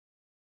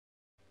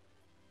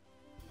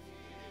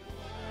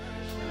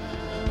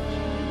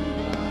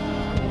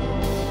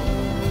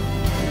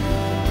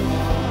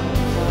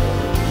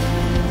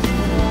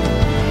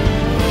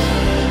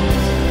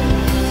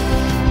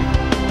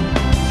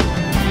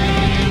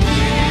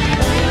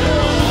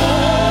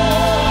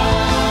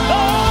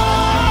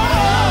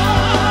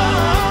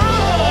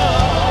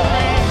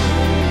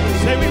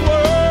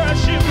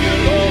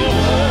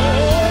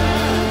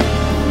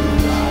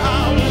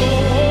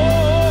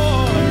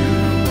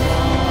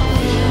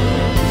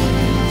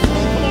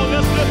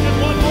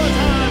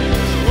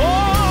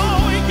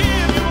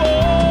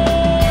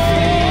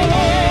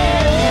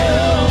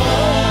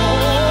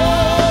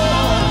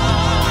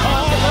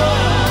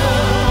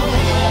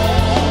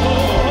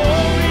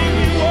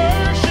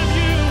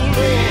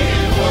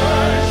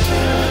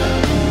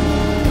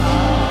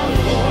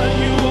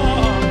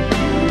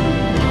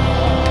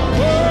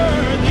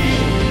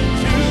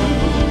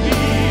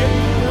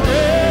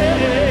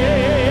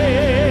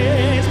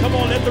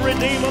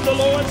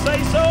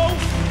say so?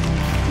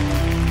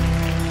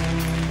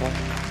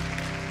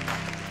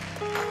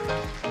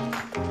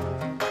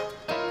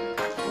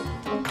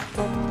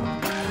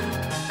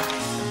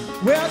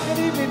 Well, good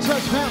evening,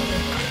 church family.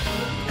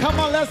 Come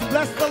on, let's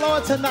bless the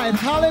Lord tonight.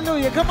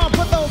 Hallelujah. Come on,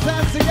 put those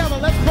hands together.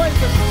 Let's praise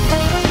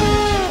Him.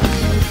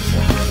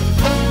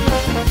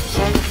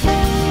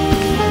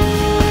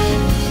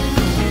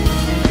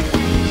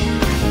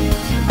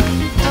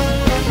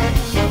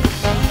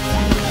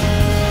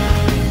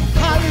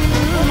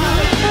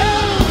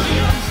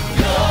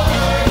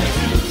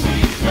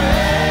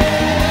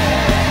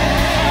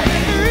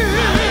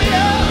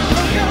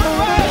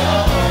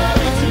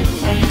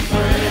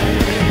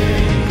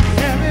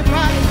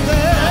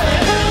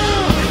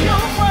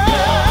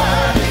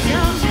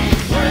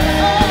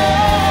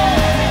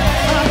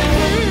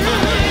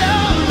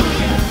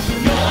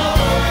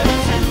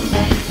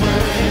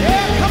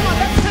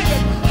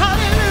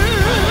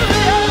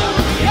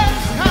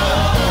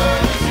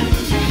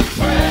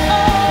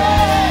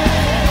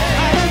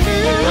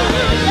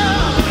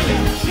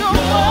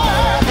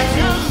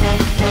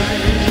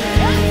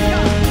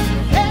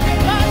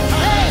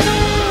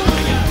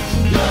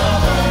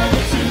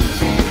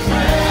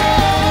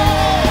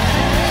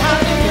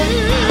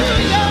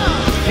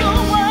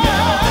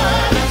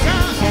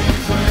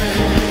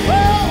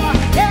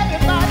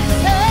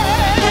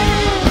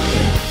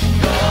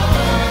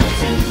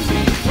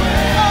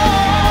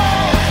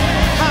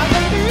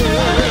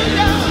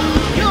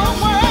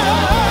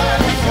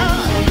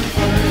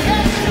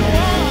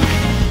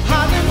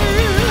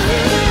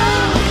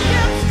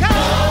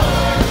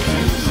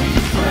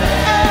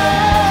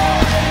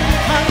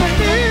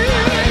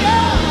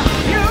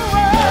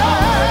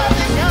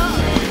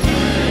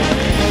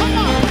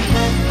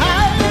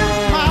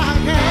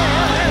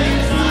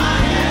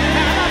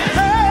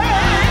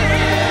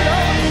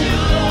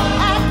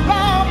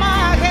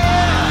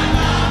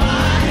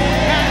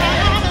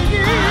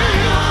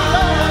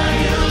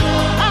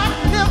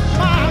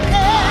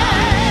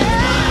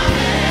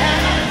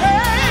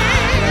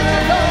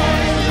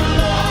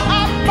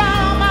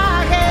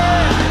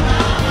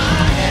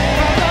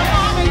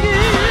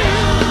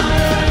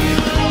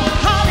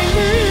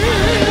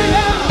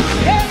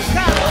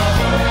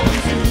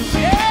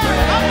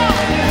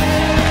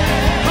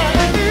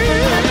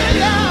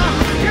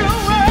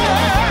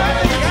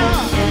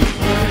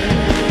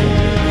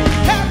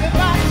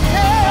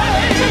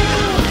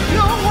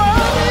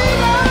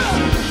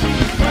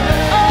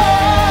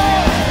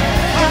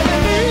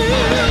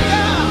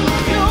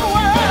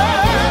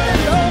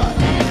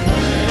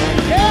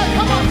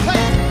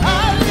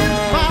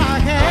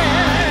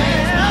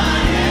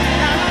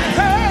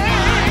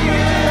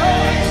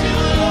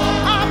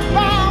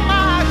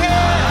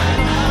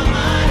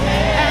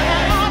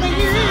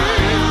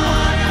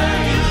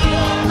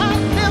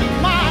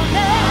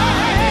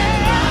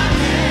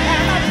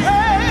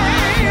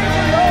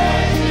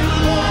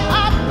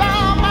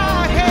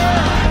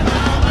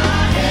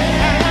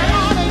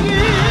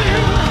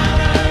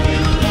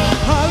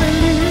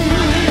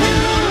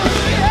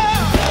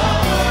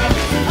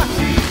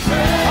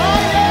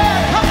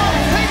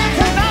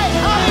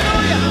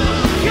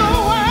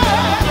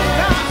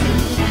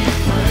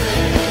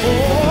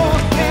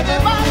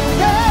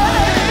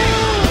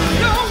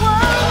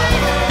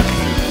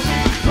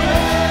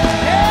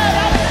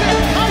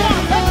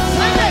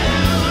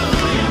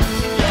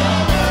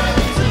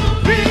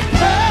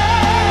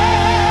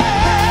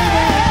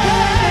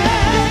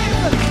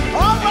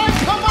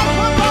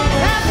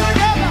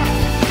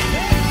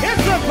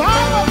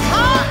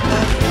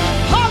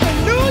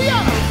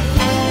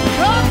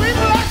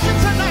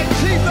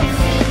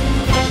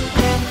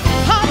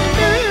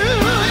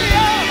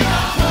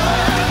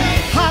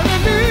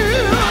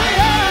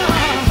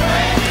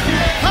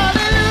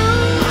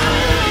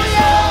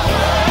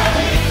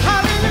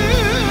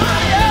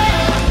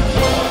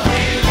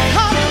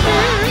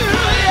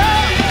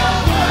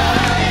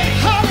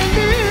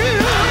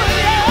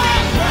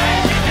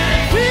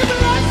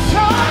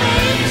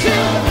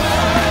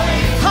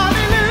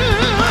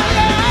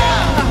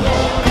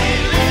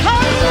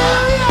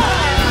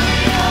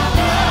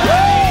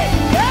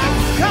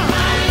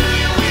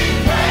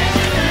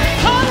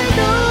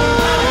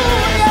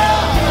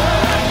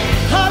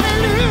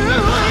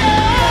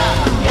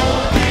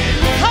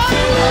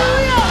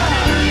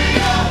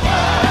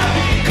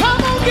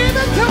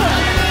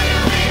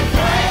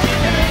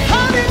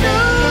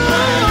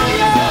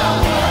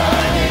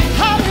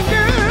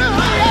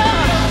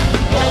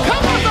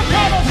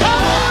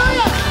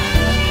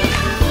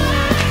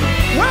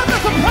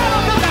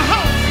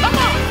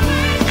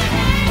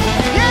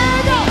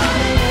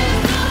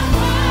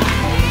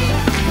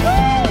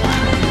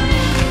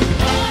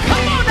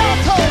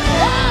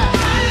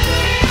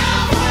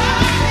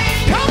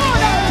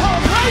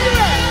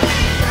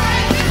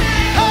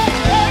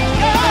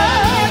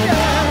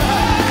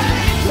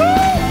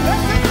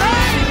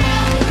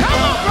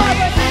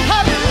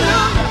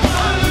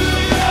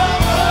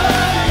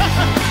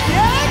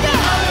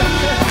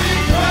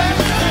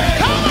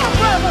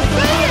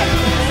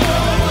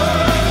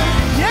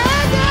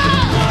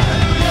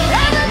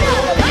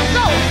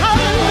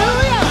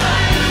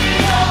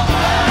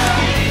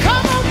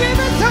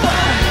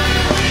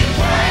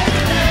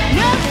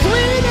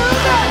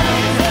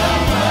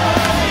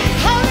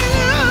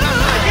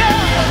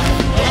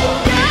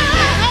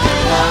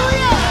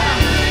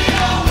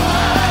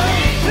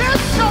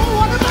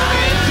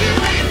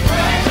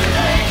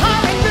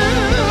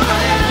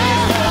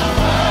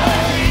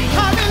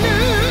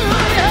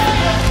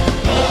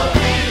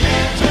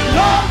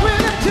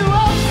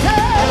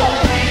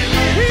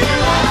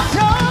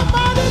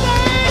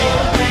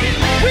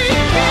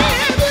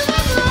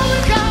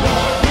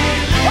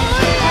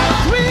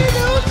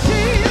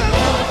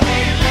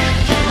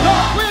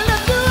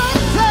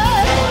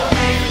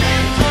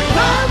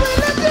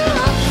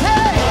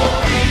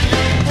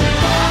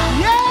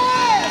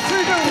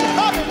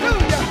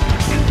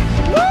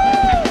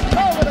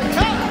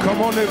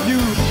 if you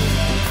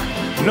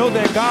know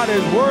that God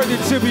is worthy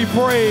to be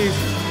praised,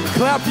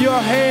 clap your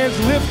hands,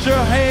 lift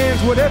your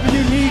hands, whatever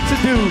you need to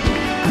do.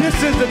 This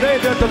is the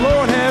day that the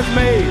Lord has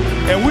made,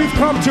 and we've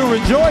come to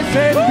rejoice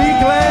and be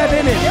glad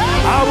in it.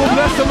 I will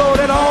bless the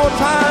Lord at all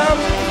times.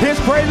 His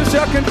praises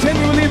shall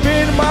continually be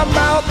in my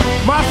mouth.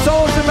 My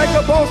soul shall make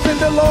a boast in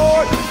the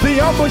Lord.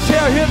 The humble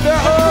shall hear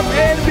thereof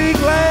and be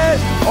glad.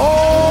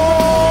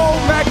 Oh,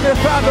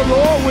 magnify the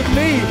Lord with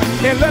me,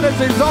 and let us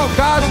exalt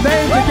God's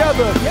name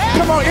together.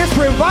 Come on, it's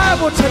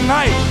revival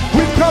tonight.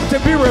 We've come to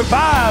be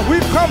revived.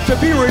 We've come to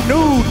be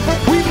renewed.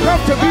 We've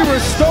come to be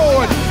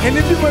restored. And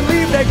if you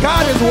believe that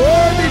God is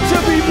worthy to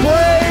be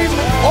praised,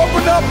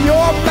 open up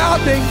your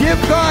mouth and give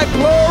God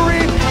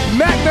glory.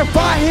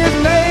 Magnify his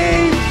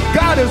name.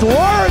 God is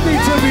worthy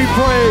to be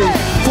praised.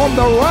 From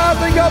the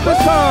rising of the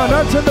sun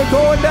unto the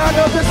going down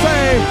of the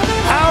same.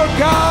 Our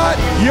God,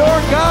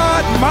 your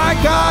God, my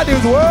God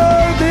is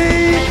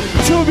worthy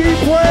to be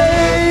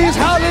praised.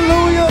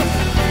 Hallelujah.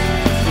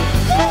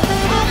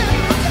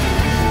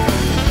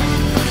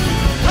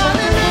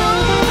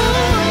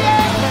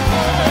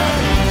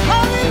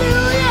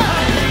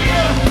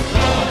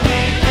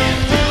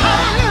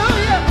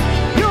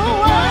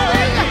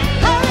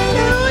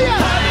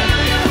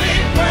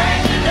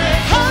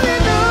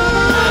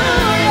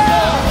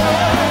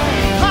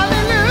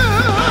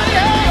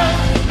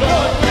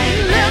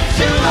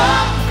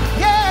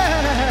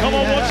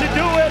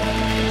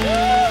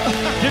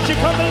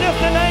 Come to lift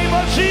the name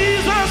of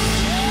Jesus.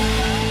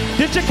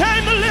 Did you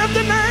came to lift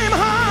the name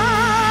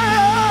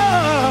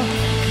higher?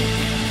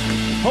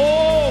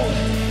 Oh,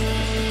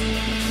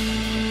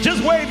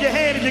 just wave your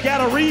hand if you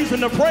got a reason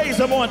to praise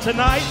him on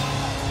tonight.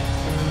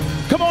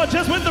 Come on,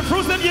 just with the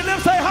fruits of your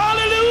lips, say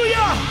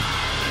hallelujah.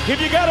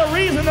 If you got a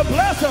reason to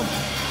bless him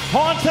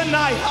on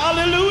tonight,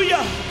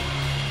 hallelujah.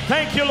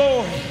 Thank you,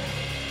 Lord.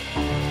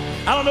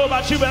 I don't know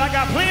about you, but I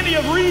got plenty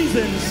of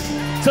reasons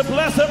to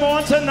bless him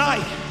on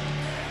tonight.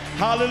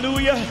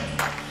 Hallelujah.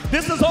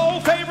 This is our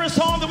old favorite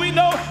song that we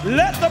know,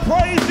 Let the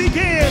Praise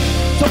Begin.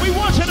 So we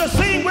want you to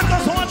sing with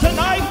us on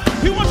tonight.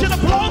 We want you to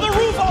blow the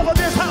roof off of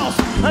this house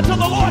until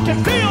the Lord can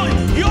feel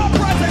your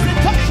presence in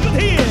touch with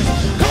his.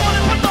 Come on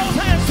and put those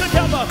hands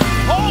together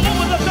all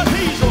over the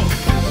cathedral.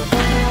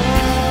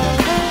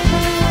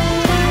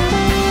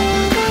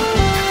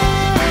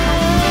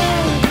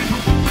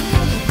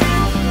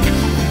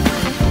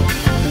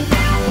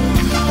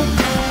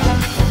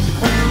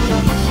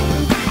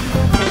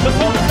 The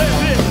song says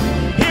this.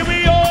 Here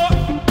we are,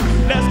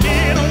 let's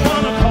get on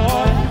one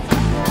accord.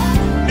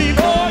 Leave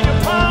all your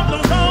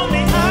problems on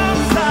the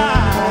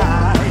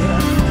outside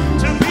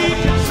to be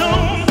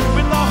consumed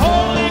with the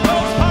Holy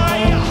Ghost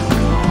fire.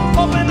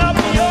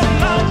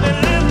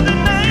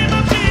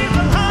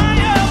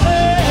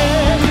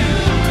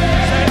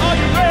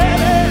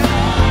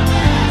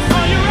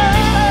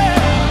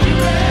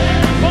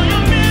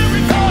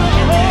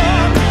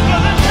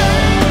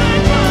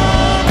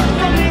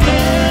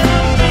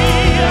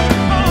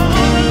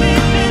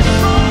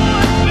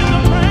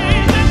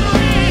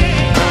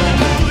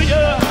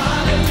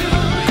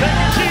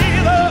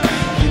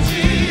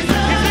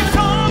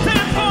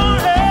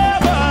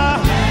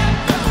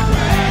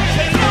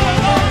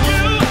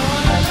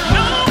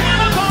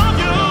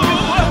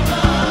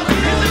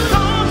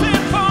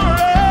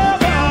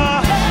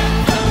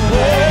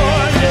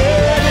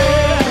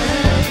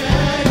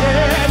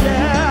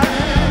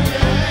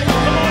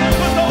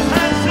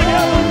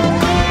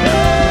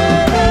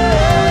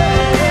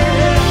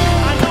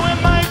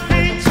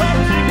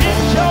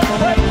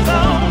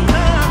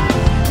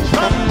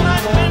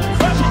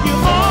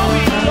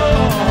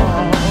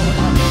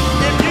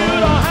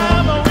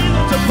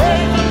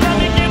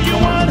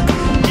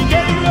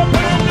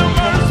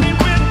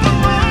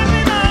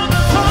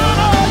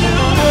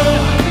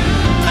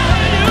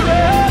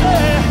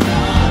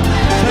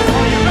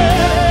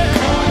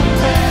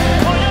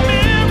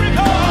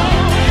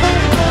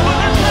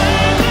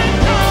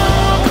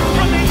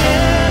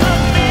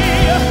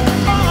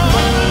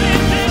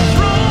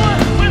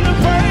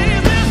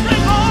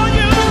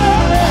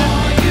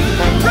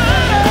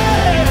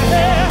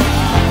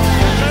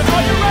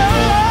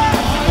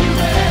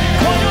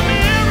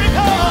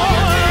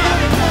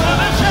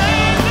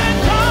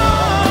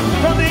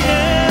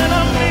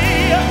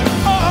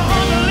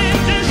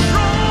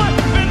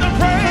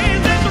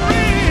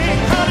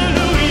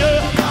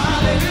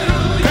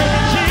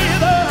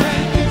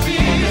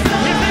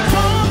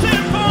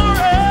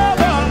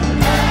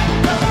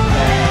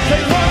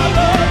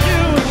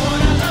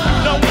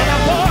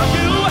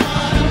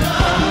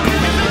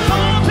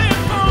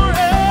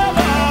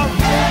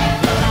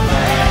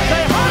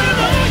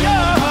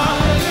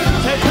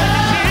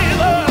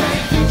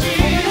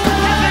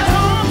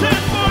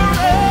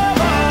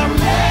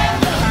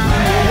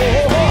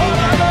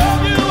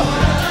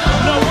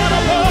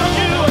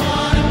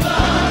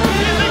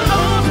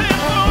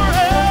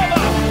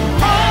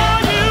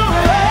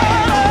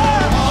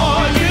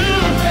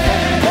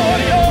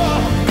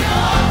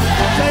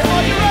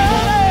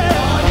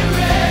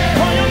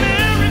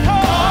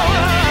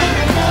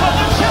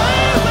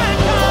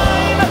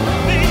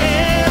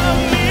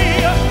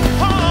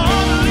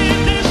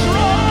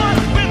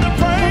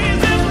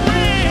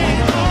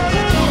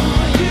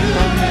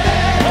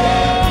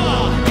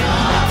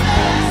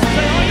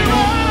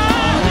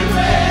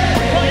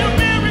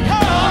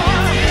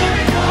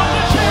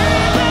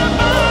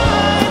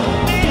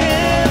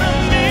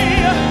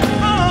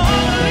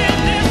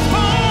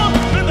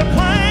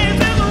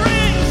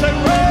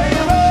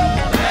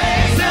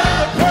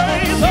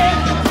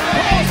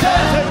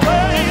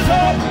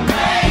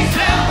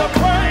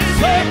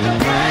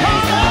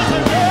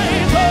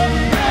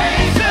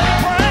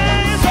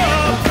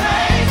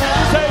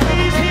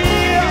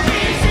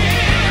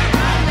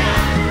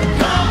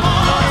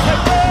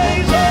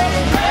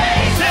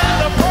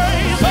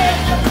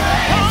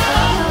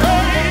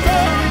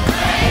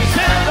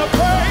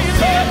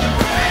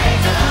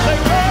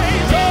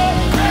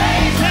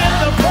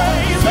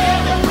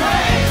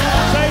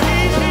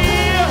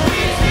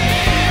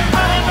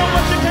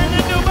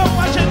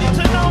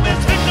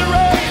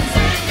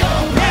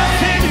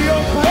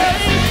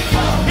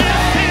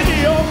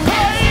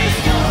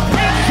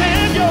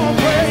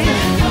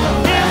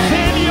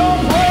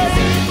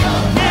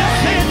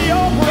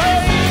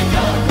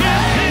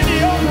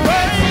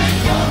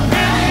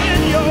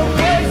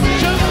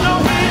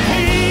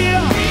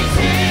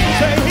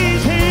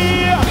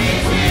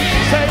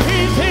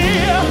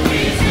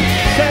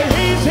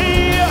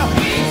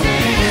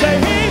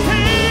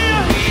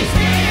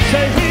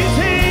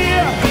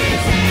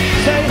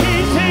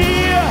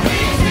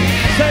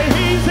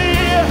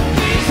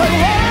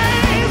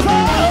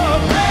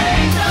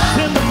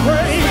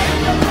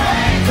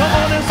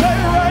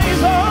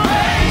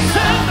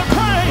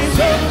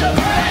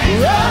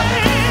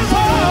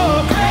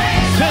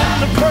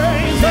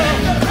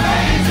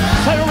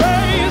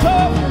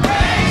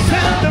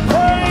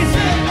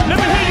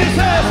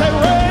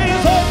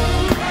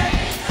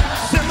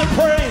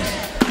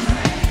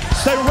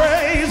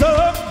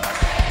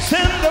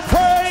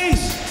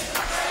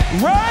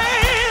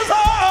 Raise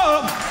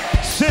up.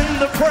 Send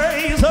the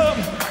praise up.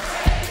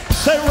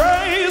 Say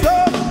raise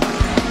up.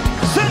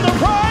 Send the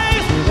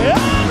praise.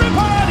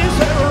 Everybody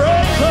say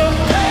raise up.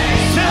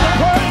 Send the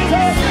praise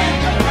up.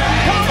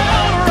 Come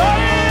on,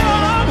 raise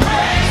up.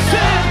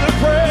 Send the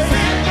praise.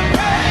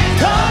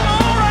 Come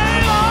on,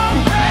 raise up.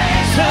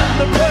 Send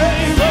the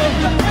praise up.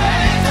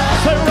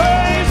 Say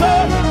raise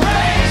up.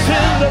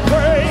 Send the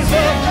praise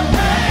up.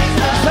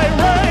 Say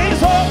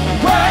raise up.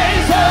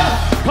 Praise up.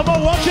 Come on,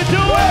 won't you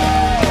do it?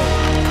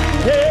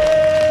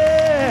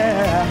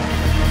 Yeah.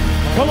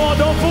 Come on,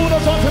 don't fool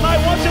us on tonight.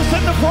 Won't you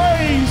send the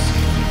praise?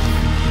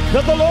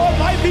 That the Lord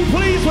might be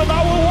pleased with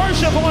our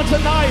worship on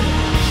tonight.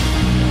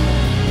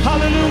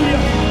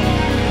 Hallelujah.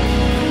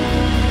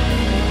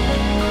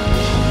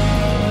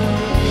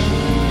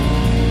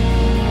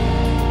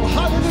 Well,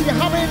 hallelujah.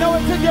 How many know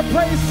it's in your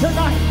praise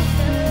tonight?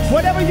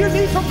 Whatever you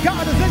need from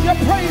God is in your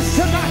praise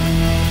tonight.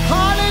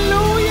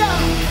 Hallelujah.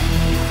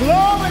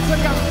 Glory to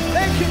God.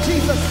 Thank you,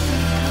 Jesus.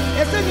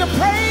 It's in your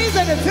praise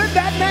and it's in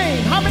that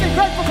name. How many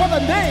grateful for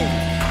the name?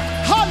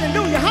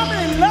 Hallelujah. How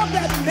many love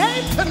that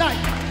name tonight?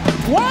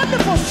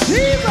 Wonderful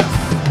Jesus.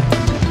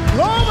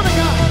 Glory to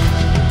God.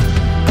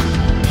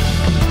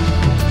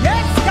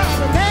 Yes, God,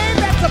 the name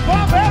that's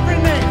above every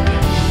name.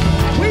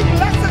 We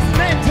bless his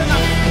name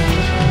tonight.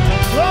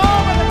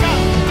 Glory to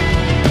God.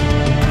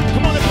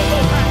 Come on, let's put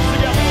those hands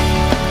together.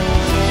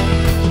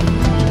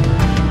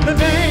 The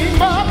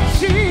name of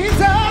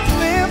Jesus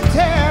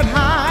lifted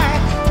high,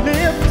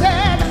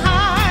 lifted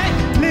high,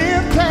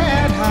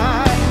 lifted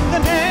high. The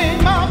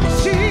name of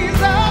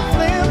Jesus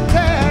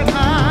lifted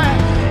high.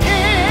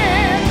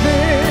 In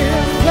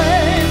this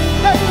place,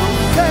 let you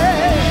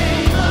say,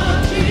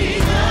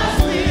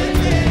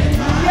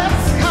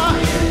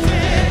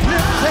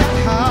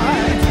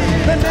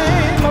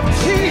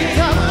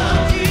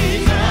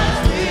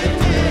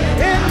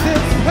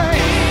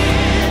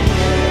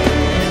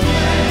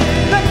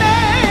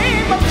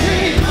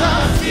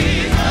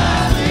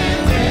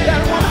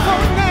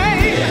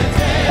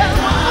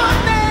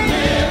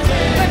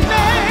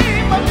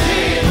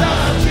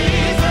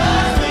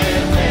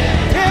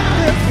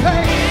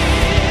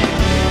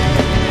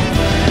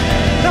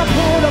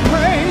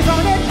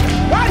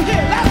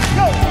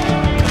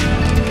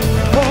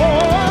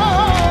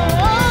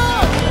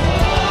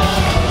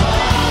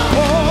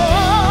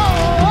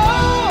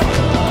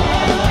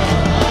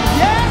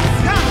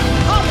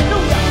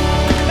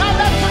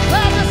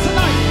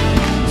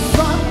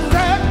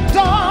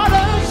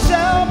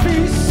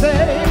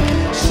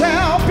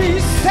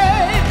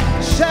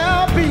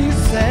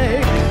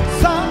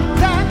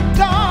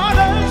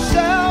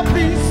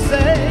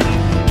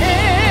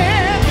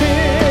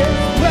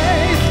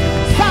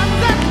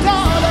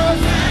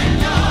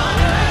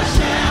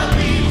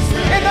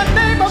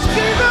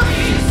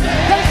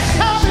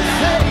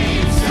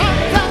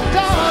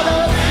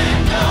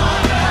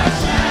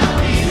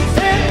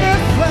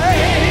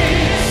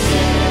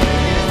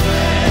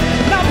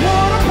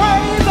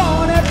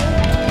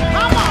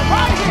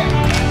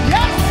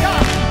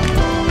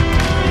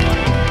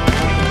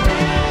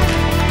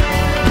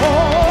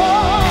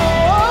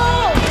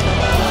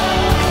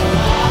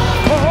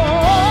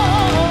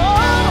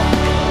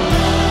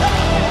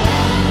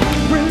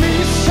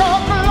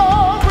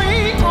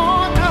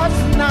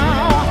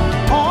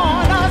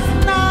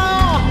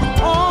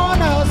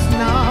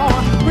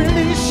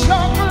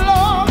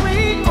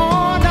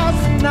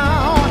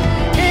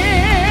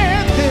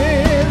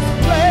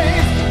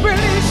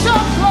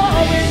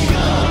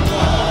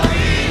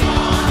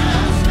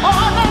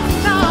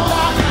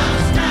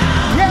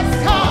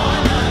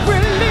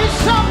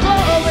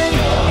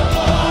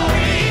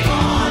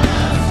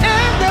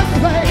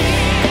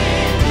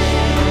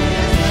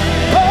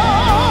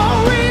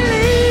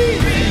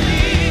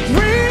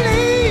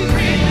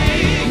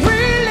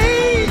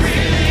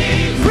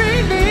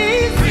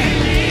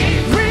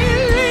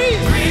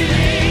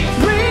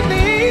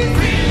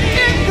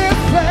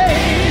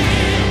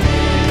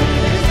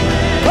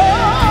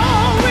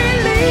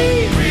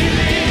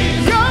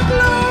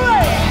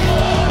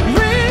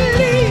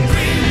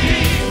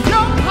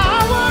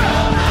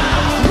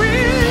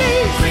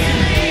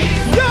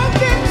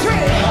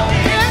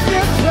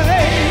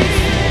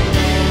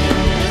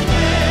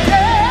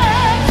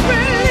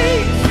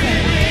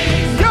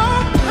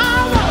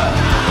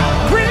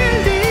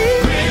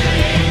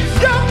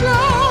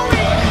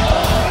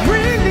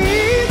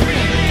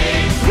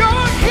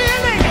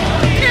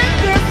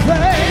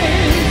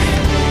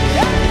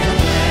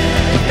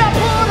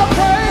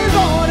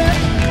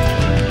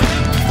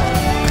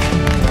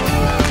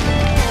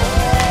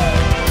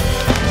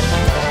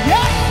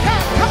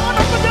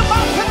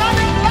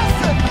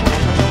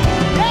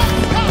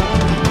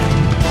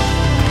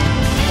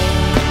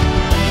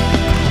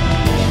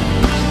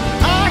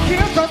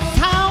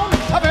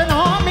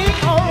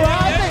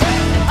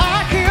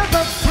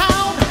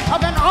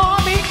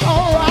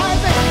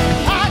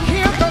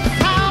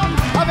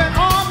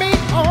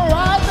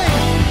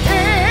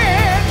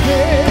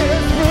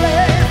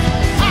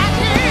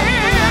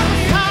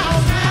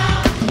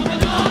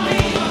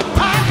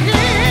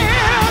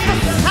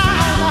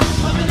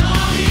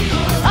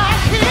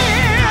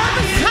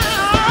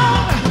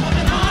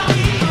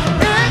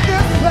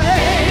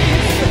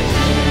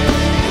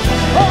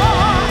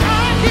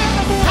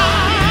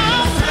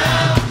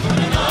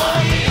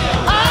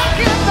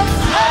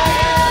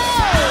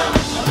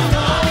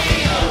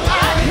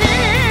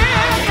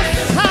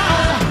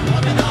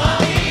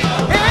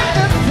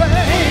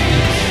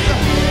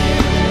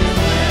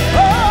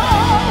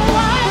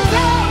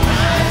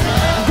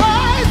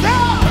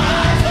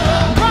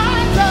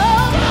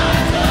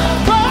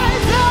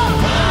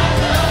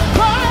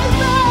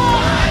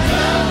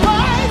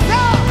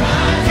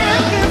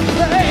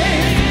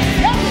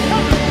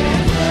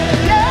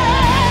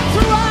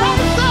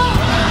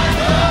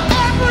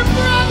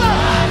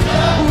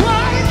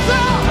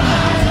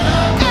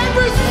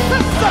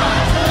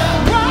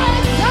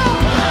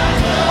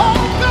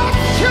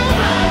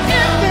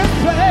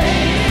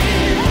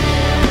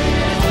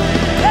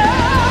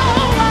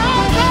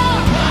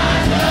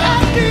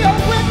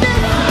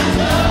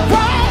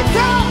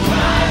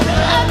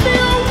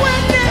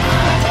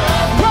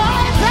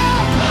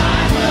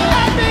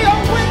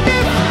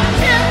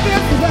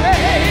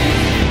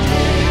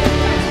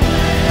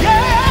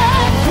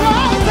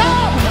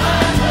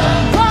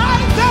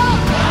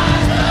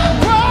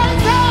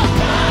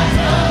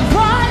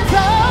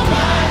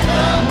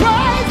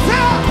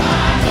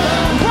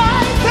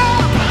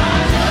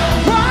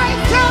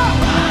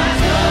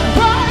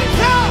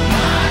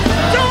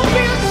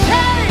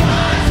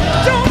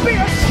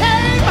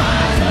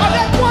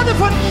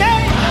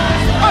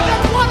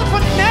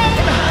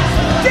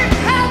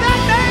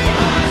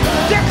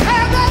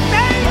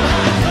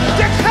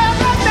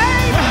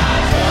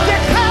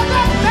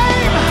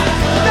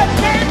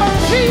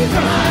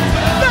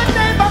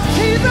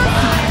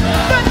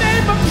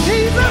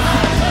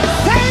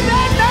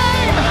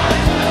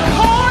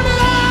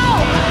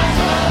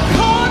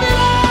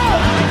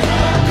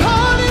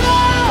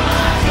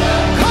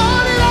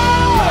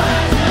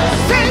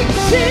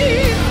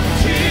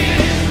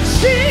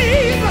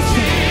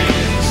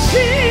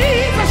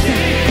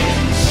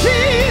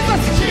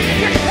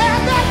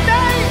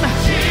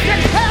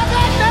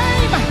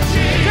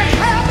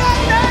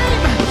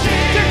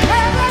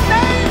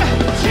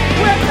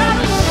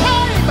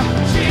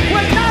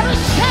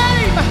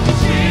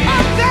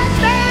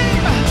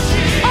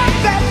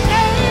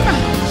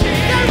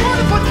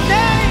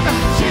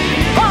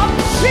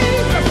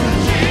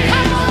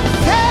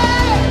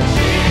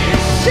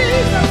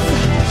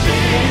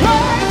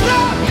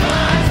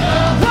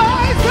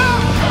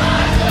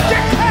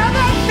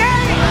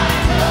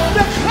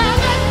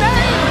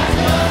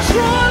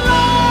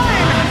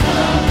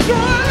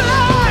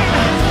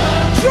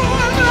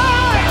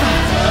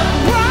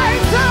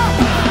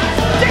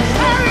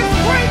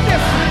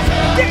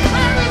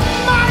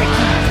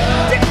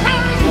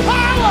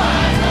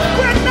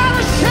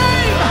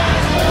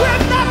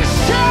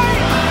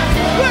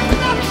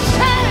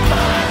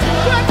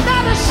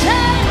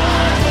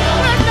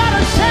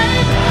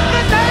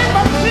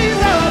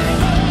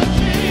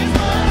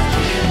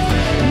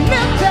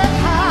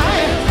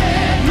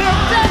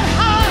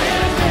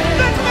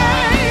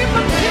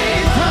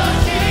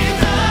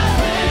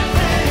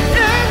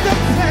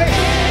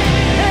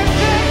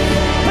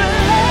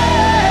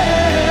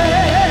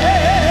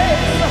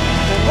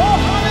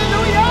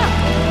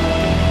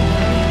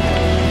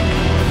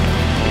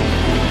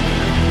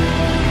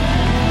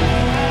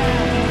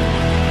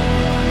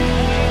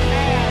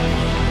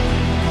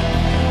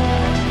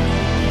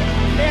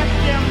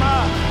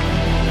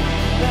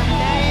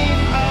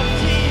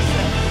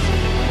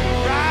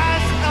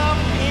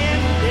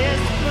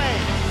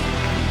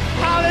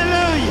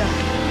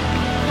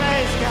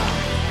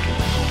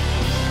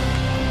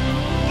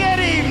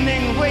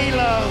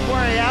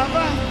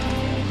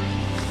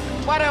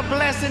 What a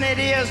blessing it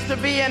is to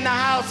be in the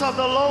house of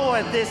the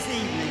Lord this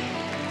evening.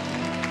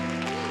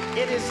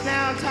 It is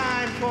now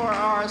time for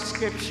our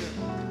scripture,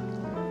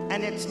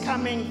 and it's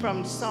coming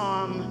from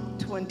Psalm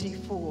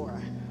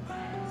 24.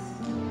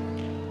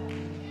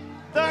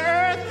 The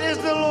earth is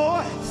the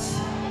Lord's,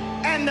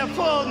 and the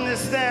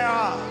fullness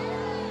thereof,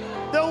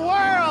 the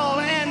world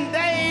and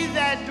they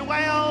that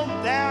dwell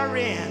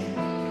therein.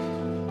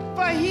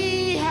 For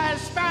he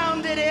has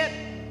founded it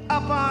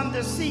upon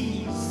the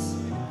seas,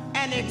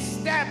 and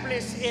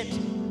established it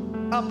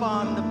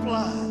upon the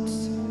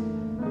floods.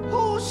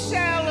 Who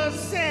shall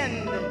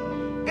ascend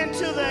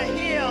into the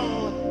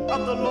hill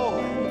of the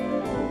Lord?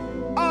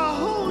 Or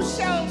who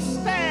shall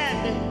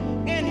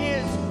stand in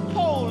his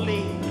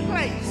holy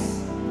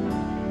place?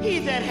 He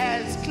that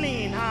has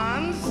clean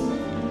hands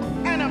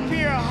and a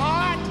pure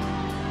heart,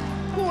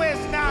 who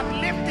has not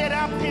lifted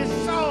up his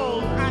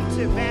soul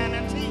unto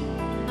vanity,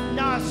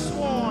 nor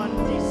sworn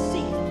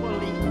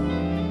deceitfully.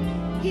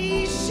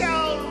 He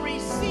shall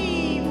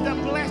receive the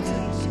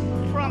blessings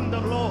from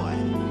the Lord,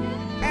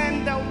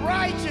 and the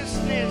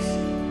righteousness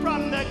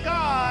from the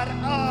God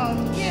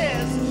of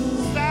his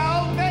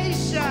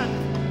salvation.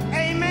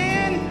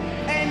 Amen,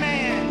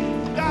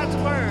 amen. God's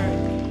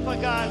word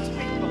for God's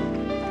people.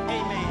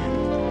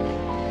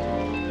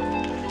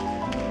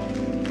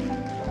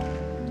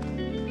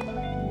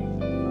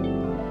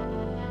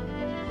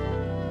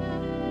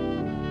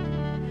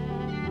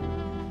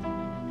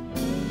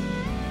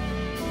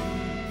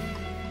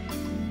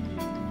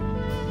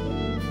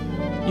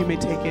 You may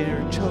take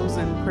your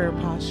chosen prayer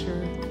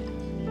posture.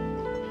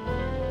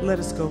 Let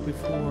us go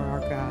before our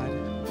God,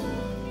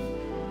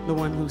 the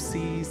one who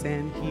sees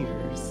and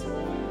hears,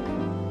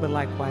 but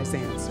likewise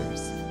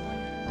answers.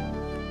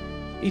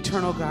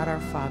 Eternal God, our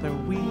Father,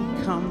 we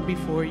come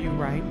before you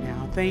right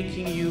now,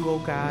 thanking you, O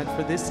God,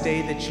 for this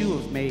day that you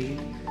have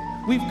made.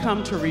 We've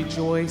come to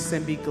rejoice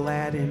and be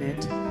glad in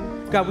it.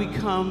 God, we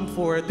come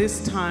for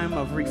this time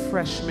of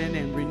refreshment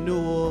and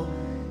renewal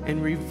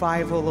and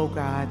revival, oh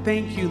God.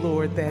 Thank you,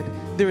 Lord, that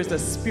there is a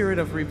spirit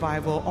of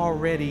revival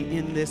already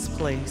in this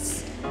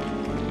place.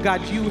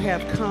 God, you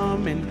have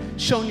come and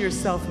shown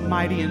yourself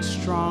mighty and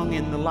strong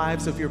in the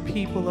lives of your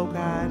people, oh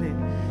God.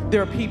 And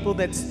there are people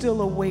that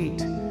still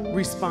await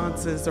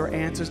responses or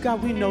answers.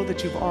 God, we know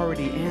that you've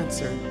already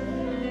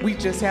answered. We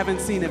just haven't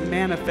seen it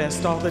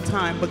manifest all the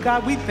time. But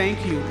God, we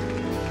thank you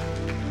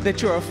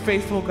that you're a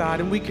faithful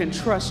God and we can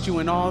trust you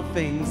in all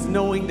things,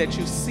 knowing that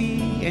you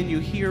see and you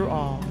hear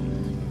all.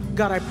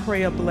 God, I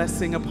pray a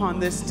blessing upon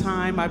this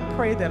time. I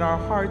pray that our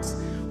hearts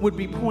would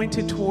be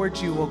pointed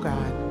towards you, oh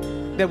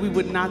God, that we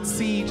would not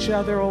see each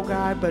other, oh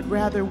God, but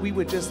rather we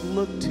would just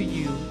look to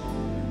you,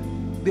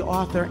 the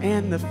author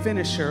and the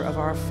finisher of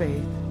our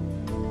faith.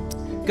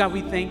 God,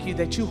 we thank you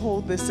that you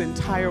hold this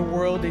entire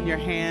world in your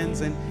hands,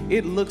 and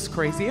it looks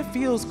crazy, it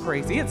feels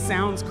crazy, it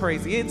sounds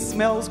crazy, it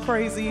smells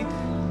crazy,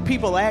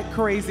 people act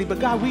crazy, but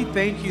God, we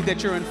thank you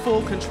that you're in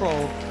full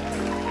control.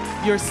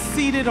 You're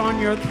seated on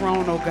your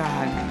throne, oh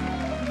God.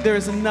 There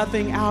is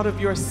nothing out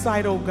of your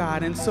sight, oh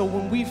God. And so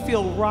when we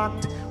feel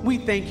rocked, we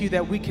thank you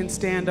that we can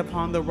stand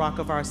upon the rock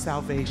of our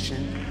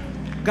salvation.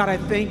 God, I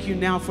thank you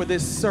now for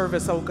this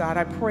service, oh God.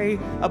 I pray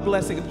a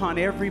blessing upon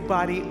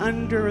everybody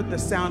under the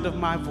sound of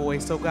my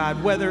voice, oh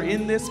God, whether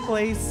in this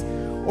place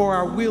or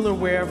our wheel or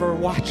wherever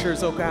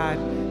watchers, oh God.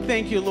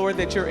 Thank you, Lord,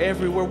 that you're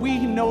everywhere. We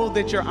know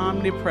that you're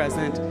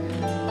omnipresent.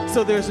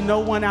 So there's no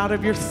one out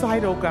of your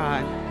sight, oh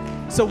God.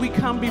 So we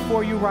come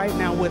before you right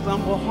now with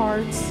humble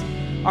hearts,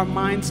 our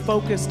minds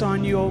focused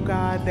on you, oh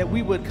God, that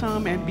we would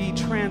come and be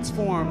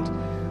transformed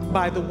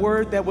by the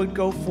word that would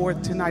go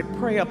forth tonight.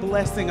 Pray a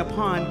blessing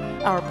upon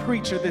our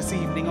preacher this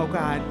evening, oh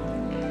God.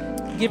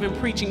 Give him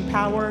preaching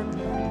power.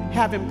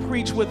 Have him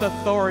preach with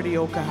authority,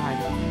 oh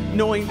God,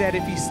 knowing that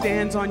if he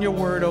stands on your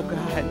word, oh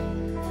God,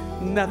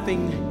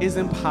 nothing is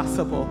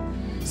impossible.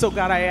 So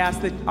God, I ask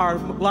that our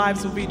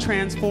lives would be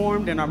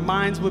transformed and our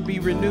minds would be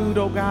renewed,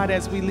 oh God,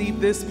 as we leave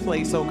this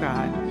place, oh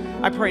God.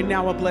 I pray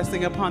now a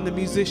blessing upon the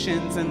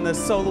musicians and the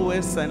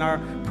soloists and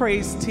our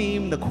praise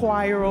team, the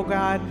choir, oh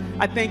God.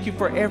 I thank you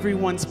for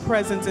everyone's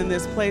presence in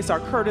this place, our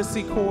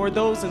courtesy corps,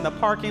 those in the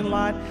parking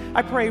lot.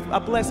 I pray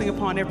a blessing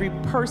upon every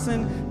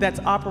person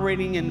that's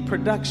operating in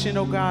production,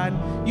 oh God.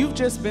 You've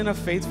just been a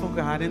faithful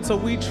God, and so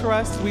we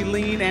trust, we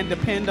lean, and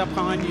depend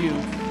upon you.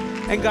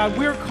 And God,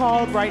 we're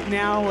called right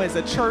now as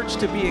a church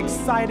to be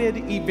excited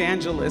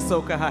evangelists,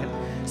 oh God.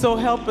 So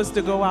help us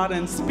to go out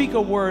and speak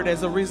a word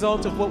as a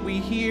result of what we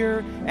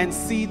hear and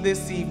see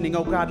this evening,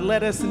 oh God.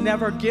 Let us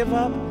never give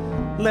up,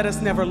 let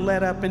us never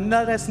let up, and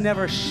let us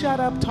never shut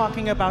up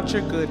talking about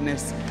your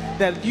goodness,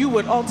 that you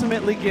would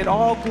ultimately get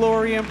all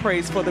glory and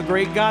praise for the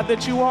great God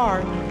that you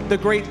are, the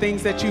great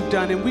things that you've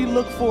done, and we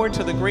look forward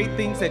to the great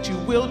things that you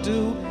will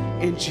do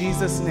in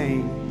Jesus'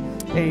 name.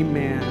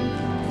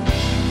 Amen.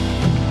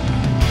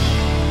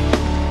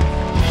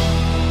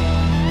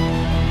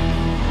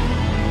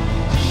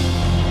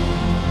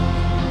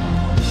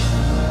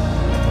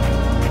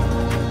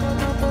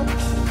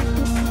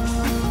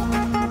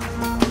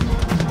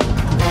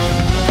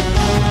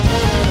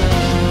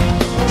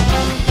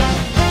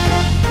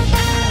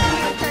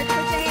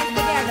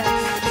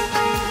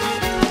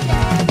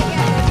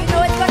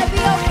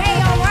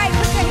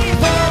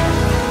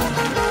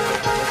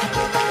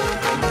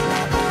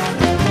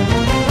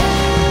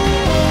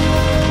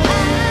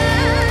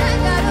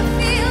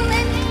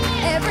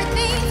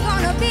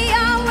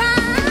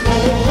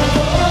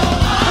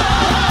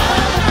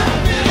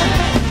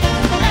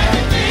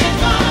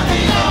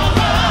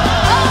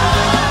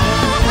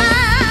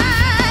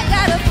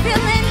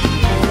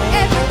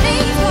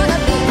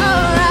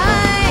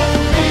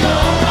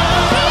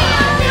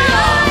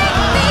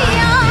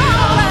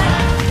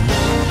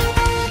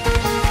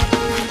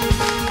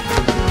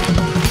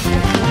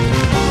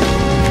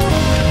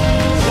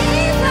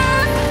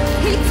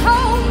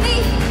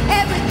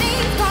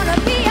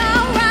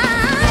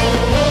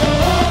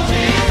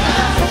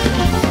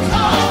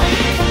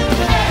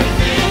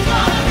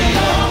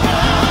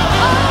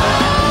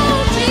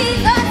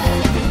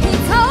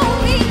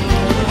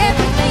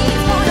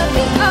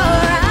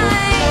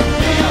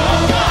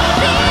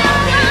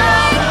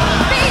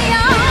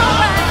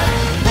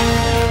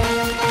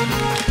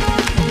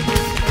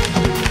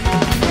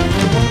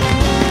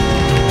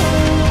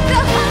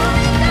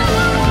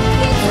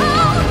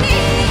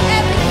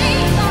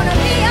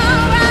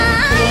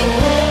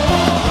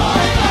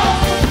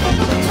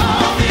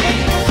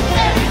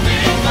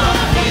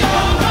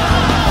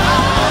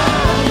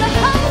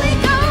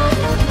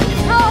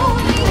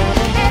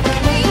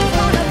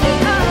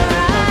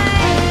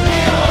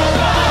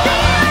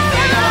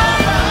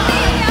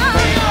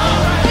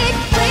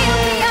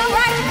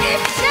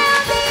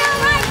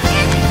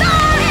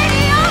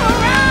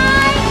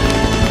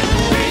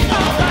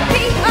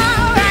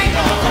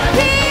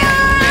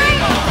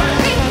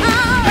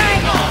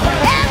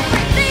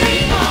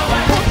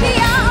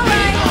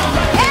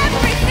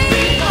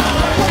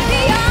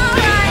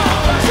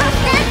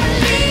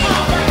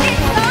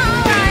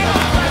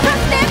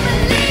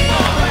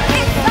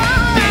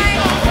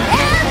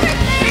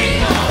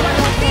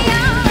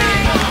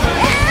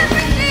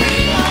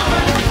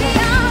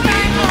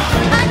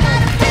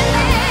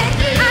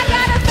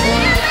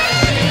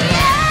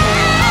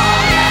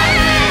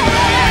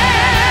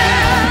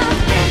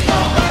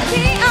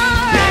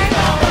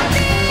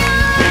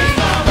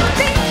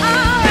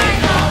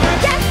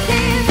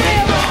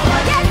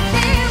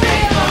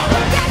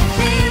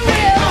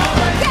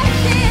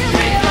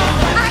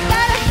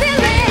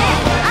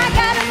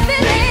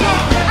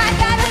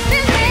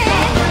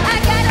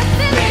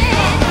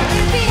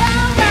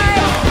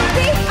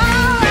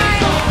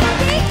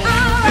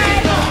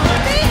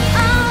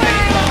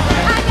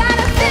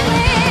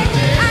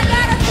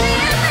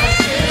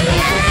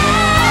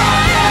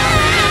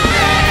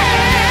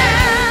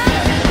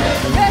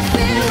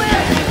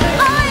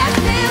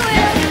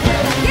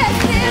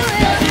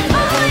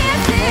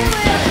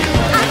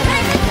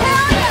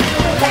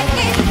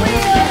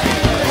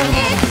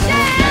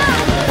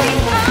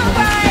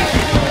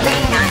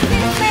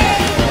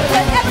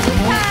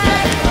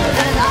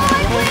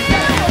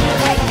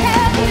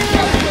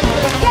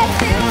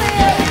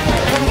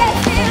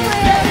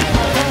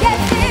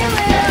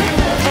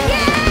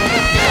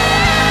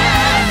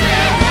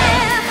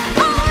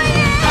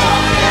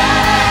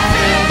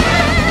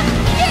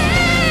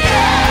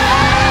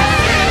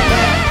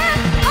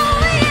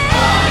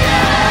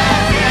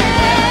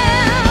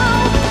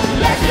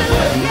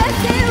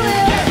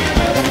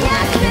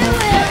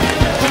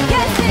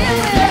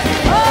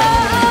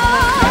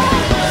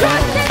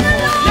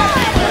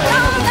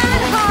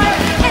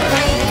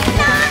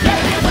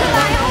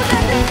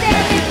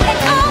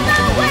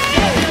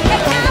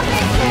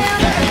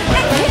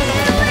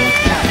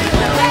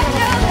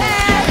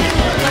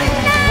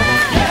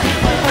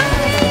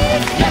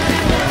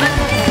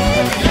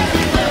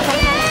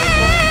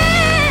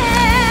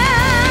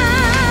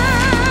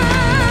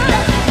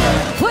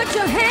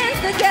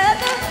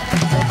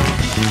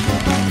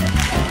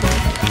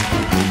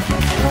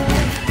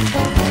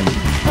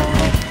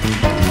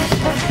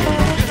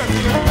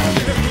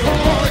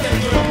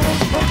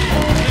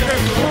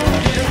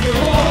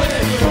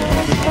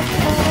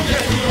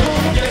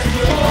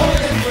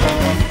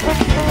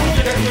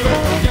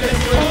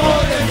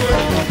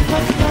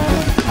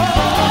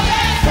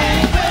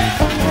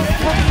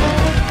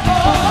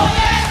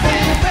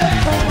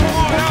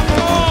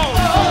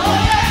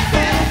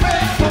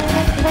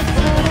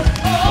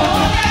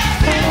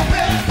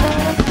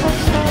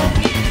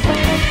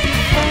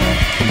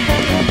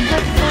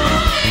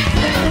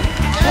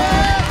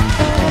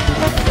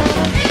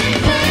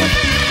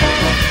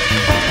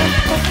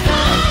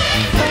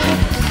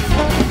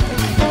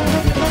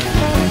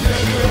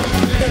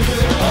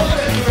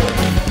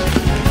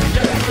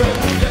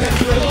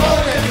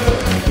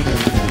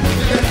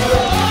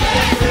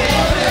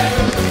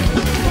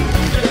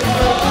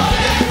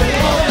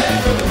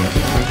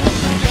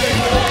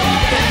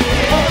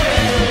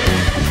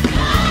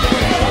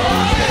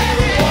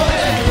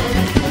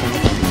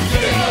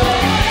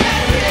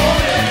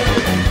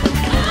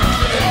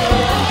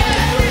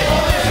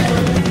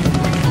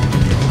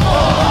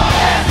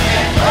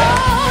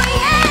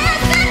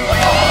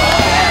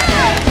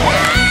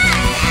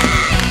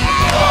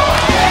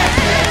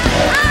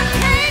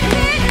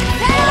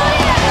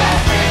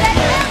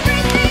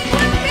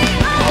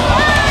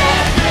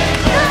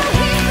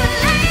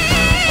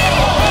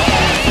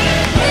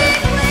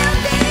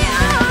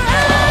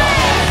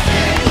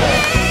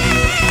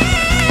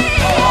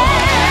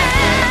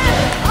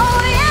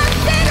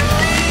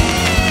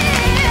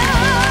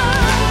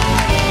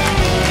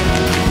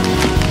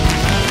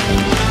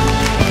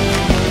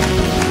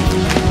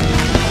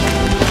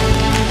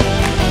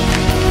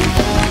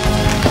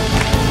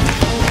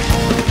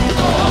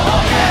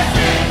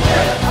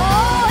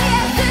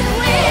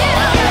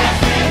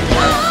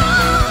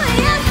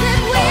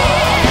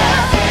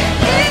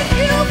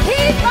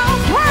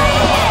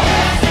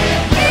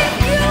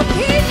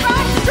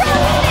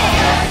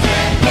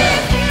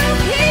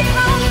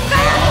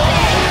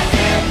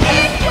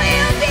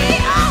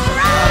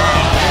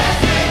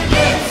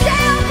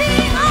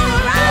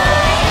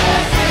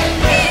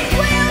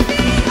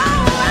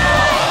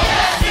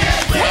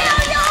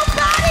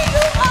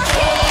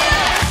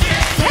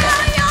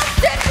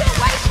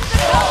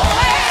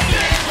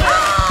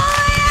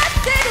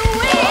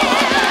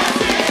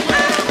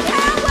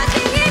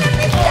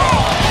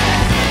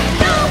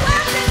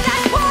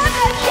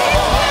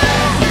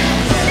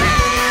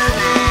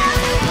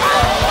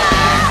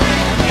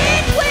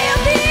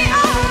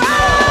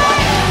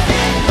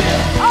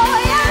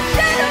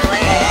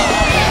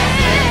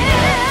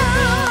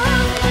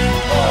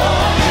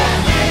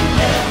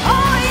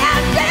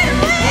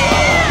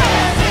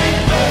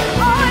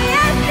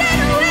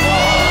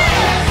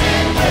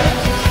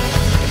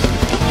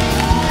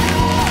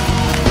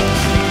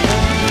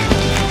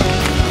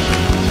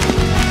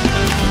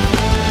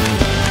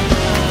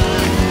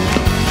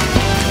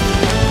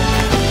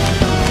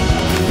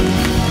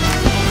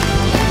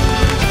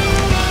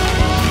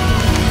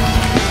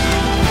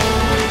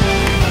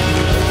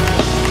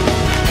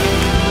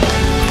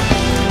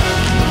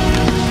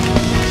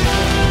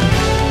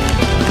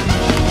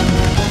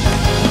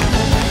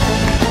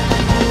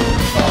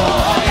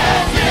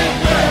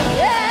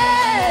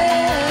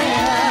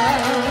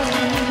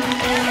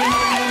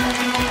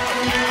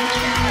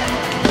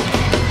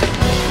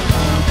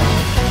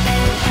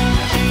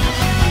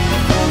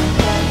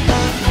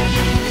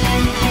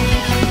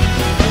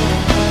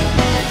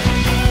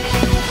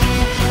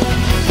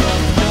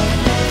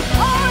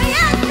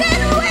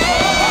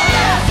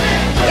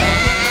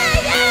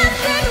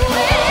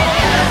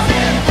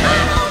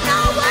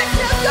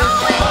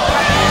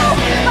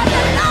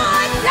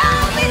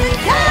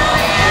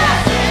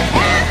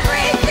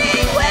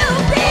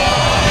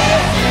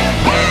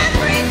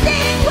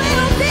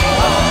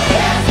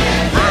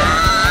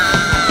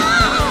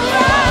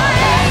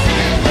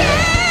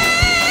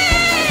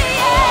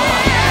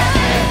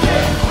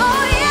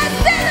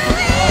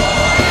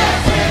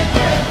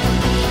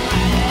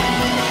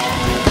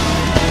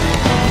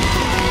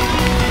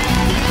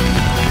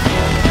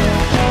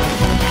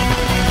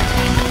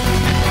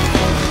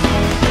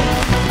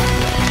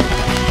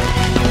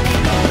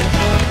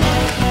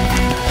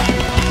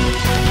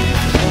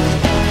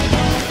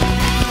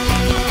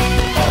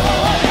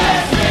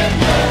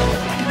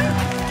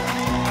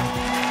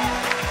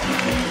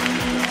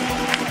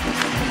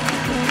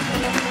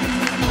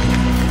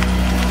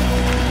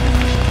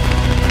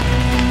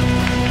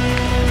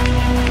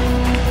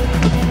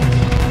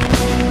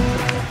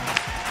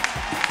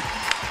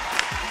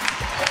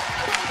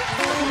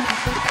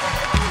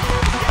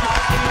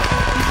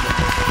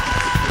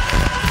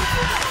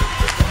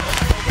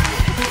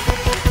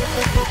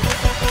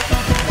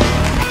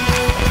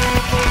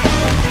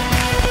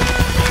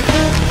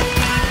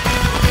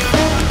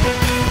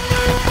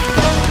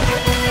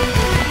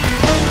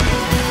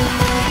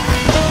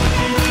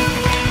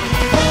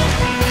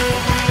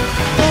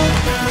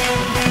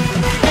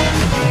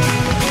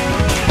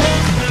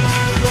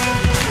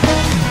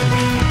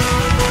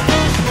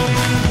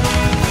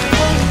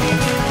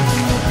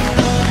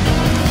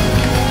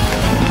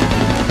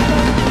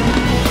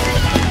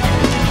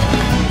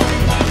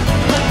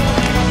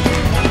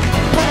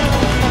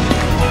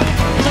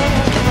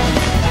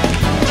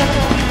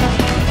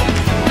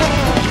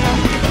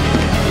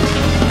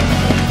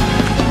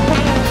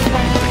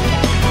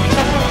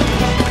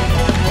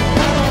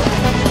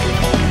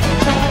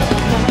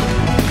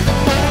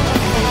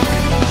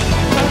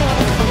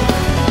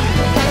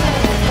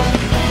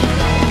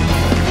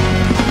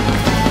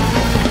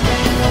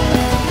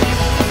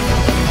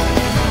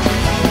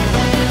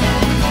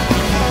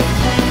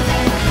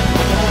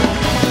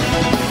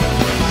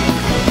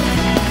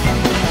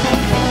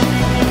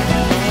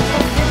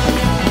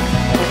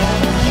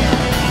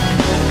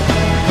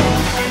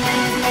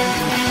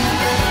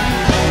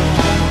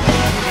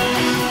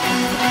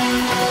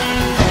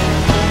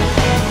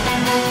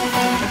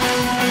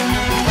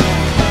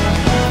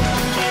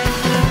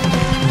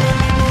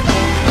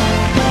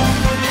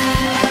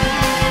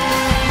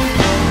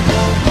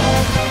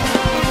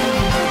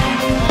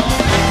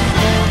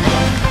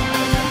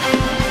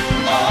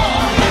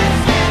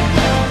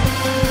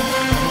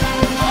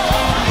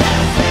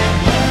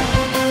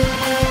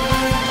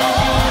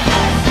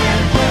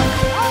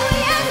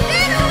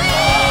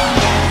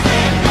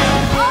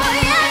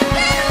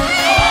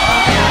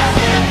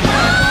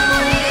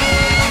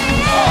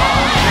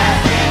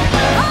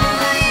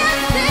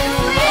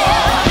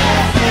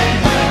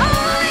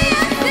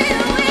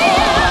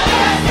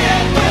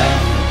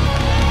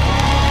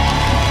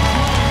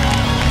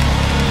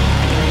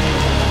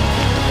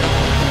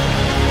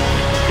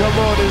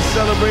 and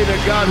celebrate a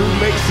God who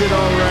makes it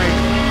all right.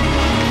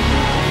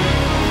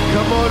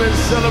 Come on and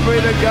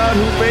celebrate a God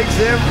who makes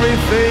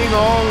everything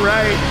all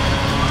right.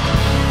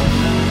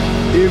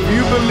 If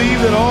you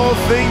believe that all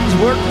things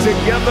work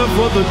together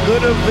for the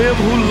good of them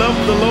who love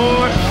the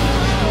Lord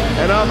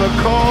and are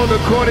called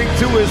according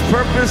to his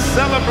purpose,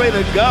 celebrate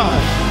a God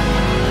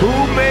who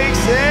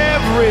makes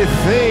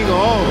everything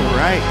all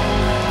right.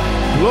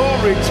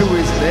 Glory to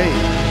his name.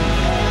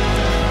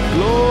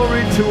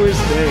 Glory to his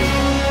name.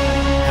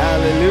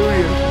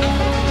 Hallelujah.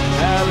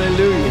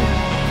 Hallelujah.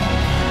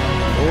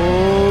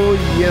 Oh,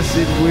 yes,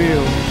 it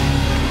will.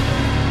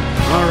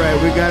 All right,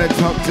 we got to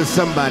talk to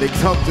somebody.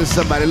 Talk to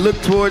somebody. Look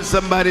towards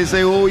somebody and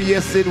say, oh,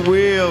 yes, it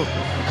will.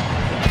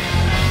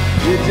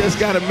 You just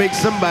got to make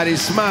somebody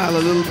smile a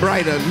little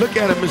brighter. Look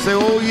at them and say,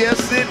 oh,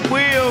 yes, it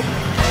will.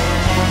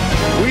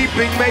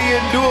 Weeping may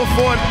endure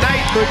for a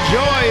night, but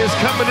joy is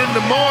coming in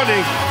the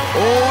morning.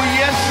 Oh,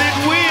 yes, it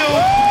will.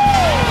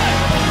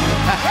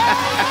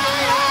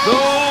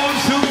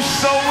 Those who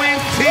sow in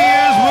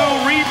tears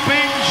will reap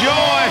in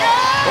joy.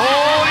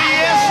 Oh,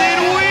 yes, it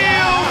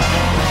will.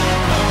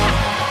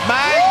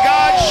 My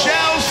God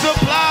shall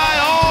supply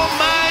all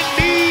my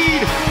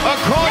need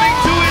according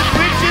to his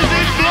riches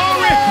in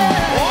glory.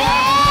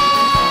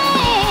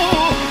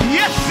 Oh,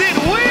 yes, it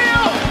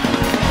will.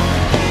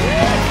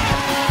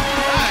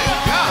 My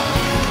God.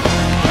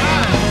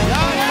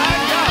 My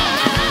God.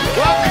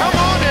 Well, come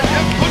on and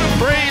just put a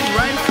praise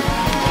right now.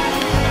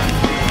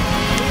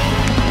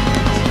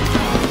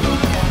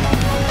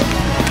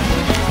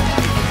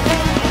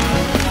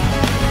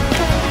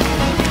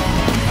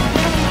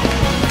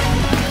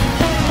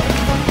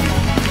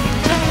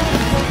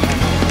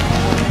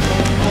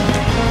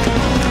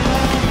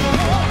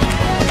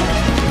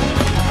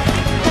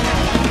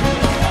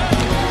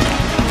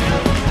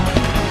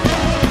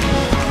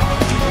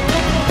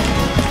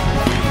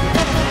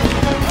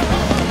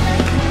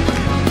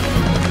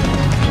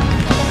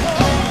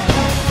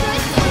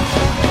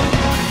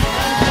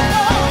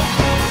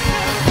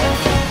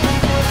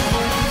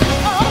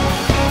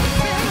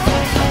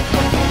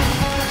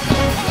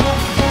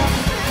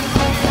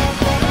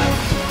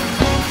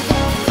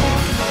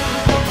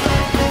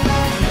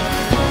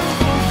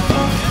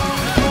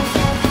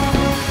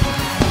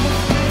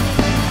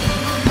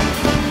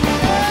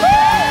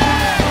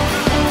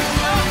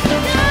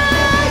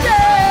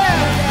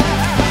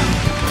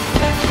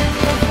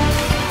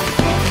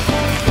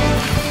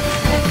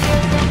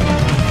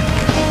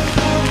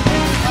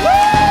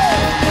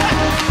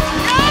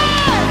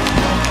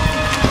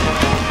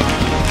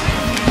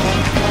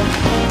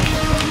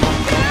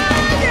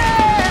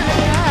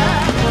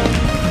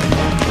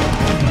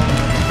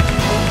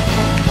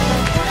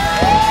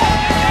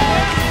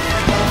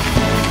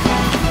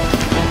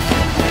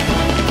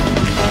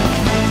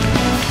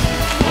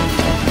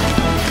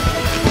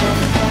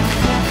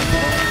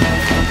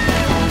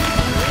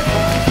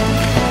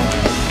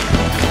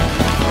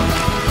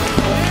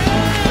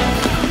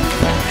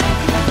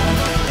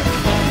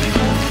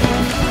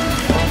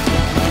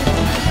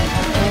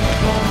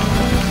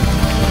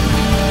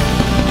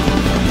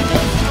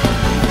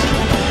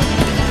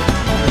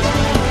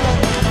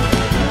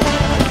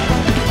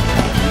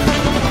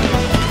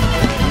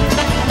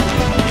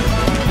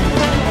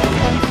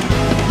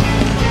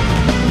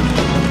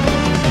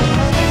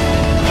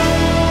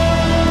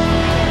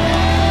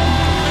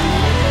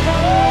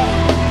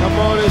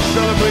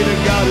 Celebrate a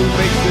God who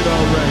makes it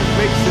all right.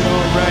 Makes it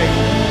all right.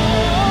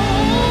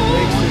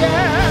 Makes it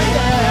all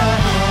right.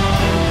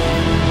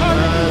 My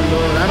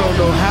Lord, I don't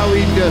know how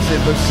he does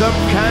it, but some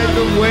kind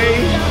of way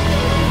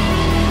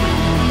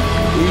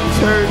he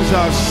turns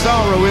our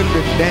sorrow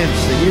into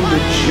dancing, into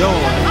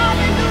joy.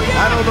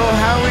 I don't know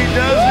how he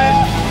does it,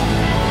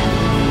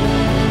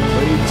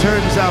 but he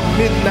turns our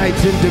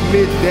midnights into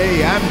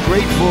midday. I'm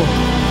grateful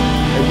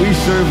that we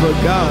serve a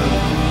God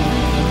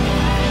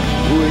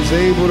who is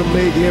able to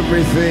make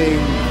everything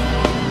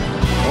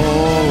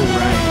all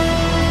right.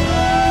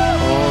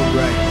 All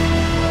right.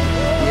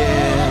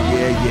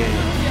 Yeah.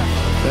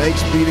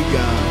 Thanks be to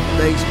God.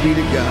 Thanks be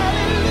to God.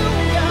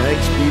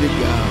 Thanks be to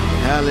God.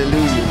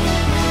 Hallelujah.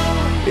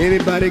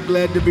 Anybody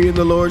glad to be in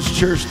the Lord's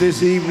church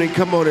this evening?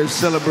 Come on and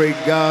celebrate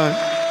God.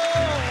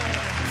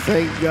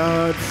 Thank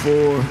God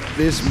for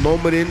this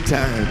moment in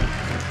time.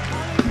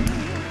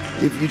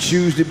 If you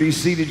choose to be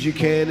seated, you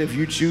can. If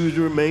you choose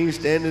to remain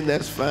standing,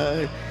 that's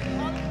fine.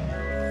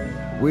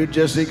 We're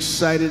just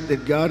excited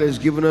that God has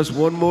given us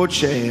one more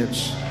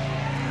chance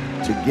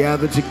to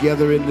gather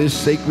together in this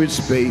sacred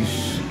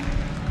space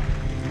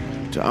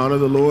to honor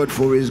the Lord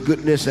for his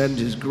goodness and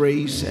his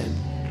grace, and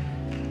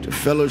to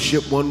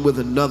fellowship one with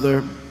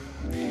another,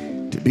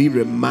 to be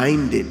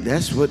reminded.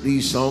 That's what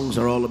these songs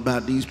are all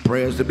about, these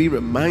prayers, to be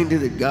reminded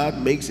that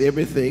God makes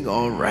everything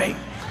all right.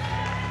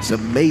 It's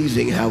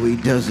amazing how he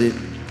does it.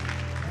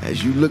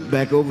 As you look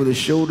back over the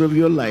shoulder of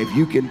your life,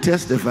 you can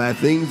testify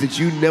things that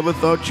you never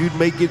thought you'd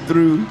make it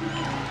through.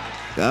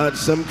 God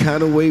some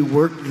kind of way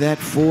worked that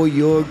for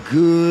your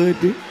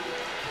good,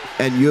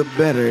 and you're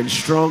better and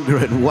stronger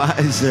and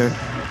wiser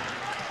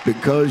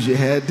because you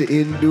had to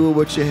endure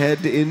what you had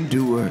to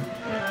endure.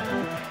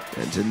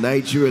 And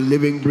tonight you're a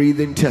living,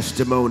 breathing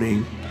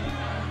testimony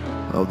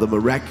of the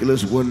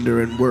miraculous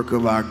wonder and work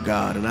of our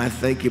God. And I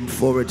thank him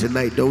for it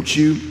tonight. Don't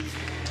you?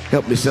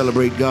 Help me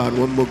celebrate God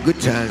one more good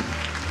time.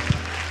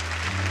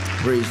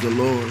 Praise the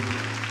Lord.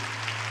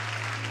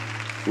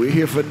 We're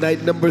here for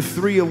night number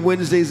 3 of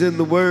Wednesdays in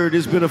the Word.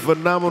 It's been a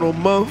phenomenal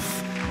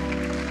month.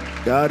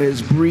 God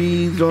has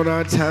breathed on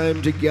our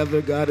time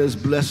together. God has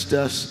blessed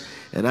us.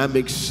 And I'm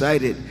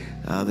excited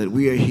that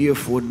we are here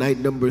for night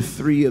number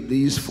 3 of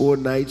these 4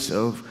 nights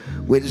of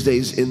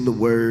Wednesdays in the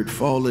Word,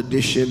 fall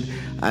edition.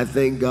 I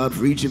thank God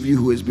for each of you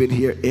who has been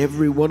here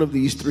every one of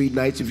these 3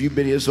 nights. If you've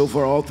been here so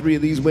far all 3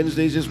 of these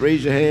Wednesdays, just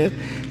raise your hand.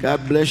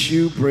 God bless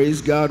you.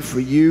 Praise God for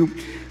you.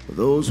 For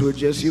those who are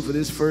just here for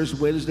this first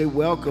Wednesday,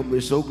 welcome.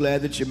 We're so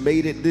glad that you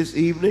made it this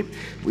evening.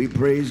 We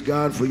praise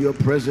God for your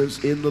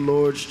presence in the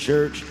Lord's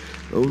church.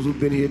 Those who've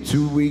been here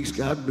 2 weeks,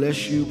 God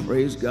bless you.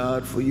 Praise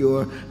God for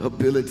your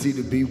ability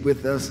to be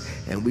with us.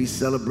 And we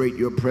celebrate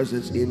your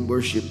presence in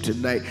worship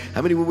tonight.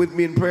 How many were with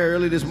me in prayer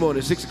early this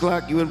morning? 6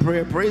 o'clock, you in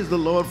prayer? Praise the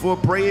Lord for a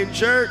praying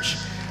church.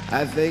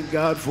 I thank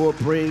God for a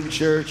praying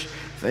church.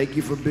 Thank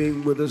you for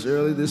being with us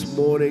early this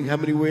morning. How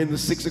many were in the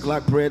 6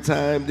 o'clock prayer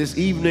time this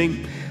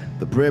evening?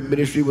 The prayer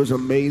ministry was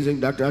amazing.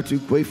 Dr. Atu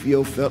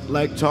Kwefio felt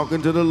like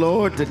talking to the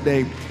Lord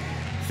today.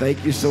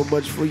 Thank you so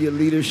much for your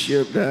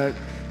leadership, Doc.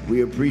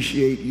 We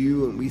appreciate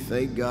you and we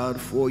thank God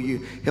for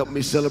you. Help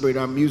me celebrate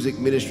our music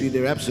ministry.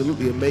 They're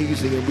absolutely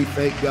amazing and we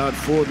thank God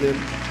for them.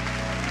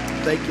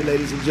 Thank you,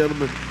 ladies and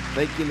gentlemen.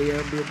 Thank you,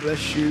 Leandra.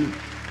 Bless you.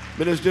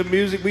 Minister of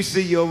Music, we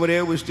see you over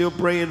there. We're still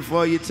praying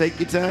for you. Take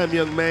your time,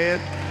 young man.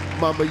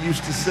 Mama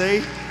used to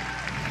say.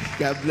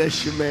 God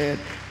bless you, man.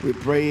 We're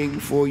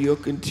praying for your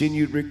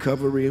continued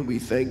recovery, and we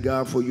thank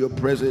God for your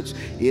presence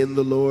in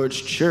the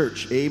Lord's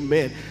church.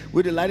 Amen.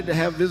 We're delighted to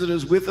have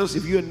visitors with us.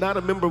 If you're not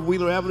a member of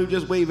Wheeler Avenue,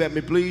 just wave at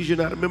me, please. You're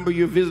not a member,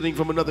 you're visiting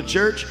from another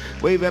church.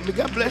 Wave at me.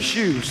 God bless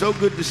you. So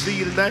good to see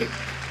you tonight.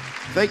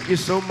 Thank you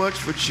so much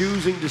for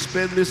choosing to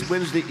spend this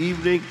Wednesday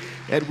evening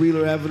at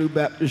Wheeler Avenue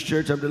Baptist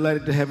Church. I'm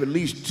delighted to have at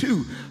least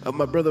 2 of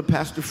my brother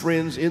pastor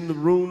friends in the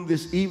room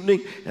this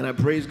evening. And I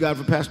praise God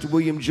for Pastor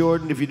William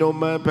Jordan. If you don't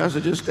mind, Pastor,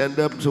 just stand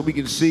up so we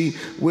can see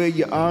where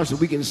you are, so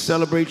we can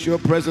celebrate your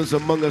presence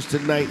among us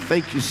tonight.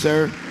 Thank you,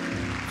 sir,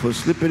 for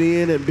slipping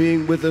in and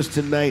being with us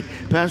tonight.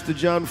 Pastor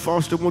John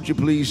Foster, won't you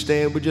please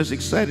stand? We're just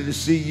excited to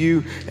see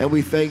you, and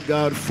we thank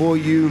God for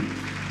you.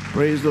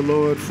 Praise the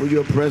Lord for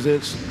your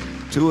presence.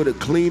 2 of the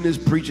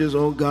cleanest preachers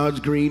on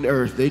God's green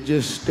earth. They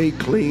just stay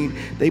clean.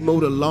 They mow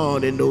the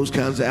lawn in those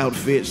kinds of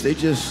outfits. They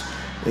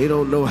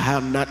don't know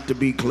how not to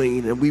be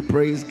clean, and we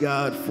praise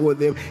God for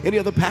them. Any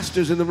other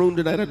pastors in the room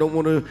tonight? I don't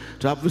want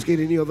to obfuscate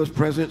any other's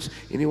presence,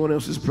 anyone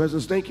else's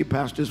presence. Thank you,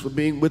 pastors, for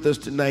being with us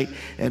tonight,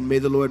 and may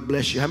the Lord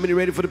bless you. How many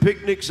ready for the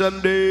picnic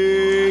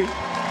Sunday?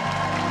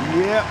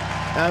 Yep.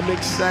 I'm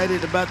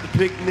excited about the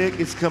picnic.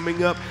 It's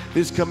coming up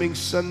this coming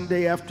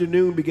Sunday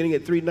afternoon, beginning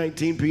at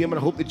 3:19 p.m. And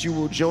I hope that you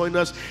will join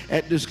us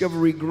at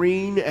Discovery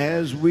Green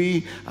as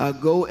we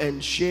go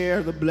and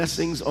share the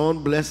blessings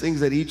on blessings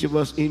that each of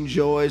us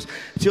enjoys.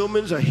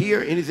 Tillmans are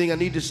here. Anything I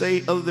need to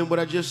say other than what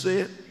I just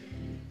said?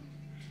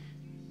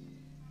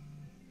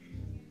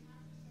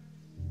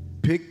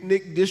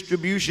 Picnic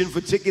distribution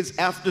for tickets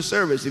after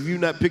service. If you've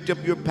not picked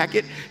up your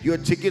packet, your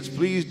tickets,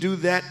 please do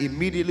that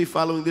immediately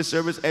following this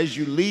service. As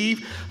you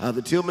leave,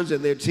 the Tillmans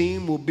and their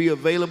team will be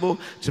available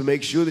to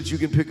make sure that you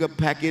can pick up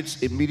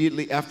packets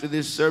immediately after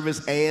this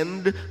service.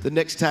 And the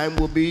next time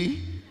will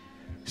be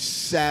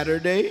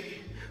Saturday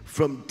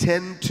from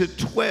 10 to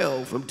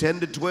 12. From 10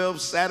 to 12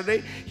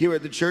 Saturday here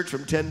at the church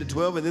from 10 to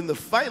 12. And then the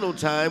final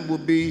time will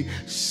be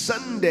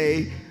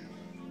Sunday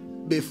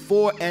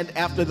before and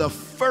after the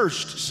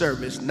first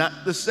service, not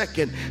the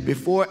second.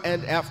 Before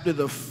and after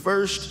the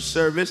first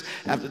service.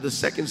 After the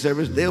second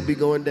service, they'll be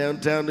going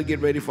downtown to get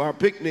ready for our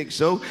picnic.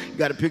 So you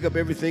got to pick up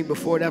everything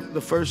before and after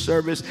the first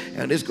service,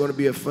 and it's going to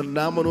be a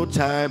phenomenal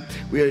time.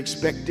 We are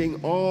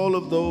expecting all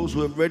of those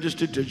who have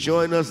registered to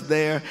join us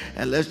there,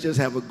 and let's just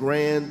have a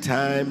grand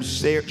time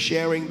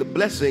sharing the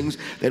blessings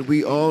that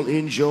we all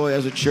enjoy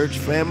as a church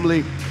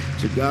family.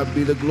 To God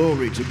be the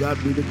glory. To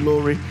God be the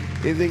glory.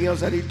 Anything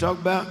else I need to talk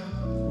about?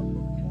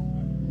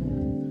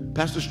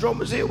 Pastor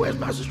Stroman's here. Where's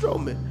Pastor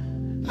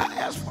Stroman? I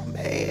asked for,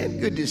 man,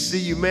 good to see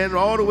you, man,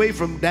 all the way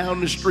from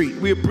down the street.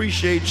 We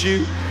appreciate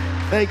you.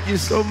 Thank you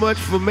so much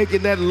for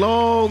making that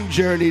long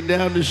journey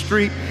down the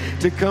street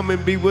to come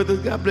and be with us.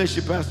 God bless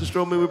you, Pastor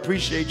Stroman. We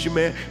appreciate you,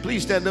 man.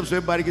 Please stand up so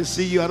everybody can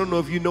see you. I don't know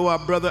if you know our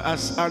brother,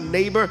 our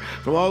neighbor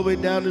from all the way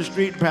down the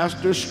street.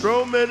 Pastor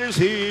Stroman is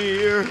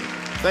here.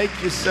 Thank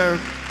you, sir,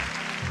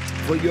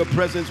 for your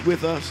presence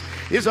with us.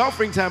 It's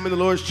offering time in the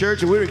Lord's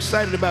church, and we're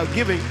excited about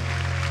giving.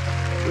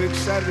 We're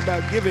excited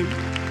about giving.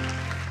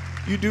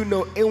 You do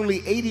know only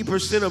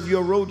 80% of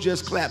your row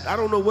just clapped. I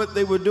don't know what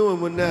they were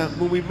doing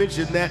when we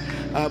mentioned that,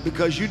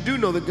 because you do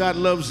know that God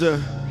loves a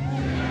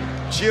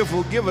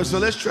cheerful giver. So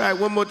let's try it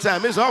one more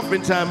time. It's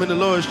offering time in the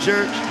Lord's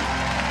church.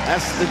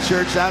 That's the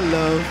church I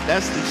love.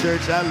 That's the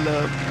church I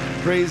love.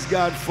 Praise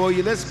God for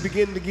you. Let's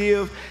begin to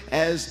give,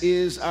 as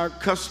is our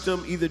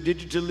custom, either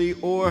digitally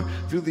or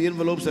through the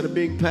envelopes that are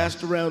being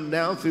passed around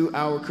now through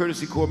our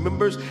Courtesy Corps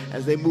members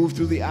as they move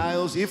through the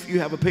aisles. If you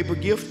have a paper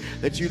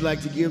gift that you'd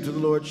like to give to the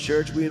Lord's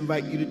church, we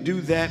invite you to do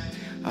that.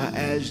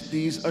 As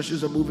these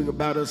ushers are moving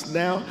about us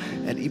now,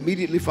 and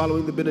immediately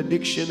following the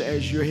benediction,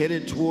 as you're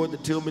headed toward the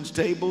Tillman's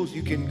tables,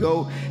 you can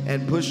go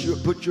and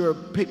put your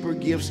paper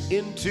gifts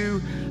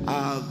into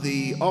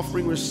the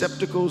offering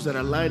receptacles that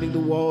are lining the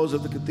walls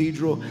of the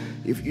cathedral.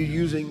 If you're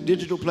using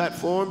digital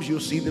platforms, you'll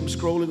see them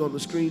scrolling on the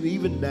screen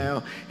even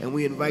now, and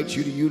we invite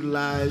you to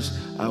utilize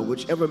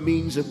whichever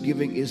means of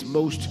giving is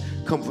most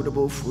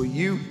comfortable for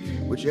you,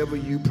 whichever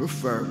you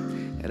prefer.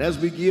 And as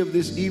we give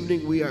this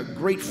evening, we are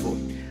grateful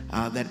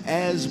that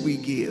as we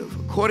give,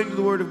 according to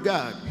the word of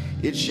God,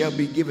 it shall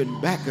be given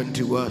back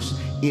unto us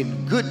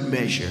in good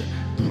measure,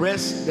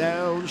 pressed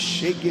down,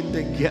 shaken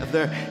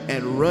together,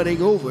 and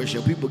running over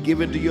shall people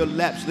give into your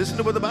laps. Listen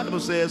to what the Bible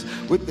says: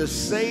 with the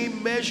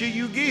same measure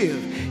you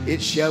give,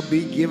 it shall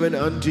be given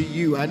unto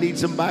you. I need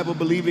some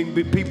Bible-believing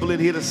people in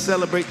here to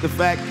celebrate the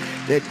fact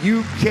that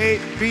you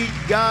can't beat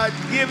God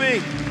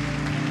giving,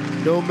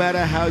 no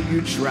matter how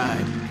you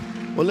try.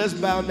 Well, let's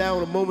bow now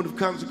in a moment of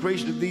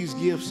consecration of these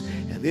gifts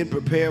and then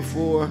prepare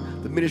for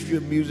the ministry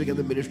of music and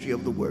the ministry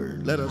of the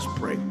word. Let us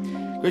pray.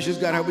 Gracious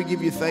God, how we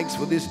give you thanks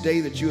for this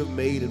day that you have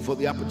made and for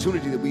the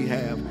opportunity that we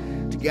have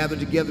to gather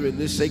together in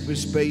this sacred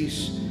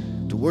space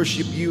to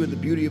worship you in the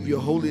beauty of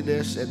your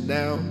holiness, and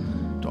now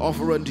to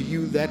offer unto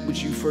you that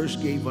which you first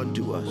gave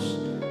unto us.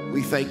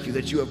 We thank you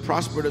that you have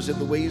prospered us in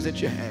the ways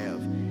that you have.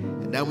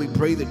 And now we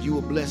pray that you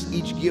will bless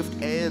each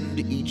gift and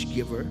each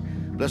giver.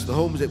 Bless the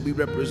homes that we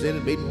represent,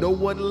 and may no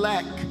one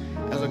lack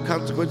as a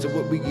consequence of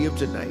what we give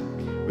tonight.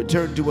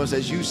 Return to us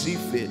as you see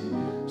fit,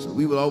 so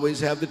we will always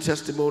have the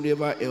testimony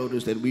of our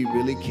elders that we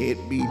really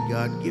can't beat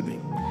God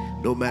giving,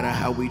 no matter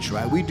how we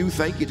try. We do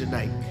thank you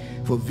tonight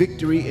for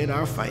victory in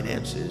our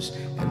finances,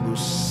 and we'll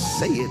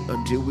say it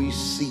until we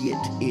see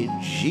it in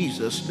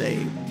Jesus'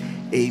 name.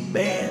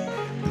 Amen.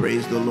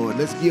 Praise the Lord.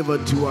 Let's give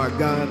unto our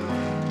God.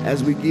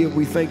 As we give,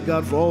 we thank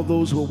God for all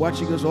those who are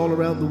watching us all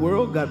around the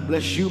world. God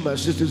bless you, my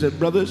sisters and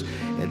brothers,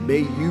 and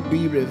may you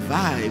be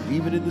revived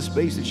even in the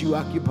space that you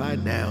occupy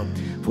now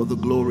for the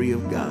glory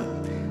of God.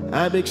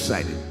 I'm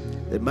excited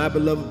that my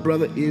beloved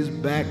brother is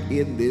back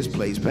in this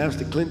place.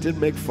 Pastor Clinton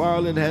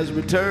McFarland has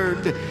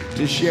returned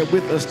to share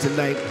with us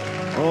tonight,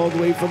 all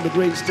the way from the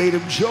great state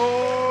of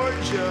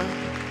Georgia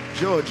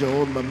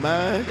on my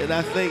mind, and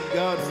I thank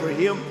God for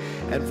him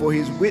and for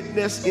his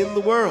witness in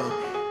the world.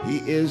 He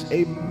is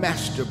a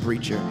master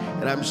preacher,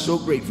 and I'm so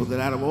grateful that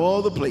out of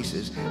all the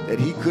places that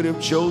he could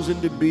have chosen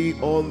to be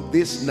on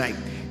this night,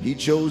 he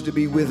chose to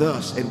be with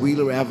us at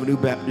Wheeler Avenue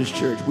Baptist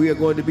Church. We are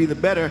going to be the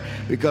better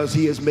because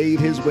he has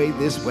made his way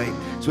this way.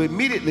 So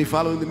immediately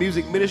following the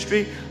music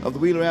ministry of the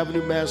Wheeler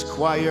Avenue Mass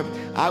Choir,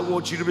 I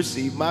want you to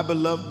receive my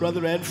beloved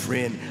brother and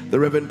friend, the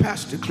Reverend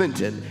Pastor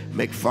Clinton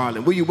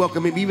McFarland. Will you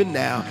welcome him even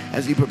now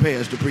as he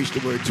prepares to preach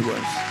the word to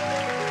us?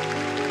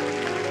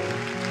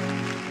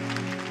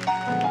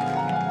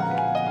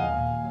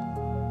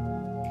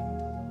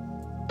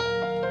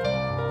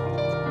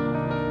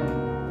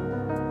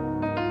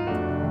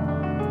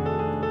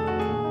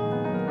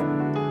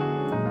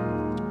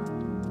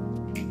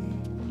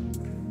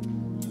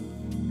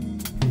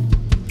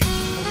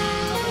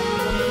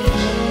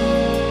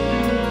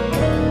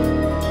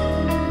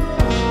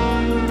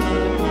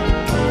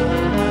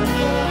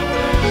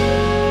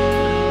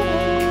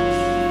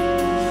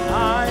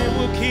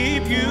 Keep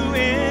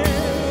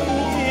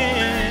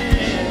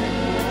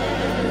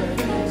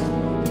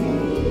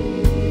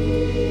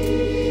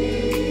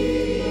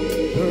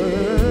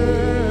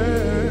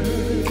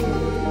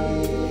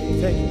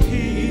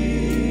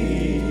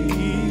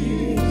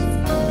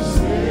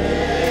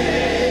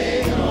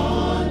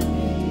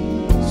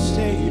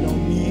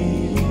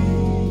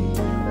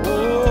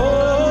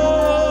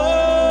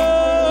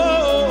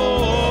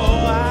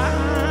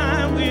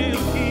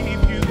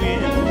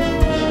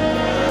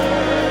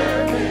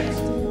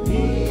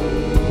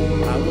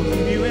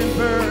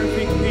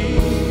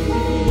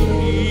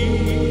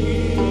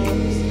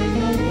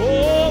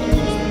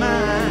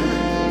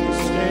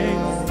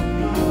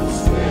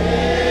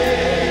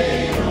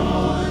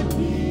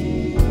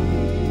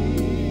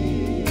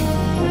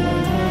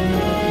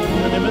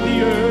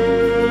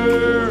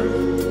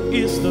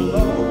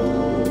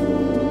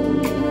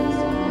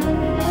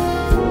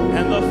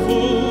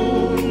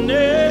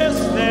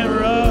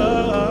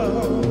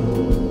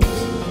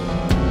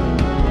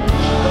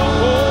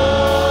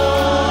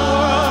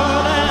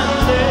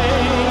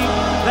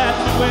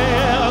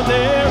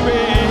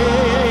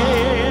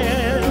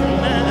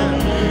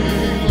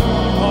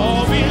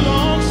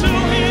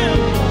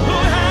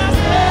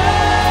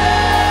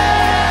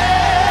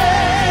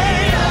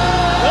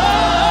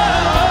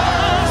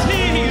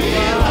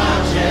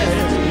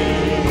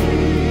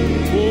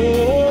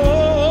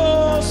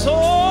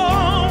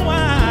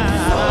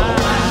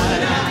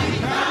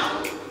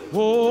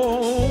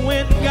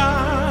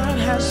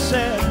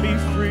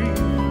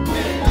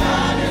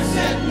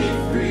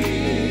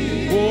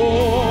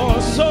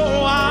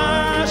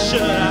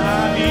should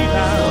I be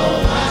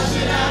bound? Why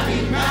should I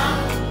be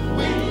bound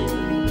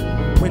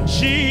When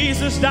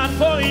Jesus died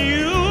for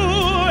you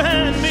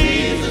and me?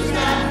 Jesus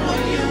died for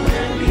you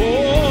and me? Oh,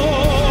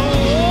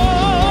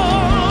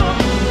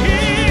 He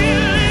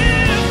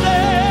lives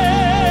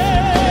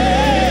there.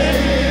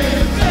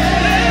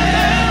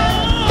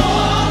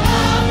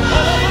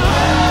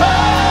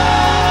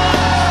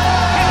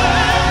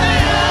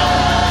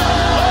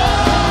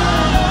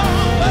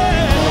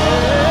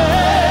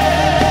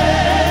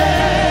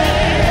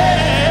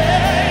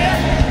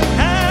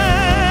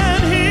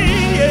 And He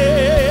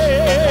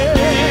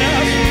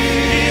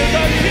is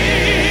a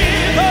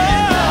keeper.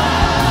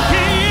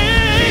 He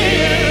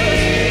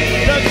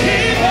is the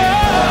keeper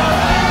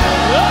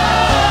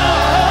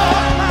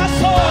of my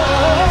soul.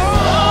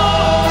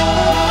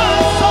 My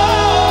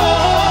soul.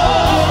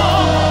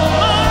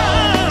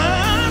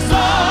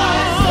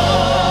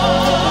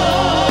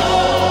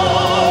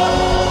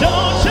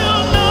 Don't you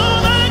know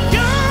that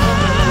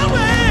God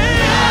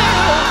will?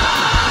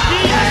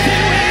 Yes, He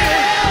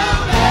will.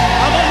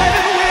 I'm a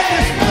living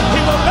witness. He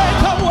will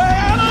make a way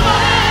out of no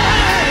way.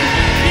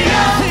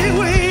 Yes, He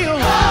will.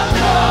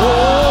 Oh,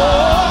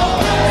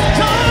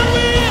 God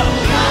will.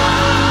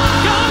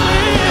 God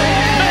will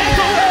make a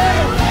way.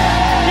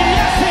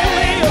 Yes, He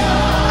will.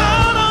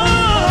 Out of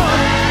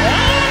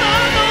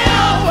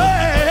no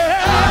way.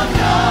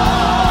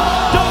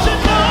 Don't you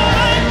know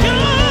that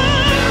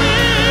God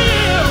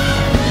will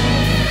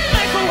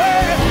make a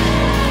way?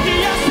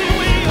 Yes, He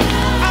will.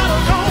 Out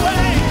of no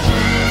way.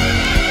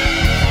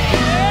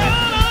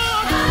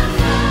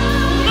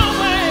 No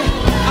way.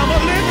 I'm a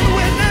living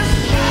witness.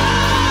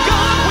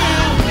 God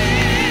will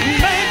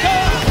make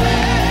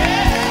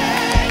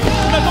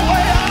a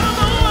way out of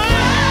no way.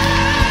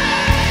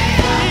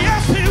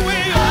 Yes, He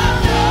will.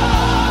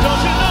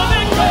 Don't you know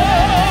that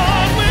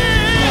God will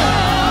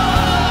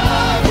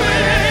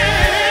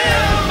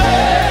make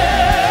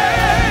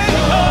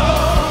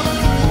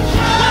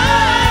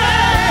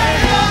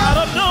out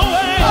of no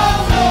way.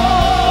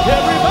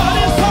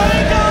 Everybody say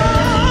God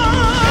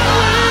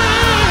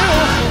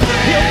will.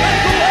 He'll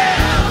make a way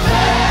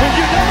when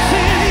you don't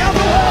see any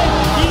other way.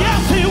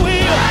 Yes, He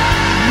will.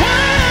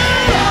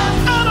 Way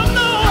out of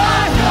no way.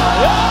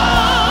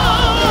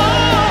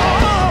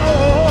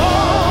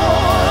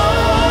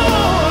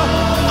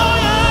 Oh,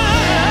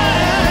 yeah.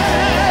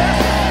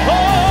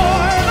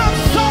 Oh, and I'm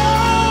so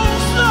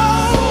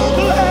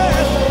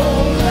glad.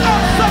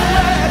 I'm so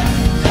glad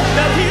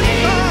that He's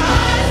mine.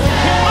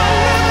 In my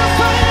living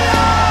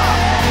Savior.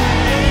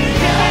 He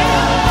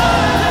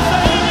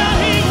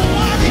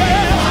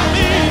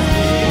watches me.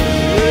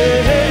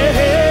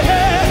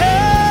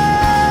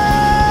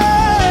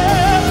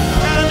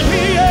 And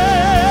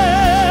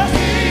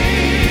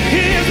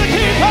He is a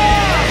keeper.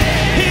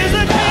 He's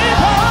a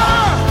keeper.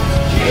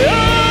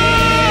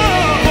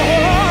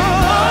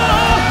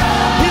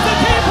 He's a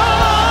keeper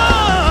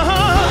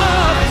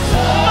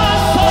of my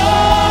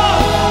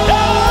soul.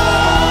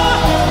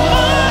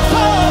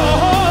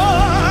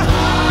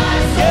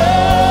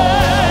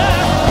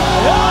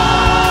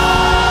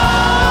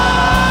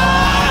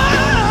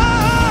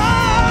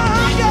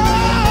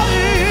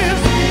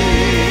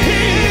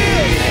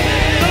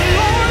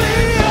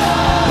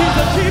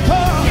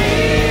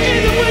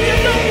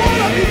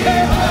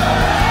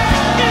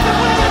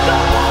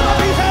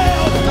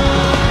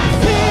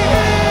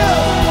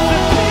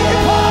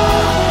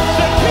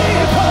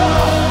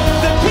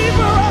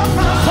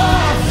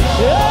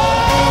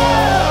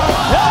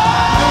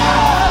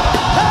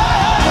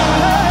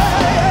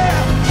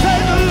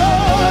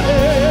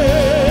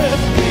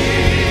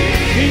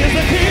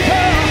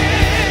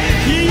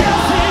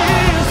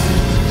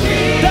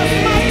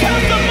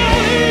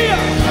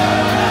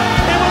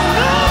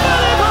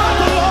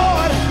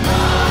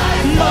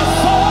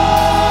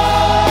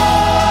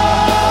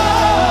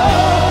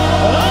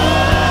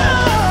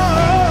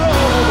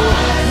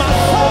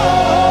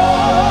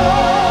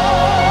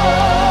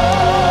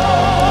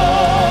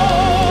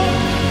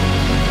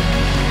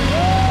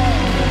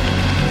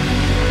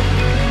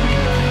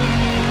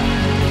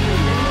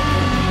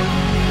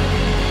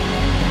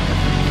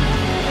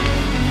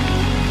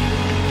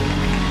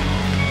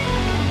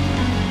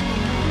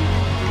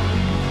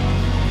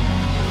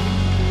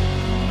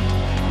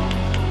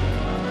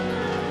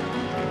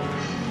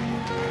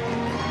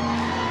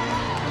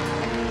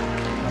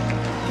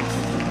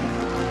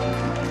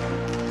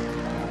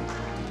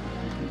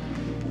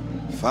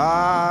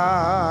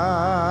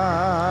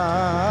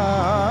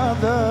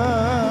 Father,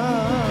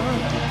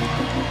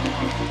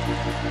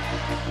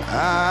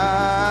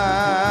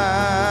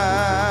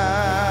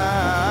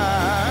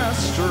 I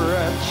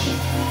stretch.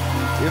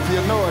 If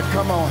you know it,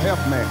 come on, help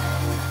me.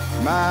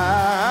 My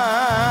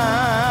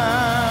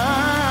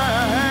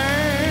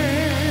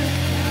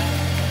hand.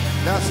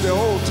 That's the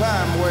old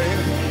time way.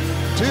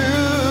 To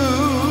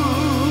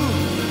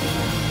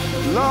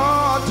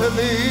Lord, to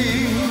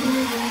thee.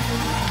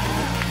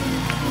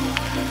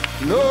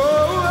 No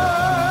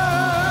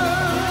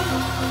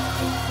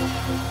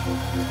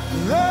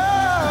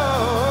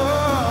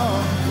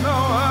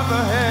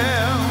other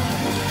help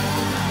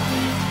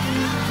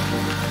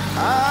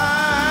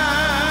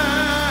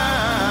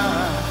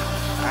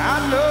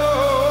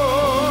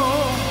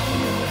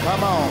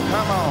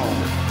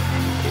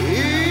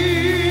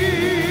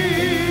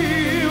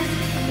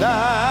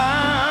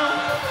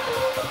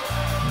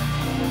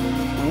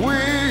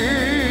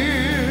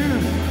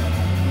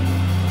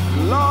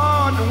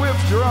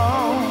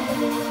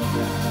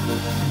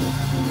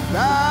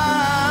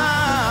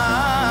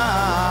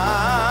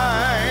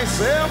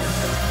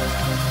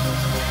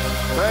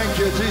Thank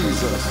you,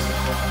 Jesus.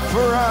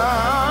 From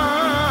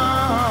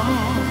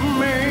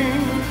me.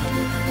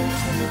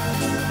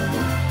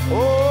 Oh,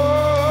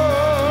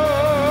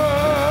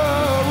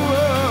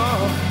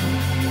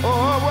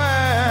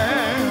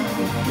 when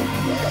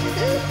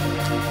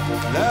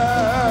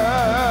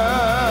love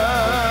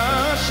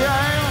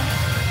shall,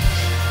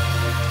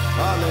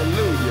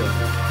 hallelujah.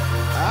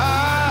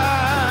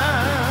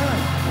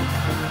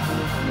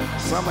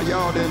 Some of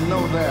y'all didn't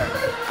know that.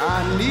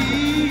 I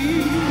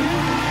need,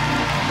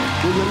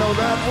 do you know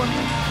that one?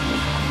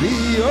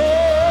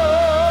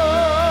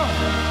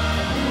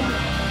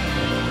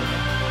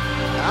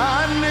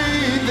 I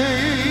need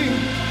thee.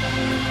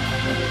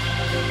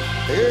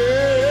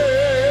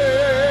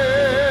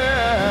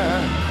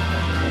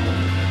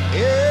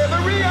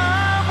 Every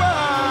hour,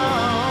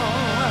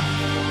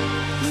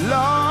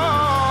 Lord,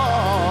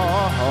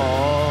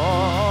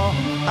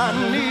 I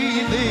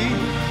need thee.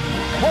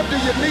 What do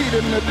you need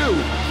him to do?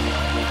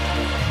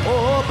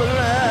 Oh,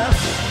 bless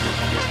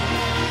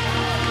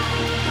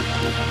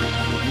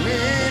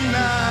me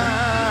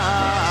now,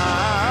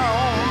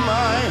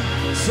 my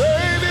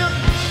Savior,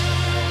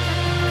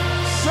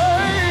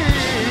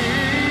 Savior.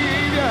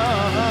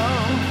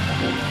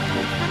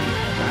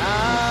 I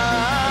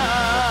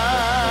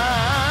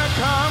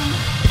come,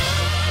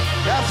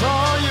 that's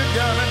all you're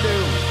gonna do,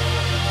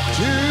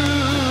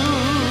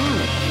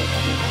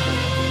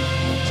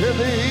 to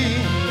thee.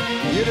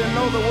 You didn't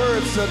know the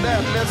words to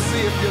that. Let's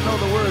see if you know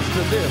the words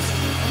to this.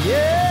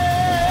 Yes.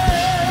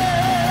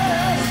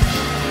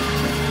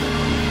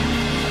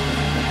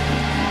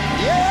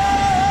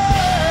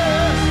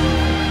 Yes.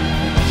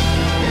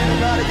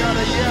 Anybody got a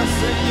yes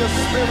in your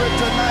spirit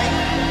tonight?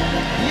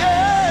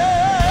 Yes.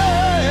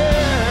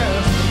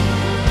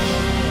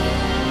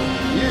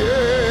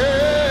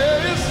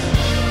 Yes.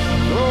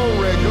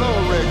 Glory,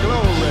 glory,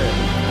 glory.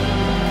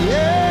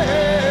 Yes.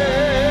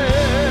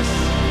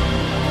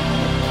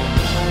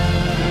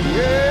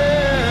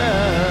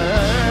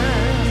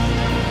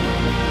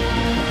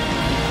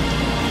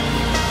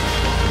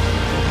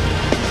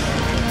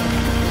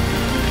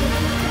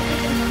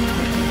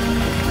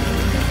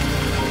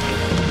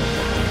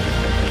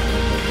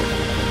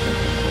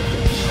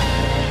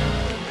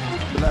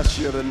 Bless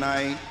you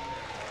tonight.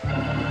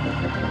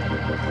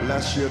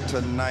 Bless you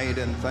tonight,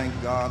 and thank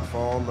God for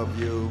all of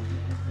you.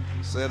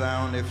 Sit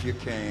down if you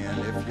can,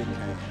 if you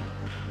can.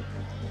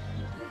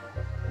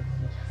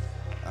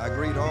 I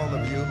greet all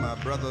of you, my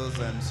brothers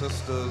and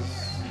sisters.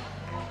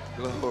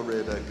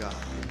 Glory to God.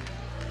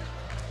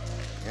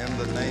 In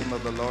the name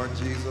of the Lord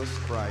Jesus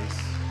Christ,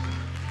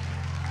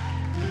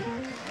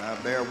 I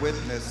bear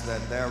witness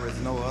that there is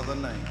no other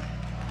name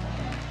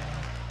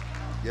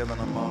given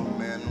among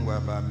men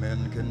whereby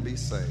men can be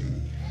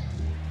saved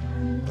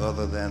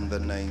other than the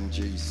name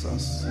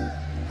Jesus.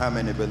 How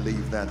many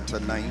believe that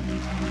tonight?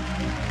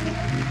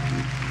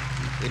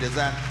 It is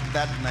at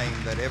that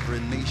name that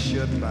every knee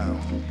should bow,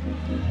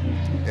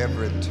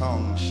 every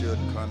tongue should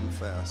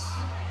confess.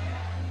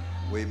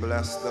 We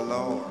bless the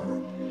Lord.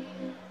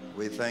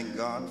 We thank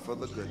God for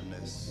the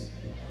goodness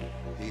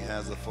He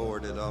has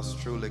afforded us.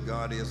 Truly,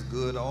 God is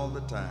good all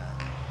the time.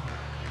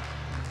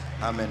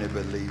 How many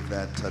believe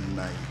that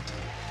tonight?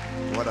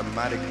 What a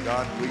mighty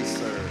God we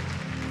serve.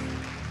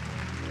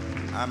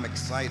 I'm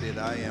excited.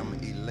 I am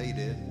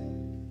elated.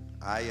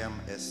 I am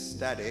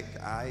ecstatic.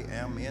 I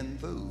am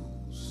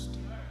enthused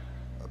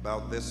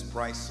about this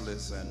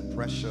priceless and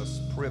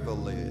precious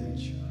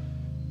privilege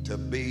to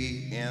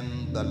be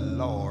in the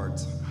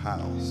Lord's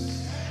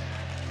house.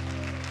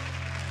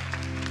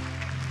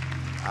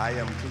 I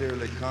am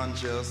clearly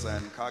conscious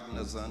and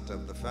cognizant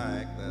of the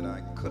fact that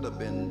I could have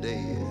been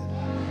dead,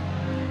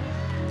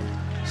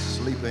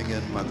 sleeping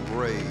in my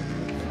grave,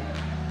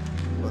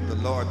 but the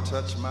Lord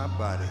touched my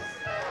body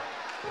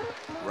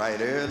right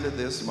early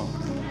this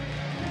morning.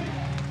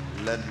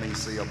 Let me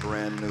see a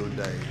brand new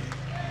day.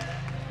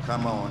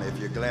 Come on, if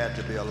you're glad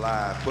to be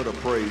alive, put a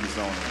praise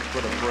on it.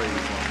 Put a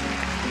praise on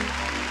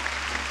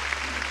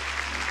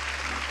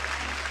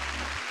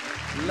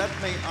it. Let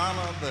me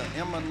honor the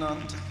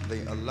eminent,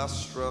 the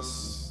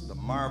illustrious, the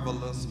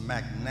marvelous,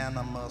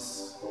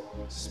 magnanimous,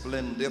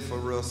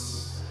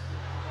 splendiferous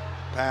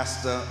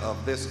pastor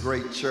of this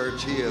great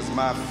church. He is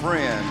my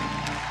friend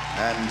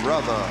and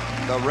brother,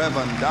 the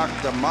Reverend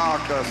Dr.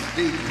 Marcus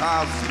D.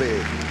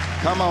 Cosby.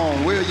 Come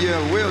on, will you,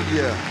 will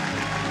you?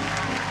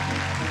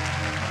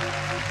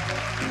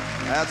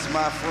 That's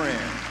my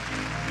friend.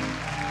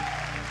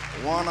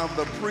 One of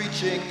the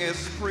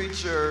preachingest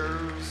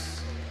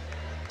preachers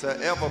to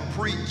ever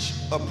preach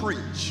a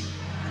preach.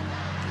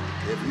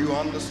 If you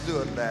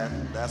understood that,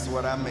 that's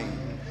what I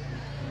mean.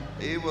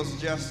 He was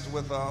just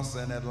with us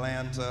in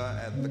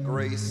Atlanta at the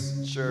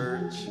Grace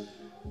Church,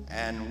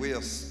 and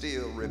we're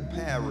still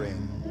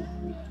repairing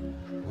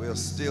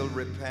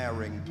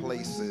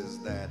places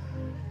that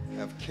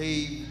have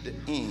caved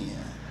in.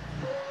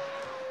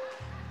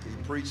 He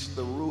preached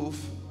the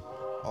roof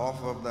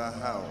off of the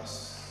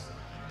house.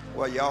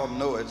 Well, y'all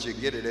know it. You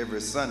get it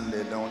every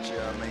Sunday, don't you?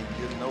 I mean,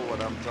 you know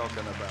what I'm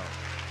talking about.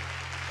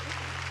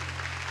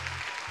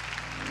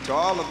 To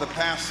all of the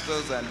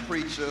pastors and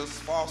preachers,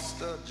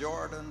 Foster,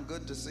 Jordan,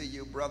 good to see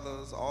you,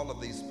 brothers, all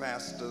of these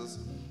pastors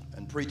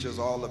and preachers,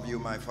 all of you,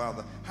 my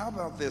Father. How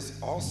about this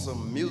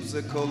awesome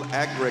musical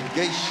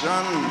aggregation?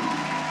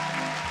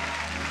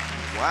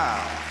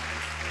 Wow.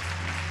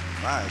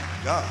 My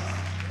God.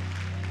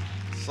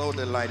 So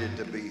delighted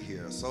to be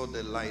here. So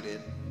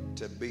delighted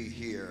to be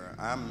here.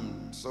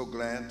 I'm so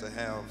glad to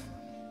have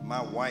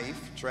my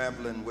wife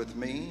traveling with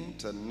me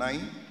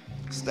tonight.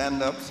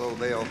 Stand up so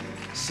they'll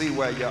see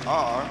where you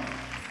are.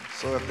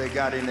 So if they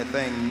got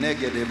anything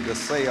negative to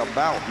say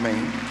about me,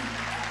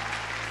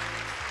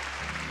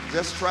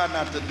 just try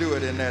not to do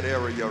it in that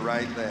area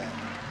right there.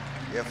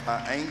 If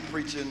I ain't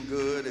preaching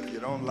good, if you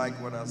don't like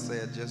what I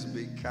said, just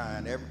be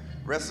kind.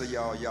 Rest of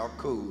y'all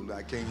cool.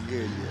 I can't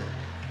hear you.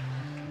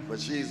 But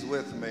she's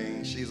with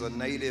me. She's a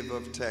native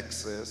of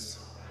Texas,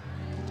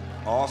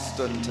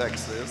 Austin,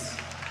 Texas.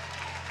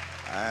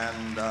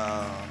 And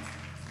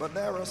but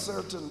there are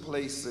certain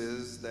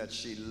places that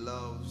she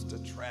loves to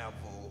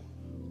travel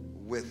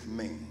with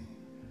me.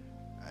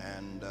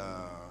 And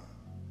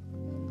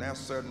there are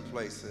certain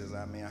places,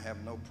 I mean, I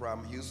have no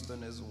problem.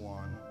 Houston is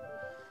one.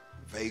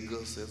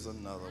 Vegas is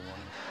another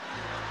one.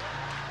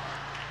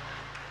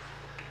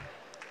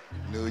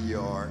 New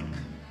York.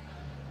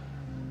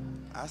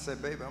 I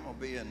said, baby, I'm going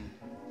to be in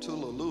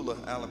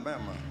Tulalula,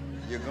 Alabama.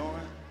 You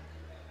going?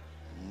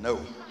 No.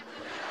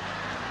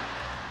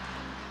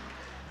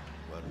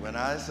 But when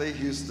I say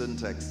Houston,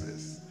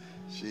 Texas,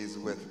 she's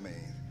with me.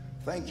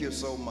 Thank you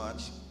so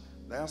much.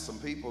 There are some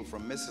people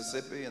from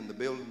Mississippi in the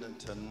building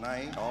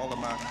tonight. All of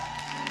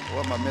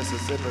my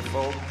Mississippi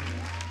folk.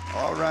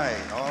 All right,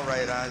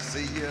 I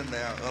see you, and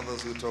there are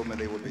others who told me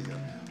they would be here.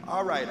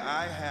 All right,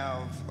 I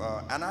have,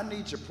 and I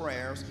need your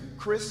prayers.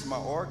 Chris, my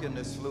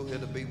organist, flew here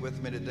to be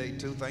with me today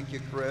too. Thank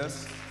you,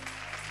 Chris.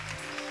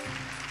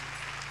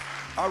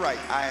 All right,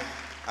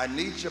 I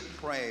need your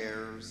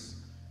prayers.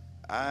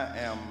 I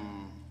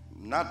am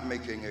not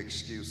making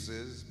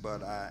excuses,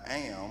 but I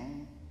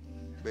am,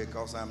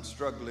 because I'm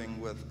struggling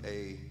with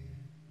a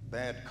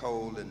bad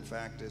cold. In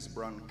fact, it's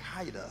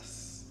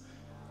bronchitis.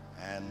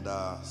 And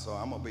so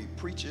I'm going to be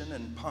preaching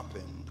and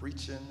pumping,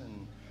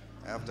 and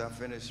after I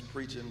finish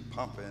preaching,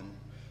 pumping,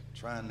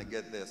 trying to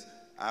get this.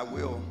 I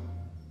will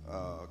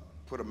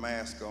put a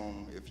mask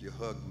on if you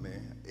hug me.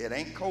 It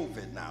ain't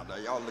COVID now.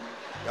 Y'all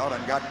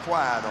done got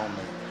quiet on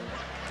me.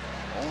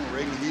 On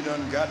ring, he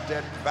done got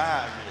that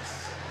virus.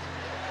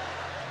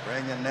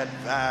 Bringing that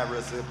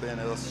virus up in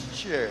us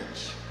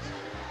church.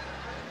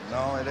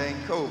 No, it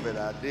ain't COVID.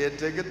 I did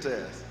take a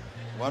test.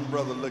 One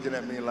brother looking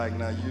at me like,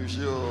 now you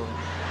sure?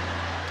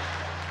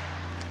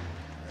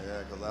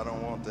 Yeah, because I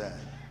don't want that.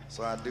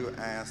 So I do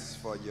ask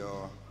for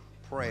your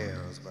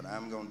prayers, but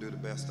I'm going to do the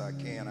best I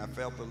can. I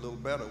felt a little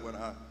better when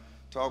I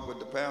talked with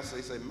the pastor.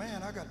 He said,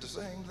 man, I got the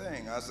same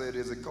thing. I said,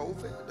 is it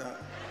COVID?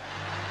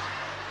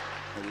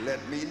 And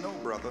let me know,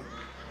 brother.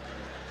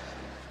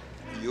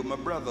 You're my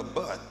brother,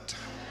 but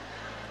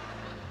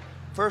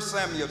 1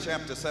 Samuel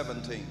chapter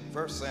 17.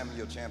 1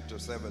 Samuel chapter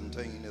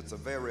 17. It's a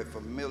very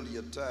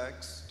familiar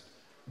text.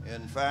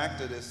 In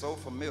fact, it is so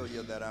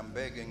familiar that I'm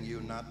begging you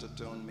not to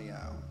tune me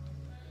out.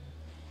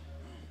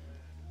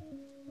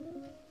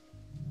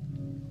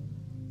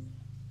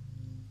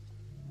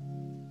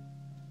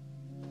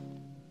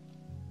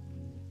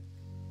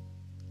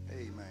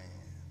 Amen.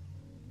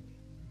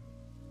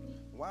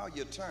 While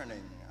you're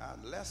turning,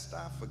 lest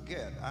I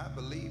forget, I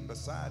believe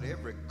beside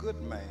every good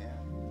man,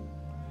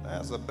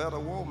 there's a better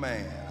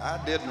woman. I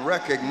didn't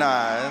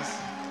recognize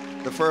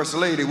the First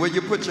Lady. Will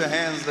you put your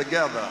hands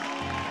together?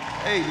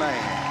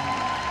 Amen.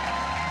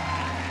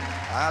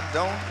 I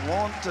don't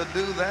want to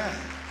do that.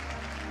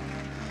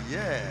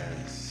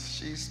 Yes,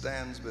 she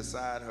stands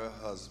beside her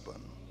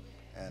husband.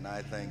 And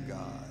I thank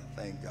God.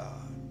 Thank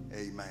God.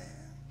 Amen.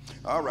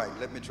 All right,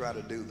 let me try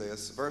to do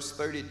this. Verse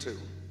 32.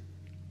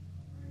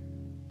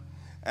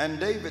 And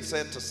David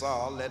said to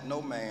Saul, let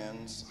no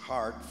man's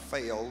heart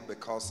fail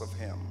because of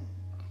him.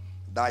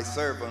 Thy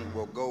servant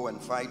will go and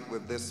fight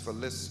with this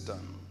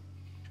Philistine.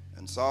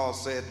 And Saul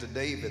said to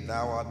David,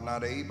 thou art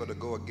not able to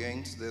go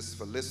against this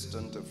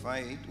Philistine to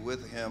fight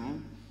with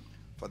him,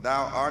 for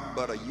thou art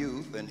but a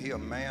youth, and he a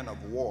man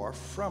of war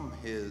from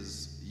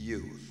his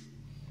youth.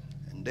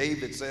 And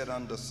David said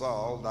unto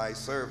Saul, thy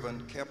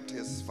servant kept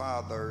his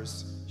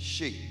father's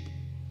sheep.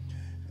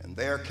 And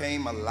there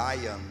came a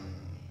lion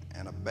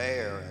and a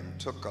bear and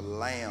took a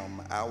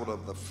lamb out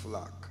of the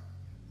flock.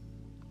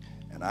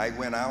 And I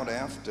went out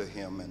after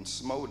him and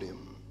smote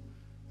him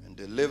and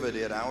delivered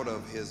it out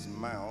of his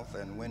mouth.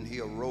 And when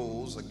he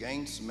arose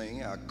against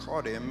me, I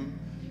caught him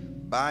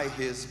by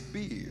his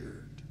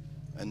beard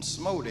and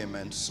smote him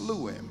and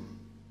slew him.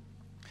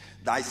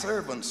 Thy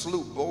servant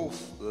slew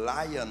both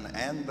lion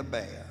and the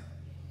bear.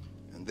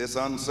 And this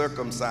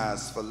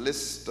uncircumcised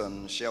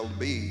Philistine shall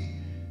be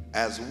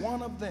as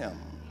one of them,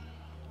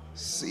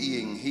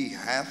 seeing he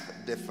hath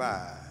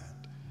defied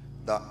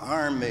the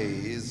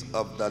armies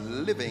of the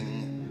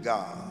living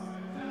God.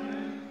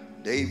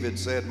 David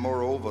said,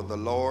 moreover, the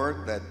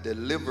Lord that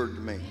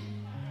delivered me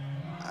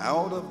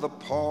out of the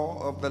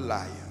paw of the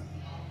lion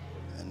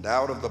and and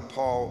out of the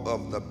paw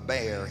of the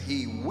bear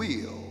he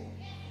will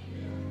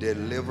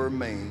deliver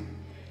me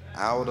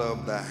out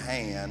of the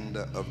hand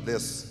of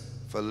this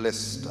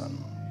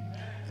Philistine.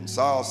 And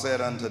Saul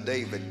said unto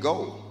David,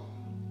 Go,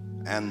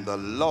 and the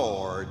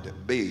Lord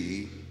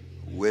be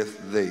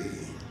with thee.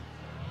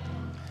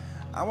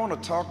 I want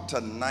to talk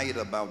tonight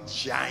about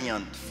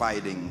giant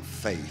fighting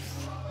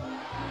faith.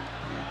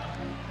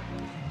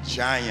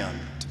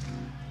 Giant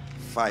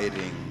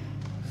fighting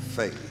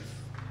faith.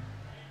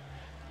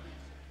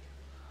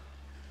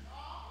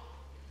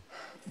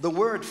 The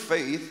word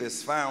faith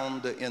is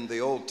found in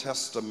the Old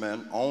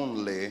Testament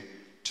only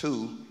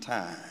 2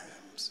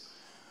 times.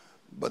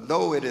 But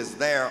though it is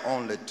there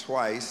only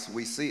twice,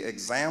 we see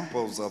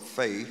examples of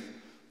faith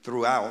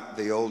throughout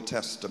the Old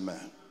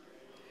Testament.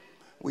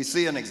 We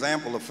see an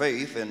example of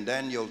faith in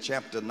Daniel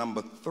chapter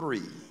number 3.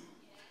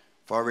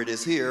 For it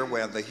is here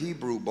where the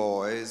Hebrew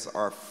boys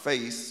are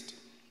faced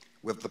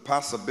with the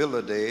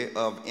possibility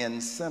of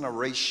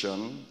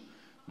incineration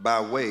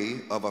by way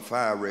of a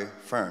fiery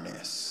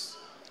furnace.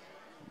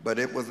 But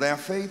it was their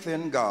faith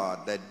in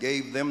God that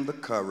gave them the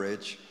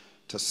courage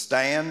to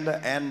stand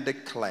and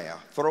declare,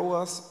 throw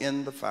us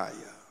in the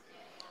fire,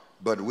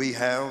 but we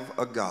have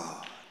a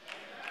God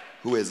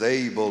who is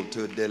able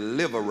to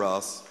deliver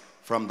us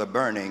from the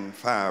burning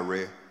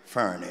fiery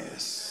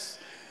furnace.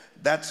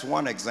 That's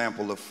one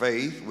example of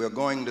faith. We're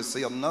going to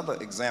see another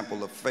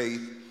example of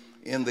faith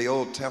in the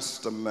Old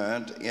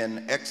Testament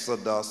in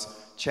Exodus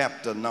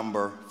chapter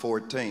number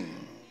 14.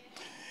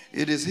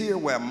 It is here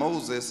where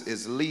Moses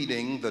is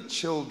leading the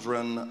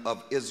children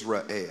of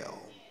Israel.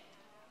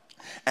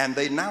 And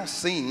they now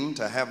seem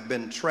to have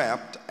been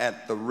trapped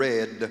at the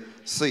Red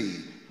Sea.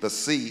 The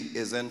sea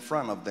is in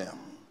front of them.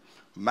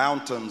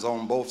 Mountains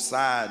on both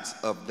sides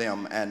of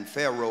them, and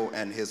Pharaoh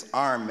and his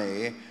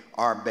army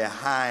are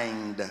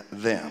behind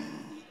them.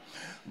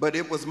 But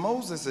it was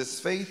Moses'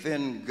 faith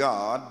in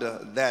God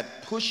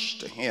that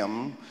pushed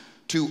him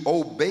to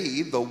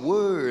obey the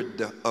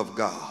word of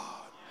God.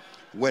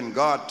 When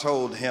God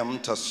told him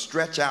to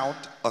stretch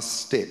out a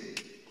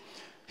stick,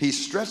 he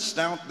stretched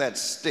out that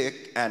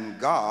stick, and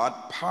God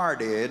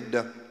parted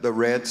the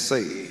Red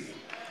Sea,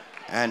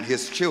 and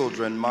his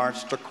children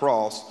marched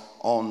across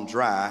on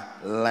dry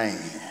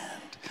land.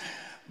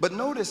 But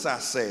notice I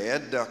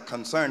said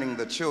concerning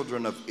the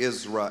children of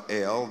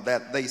Israel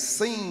that they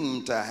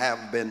seem to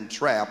have been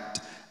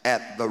trapped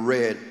at the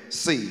Red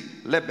Sea.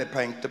 Let me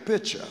paint the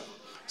picture.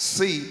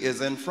 Sea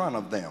is in front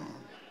of them,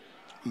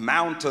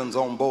 mountains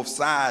on both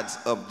sides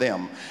of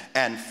them,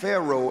 and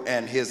Pharaoh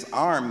and his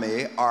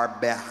army are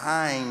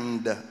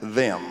behind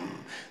them.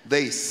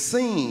 They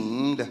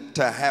seemed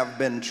to have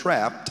been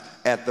trapped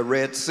at the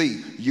Red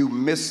Sea. You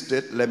missed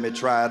it. Let me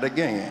try it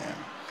again.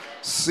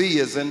 Sea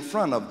is in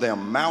front of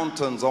them,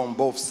 mountains on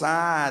both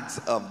sides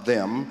of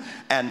them,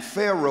 and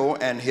Pharaoh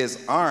and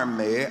his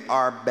army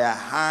are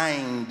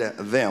behind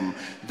them.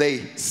 They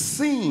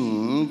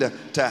seemed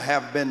to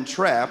have been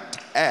trapped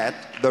at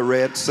the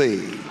Red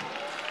Sea.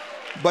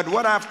 But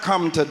what I've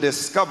come to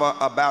discover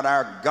about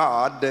our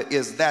God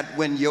is that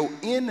when your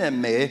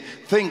enemy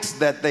thinks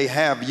that they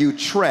have you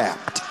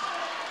trapped,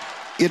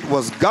 it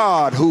was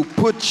God who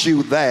put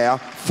you there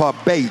for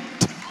bait.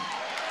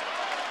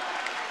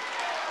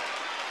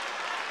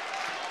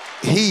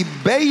 He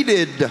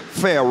baited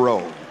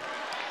Pharaoh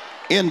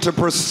into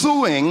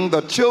pursuing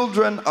the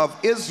children of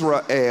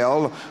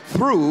Israel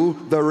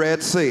through the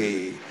Red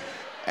Sea.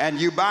 And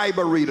you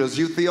Bible readers,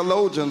 you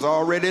theologians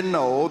already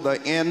know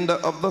the end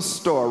of the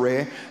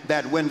story,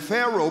 that when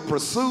Pharaoh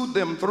pursued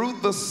them through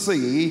the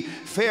sea,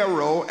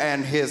 Pharaoh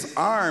and his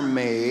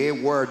army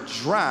were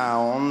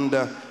drowned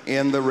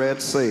in the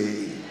Red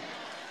Sea.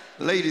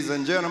 Ladies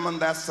and gentlemen,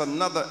 that's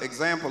another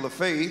example of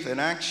faith in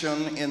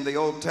action in the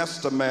Old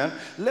Testament.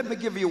 Let me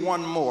give you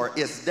one more.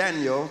 It's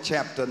Daniel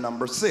chapter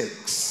number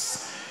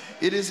 6.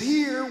 It is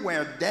here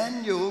where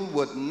Daniel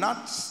would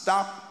not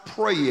stop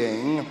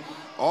praying,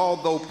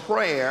 although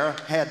prayer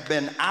had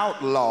been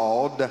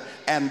outlawed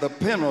and the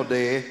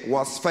penalty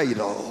was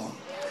fatal.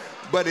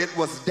 But it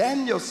was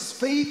Daniel's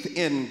faith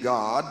in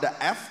God,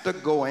 after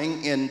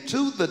going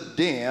into the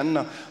den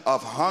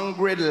of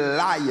hungry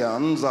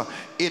lions,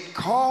 it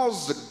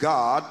caused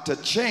God to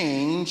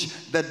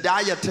change the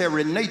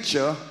dietary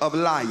nature of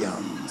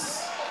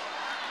lions.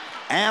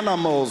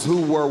 Animals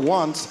who were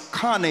once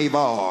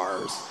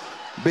carnivores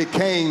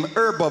became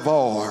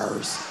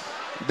herbivores.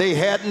 They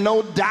had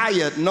no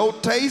diet, no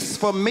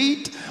taste for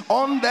meat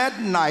on that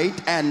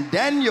night, and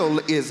Daniel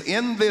is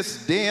in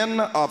this den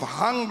of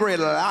hungry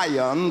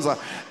lions,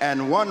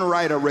 and one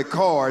writer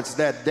records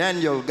that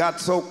Daniel got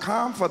so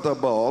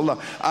comfortable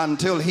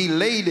until he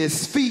laid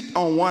his feet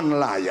on one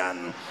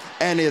lion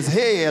and his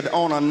head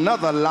on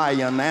another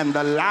lion, and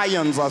the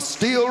lions are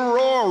still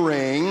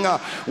roaring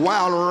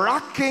while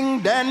rocking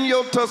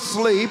Daniel to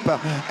sleep,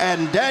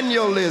 and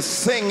Daniel is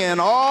singing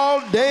all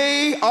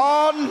day,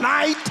 all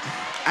night,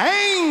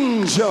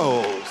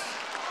 angels,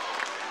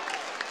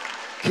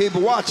 keep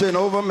watching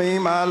over me,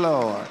 my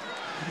Lord.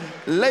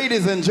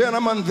 Ladies and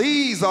gentlemen,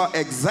 these are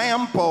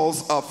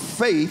examples of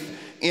faith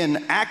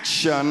in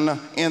action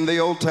in the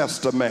Old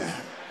Testament.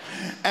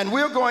 And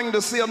we're going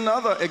to see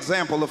another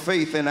example of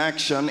faith in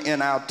action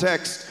in our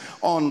text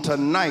on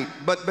tonight.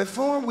 But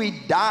before we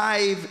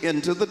dive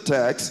into the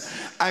text,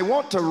 I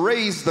want to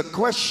raise the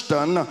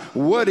question,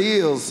 what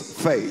is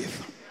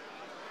faith?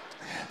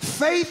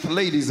 Faith,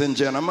 ladies and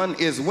gentlemen,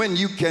 is when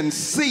you can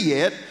see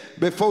it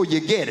before you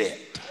get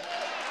it.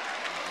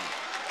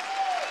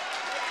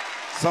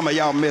 Some of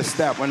y'all missed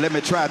that one. Let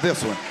me try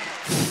this one.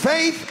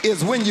 Faith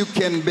is when you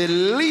can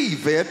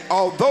believe it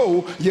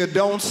although you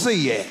don't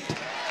see it.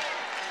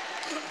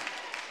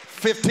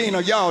 15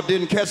 of y'all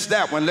didn't catch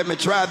that one. Let me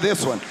try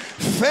this one.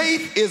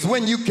 Faith is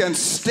when you can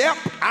step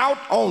out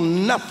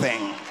on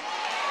nothing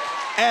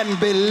and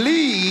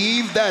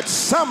believe that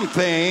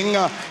something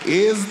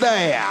is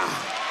there.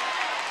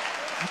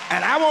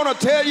 And I want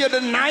to tell you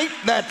tonight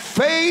that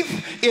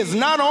faith is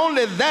not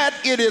only that,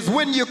 it is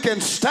when you can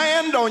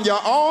stand on your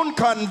own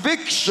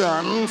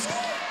convictions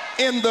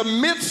in the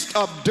midst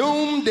of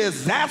doom,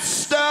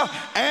 disaster,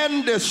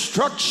 and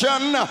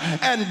destruction,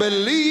 and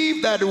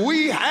believe that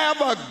we have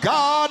a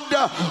God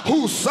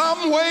who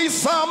some way,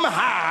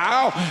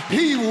 somehow,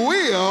 he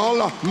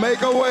will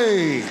make a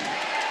way.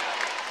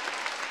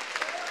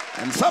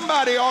 And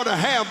somebody ought to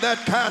have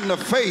that kind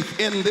of faith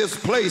in this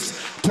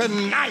place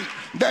tonight,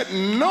 that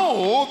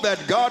know that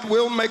God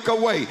will make a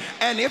way.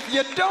 And if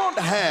you don't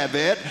have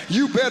it,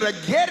 you better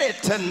get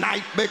it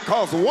tonight,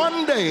 because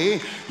one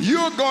day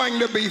you're going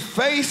to be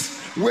faced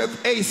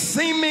with a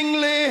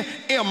seemingly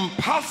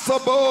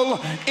impossible,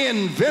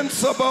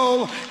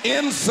 invincible,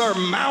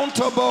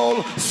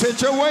 insurmountable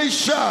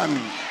situation.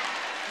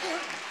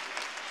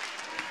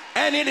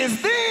 And it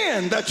is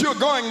then that you're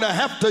going to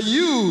have to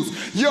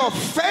use your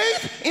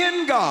faith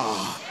in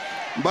God.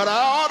 But I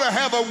ought to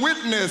have a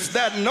witness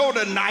that know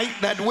tonight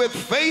that with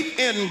faith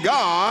in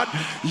God,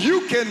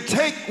 you can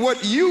take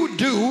what you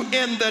do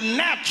in the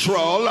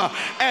natural,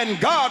 and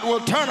God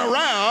will turn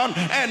around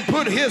and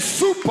put his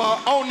super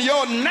on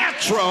your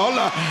natural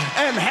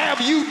and have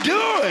you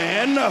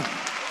doing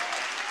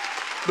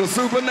the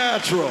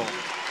supernatural.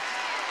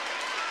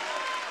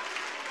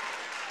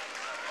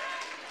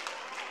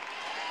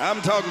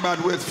 I'm talking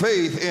about with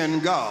faith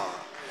in God.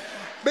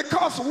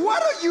 Because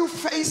what are you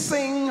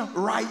facing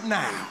right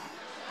now?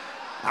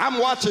 I'm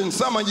watching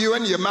some of you,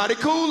 and you're mighty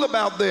cool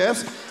about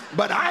this,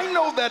 but I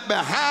know that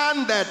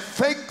behind that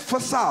fake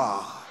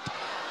facade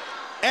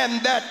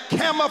and that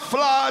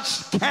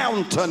camouflaged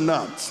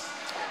countenance,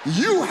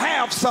 you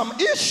have some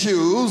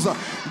issues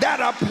that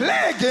are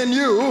plaguing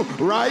you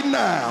right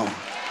now.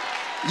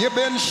 You've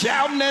been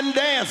shouting and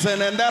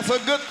dancing, and that's a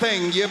good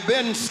thing. You've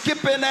been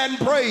skipping and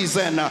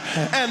praising,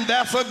 and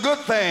that's a good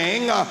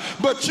thing.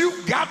 But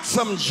you've got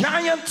some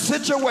giant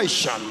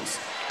situations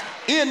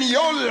in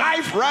your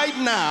life right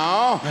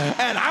now,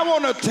 and I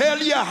want to tell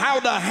you how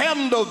to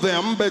handle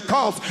them,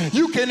 because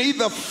you can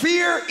either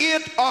fear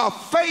it or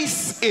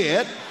face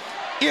it.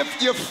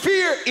 If you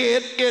fear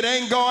it, it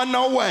ain't going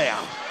nowhere.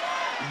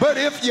 But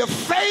if you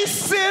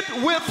face it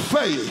with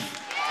faith,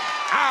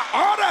 I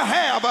ought to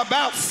have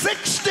about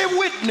 60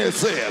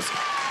 witnesses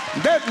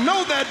that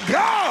know that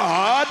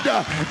God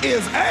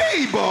is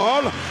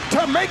able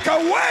to make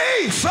a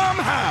way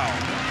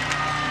somehow.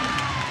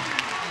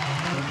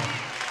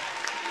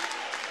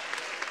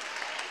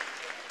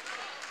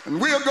 And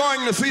we're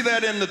going to see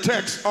that in the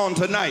text on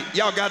tonight.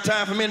 Y'all got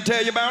time for me to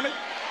tell you about it?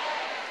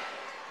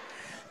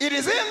 It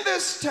is in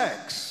this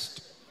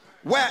text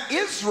where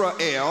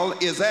Israel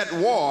is at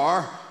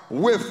war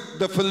with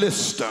the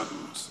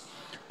Philistines.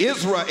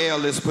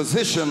 Israel is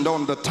positioned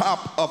on the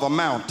top of a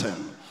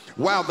mountain,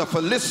 while the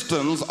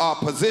Philistines are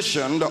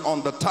positioned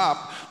on the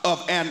top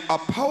of an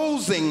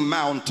opposing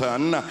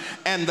mountain,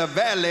 and the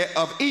valley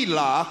of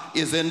Elah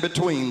is in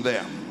between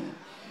them.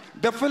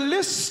 The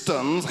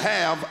Philistines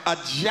have a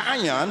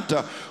giant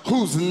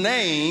whose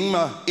name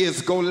is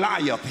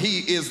Goliath. He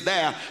is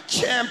their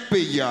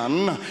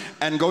champion,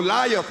 and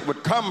Goliath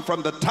would come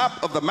from the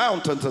top of the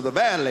mountain to the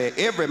valley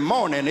every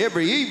morning,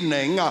 every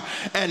evening,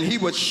 and he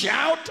would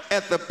shout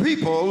at the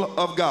people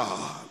of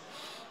God.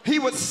 He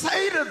would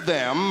say to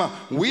them,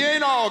 we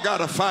ain't all got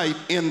to fight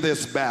in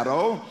this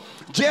battle.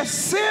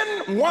 Just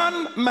send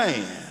one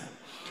man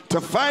to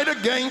fight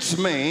against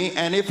me,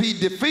 and if he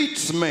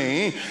defeats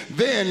me,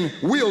 then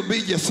we'll be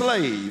your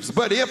slaves.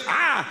 But if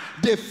I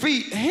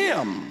defeat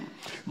him,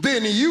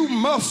 then you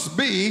must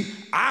be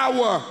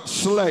our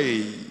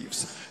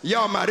slaves.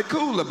 Y'all mighty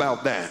cool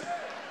about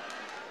that.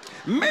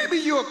 Maybe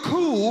you're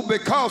cool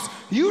because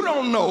you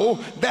don't know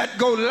that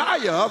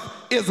Goliath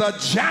is a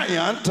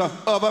giant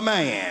of a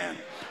man.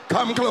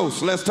 Come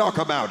close, let's talk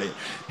about it.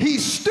 He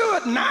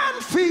stood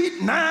 9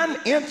 feet 9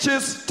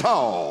 inches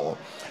tall.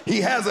 He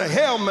has a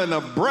helmet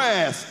of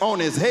brass on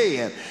his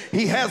head.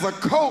 He has a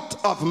coat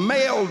of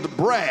mailed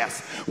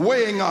brass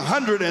weighing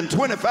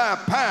 125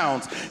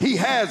 pounds. He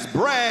has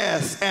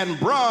brass and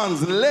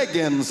bronze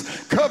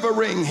leggings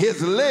covering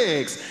his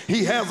legs.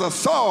 He has a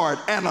sword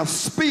and a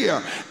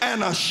spear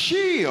and a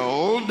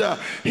shield.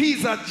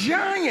 He's a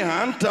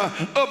giant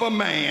of a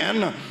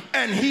man,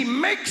 and he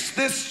makes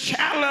this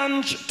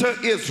challenge to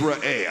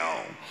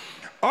Israel.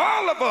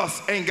 All of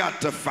us ain't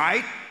got to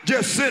fight.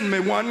 Just send me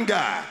one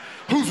guy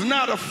who's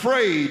not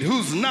afraid,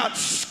 who's not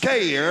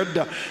scared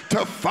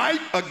to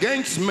fight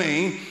against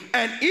me.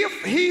 And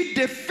if he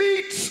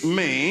defeats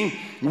me,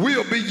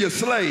 we'll be your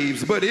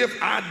slaves. But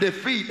if I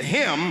defeat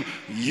him,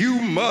 you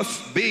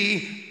must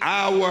be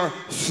our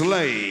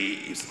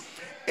slaves.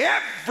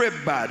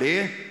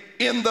 Everybody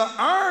in the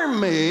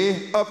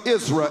army of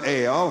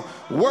Israel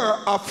were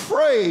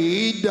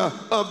afraid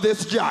of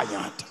this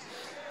giant.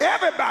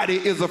 Everybody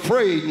is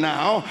afraid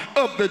now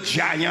of the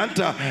giant.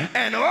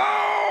 And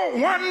oh,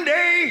 one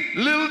day,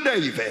 little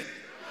David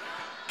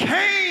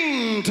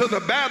came to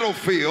the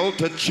battlefield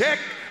to check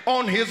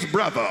on his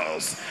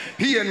brothers.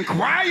 He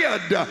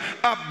inquired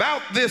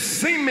about this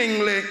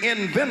seemingly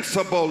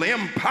invincible,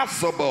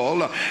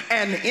 impossible,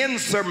 and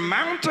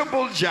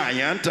insurmountable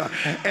giant.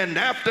 And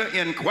after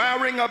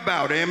inquiring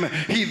about him,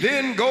 he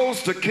then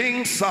goes to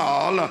King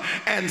Saul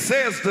and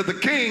says to the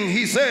king,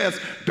 he says,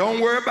 don't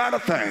worry about a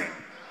thing.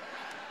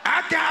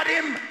 I got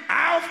him.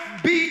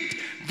 I'll beat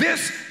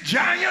this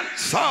giant.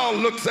 Saul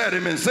looks at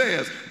him and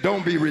says,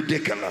 don't be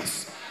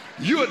ridiculous.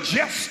 You're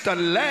just a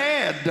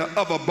lad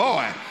of a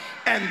boy.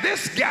 And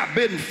this guy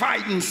been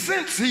fighting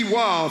since he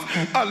was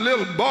a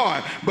little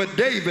boy. But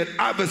David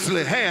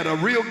obviously had a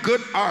real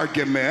good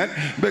argument,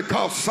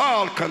 because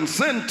Saul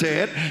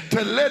consented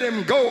to let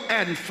him go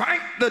and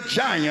fight the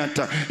giant.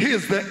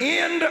 Here's the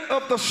end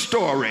of the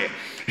story.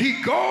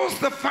 He goes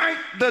to fight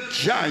the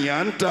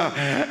giant,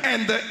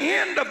 and the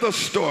end of the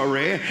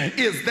story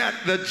is that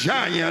the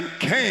giant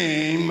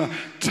came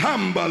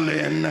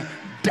tumbling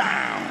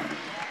down.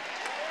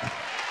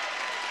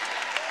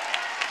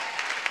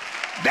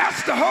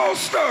 That's the whole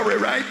story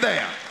right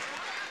there.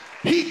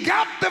 He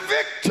got the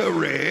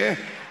victory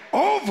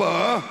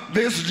over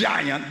this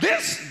giant.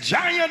 This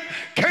giant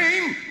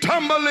came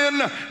tumbling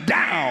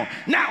down.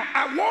 Now,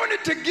 I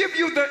wanted to give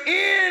you the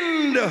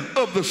end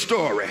of the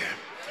story,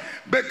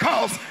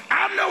 because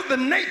I know the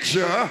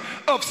nature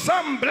of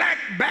some black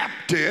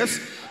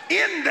Baptists,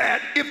 in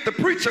that if the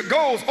preacher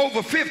goes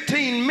over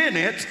 15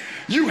 minutes,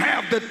 you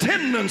have the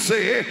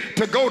tendency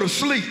to go to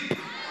sleep.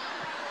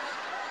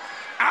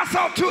 I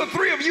saw 2 or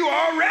 3 of you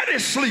already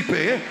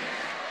sleepy,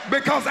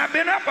 because I've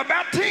been up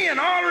about 10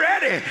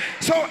 already.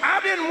 So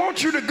I didn't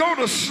want you to go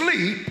to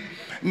sleep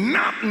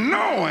not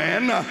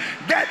knowing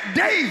that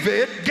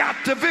David got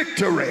the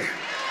victory.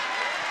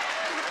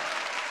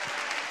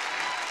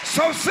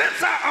 So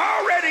since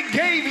I already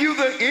gave you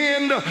the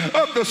end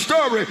of the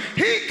story,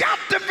 he got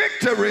the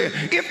victory.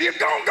 If you're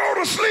going to go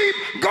to sleep,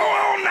 go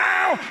on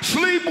now,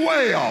 sleep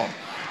well.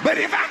 But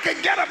if I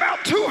could get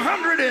about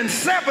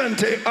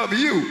 270 of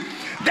you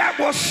that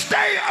will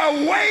stay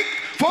awake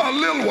for a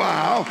little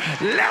while,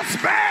 let's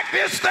back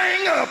this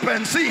thing up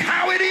and see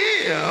how it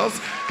is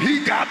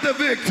he got the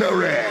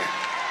victory.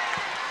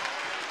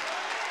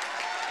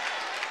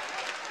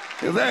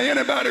 Is there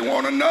anybody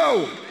want to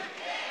know?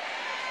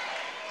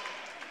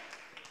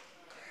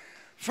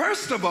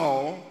 First of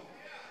all,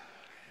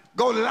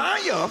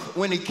 Goliath,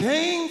 when he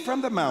came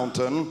from the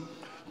mountain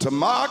to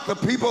mock the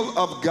people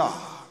of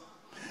God,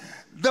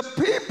 the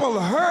people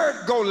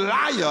heard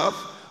Goliath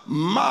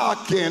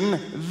mocking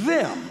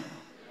them.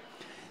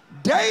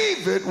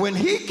 David, when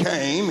he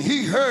came,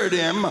 he heard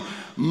him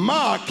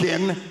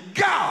mocking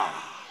God.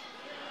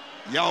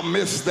 Y'all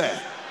missed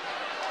that.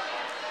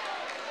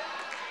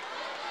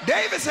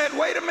 David said,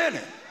 wait a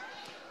minute.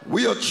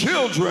 We are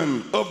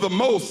children of the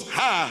Most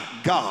High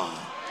God.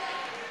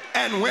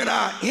 And when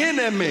our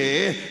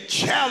enemy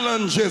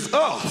challenges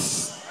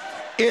us,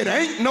 it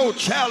ain't no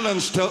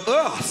challenge to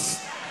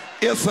us.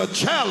 It's a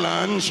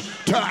challenge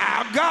to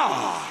our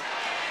God.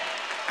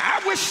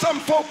 I wish some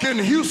folk in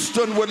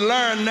Houston would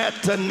learn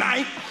that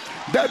tonight,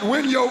 that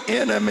when your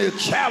enemy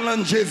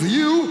challenges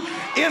you,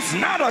 it's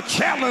not a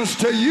challenge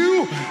to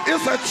you,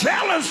 it's a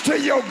challenge to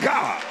your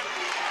God.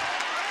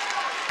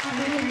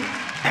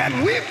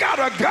 And we've got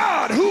a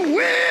God who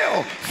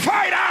will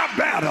fight our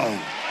battle.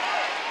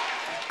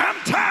 I'm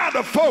tired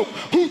of folk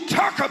who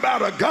talk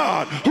about a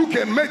God who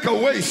can make a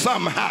way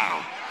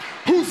somehow,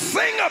 who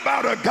sing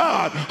about a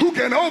God who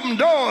can open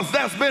doors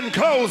that's been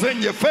closed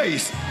in your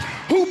face,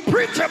 who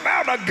preach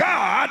about a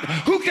God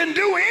who can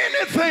do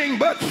anything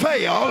but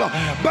fail.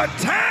 But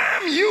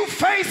time you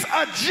face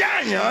a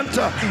giant,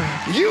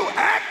 you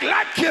act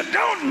like you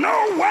don't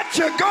know what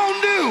you're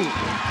gonna do.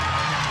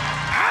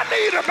 I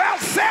need about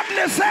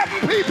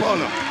 77 people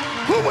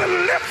who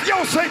will lift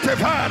your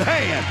sanctified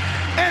hand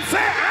and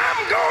say,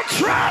 I'm going to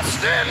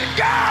trust in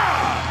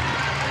God.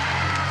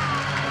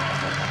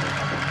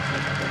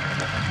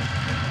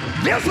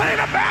 This ain't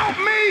about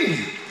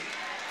me.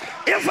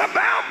 It's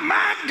about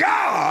my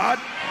God,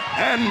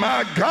 and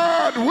my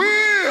God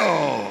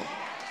will.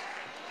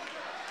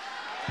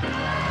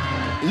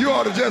 You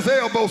ought to just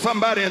elbow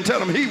somebody and tell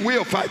them he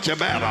will fight your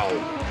battle.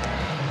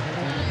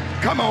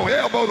 Come on,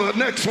 elbow the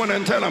next one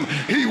and tell them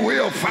he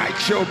will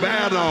fight your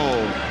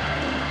battle.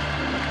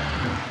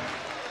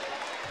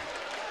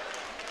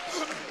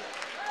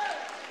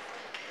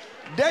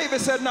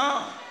 David said,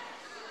 no,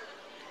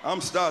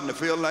 I'm starting to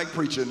feel like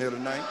preaching here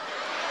tonight.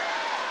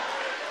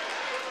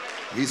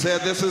 He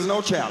said this is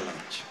no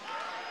challenge.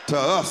 To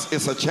us,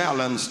 it's a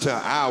challenge to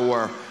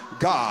our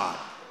God.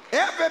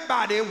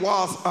 Everybody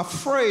was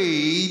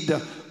afraid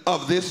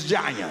of this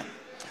giant.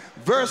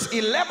 Verse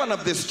 11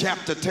 of this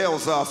chapter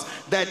tells us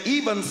that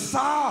even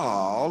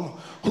Saul,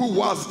 who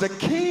was the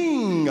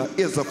king,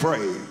 is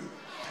afraid.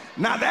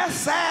 Now that's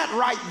sad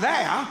right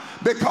there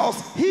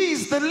because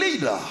he's the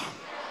leader.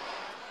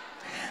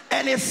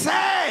 And it's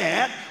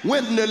sad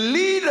when the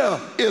leader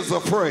is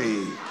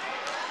afraid.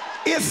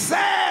 It's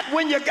sad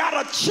when you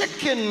got a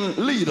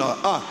chicken leader,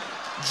 a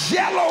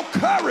jello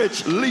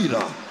courage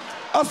leader,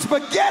 a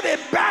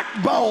spaghetti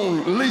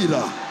backbone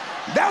leader.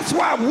 That's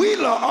why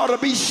Wheeler ought to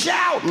be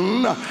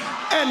shouting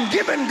and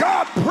giving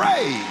God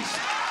praise,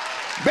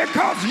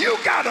 because you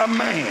got a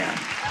man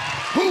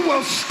who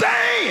will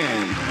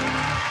stand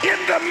in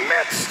the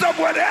midst of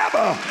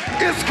whatever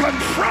is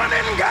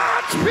confronting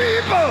God's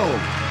people.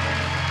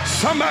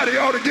 Somebody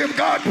ought to give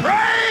God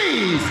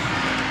praise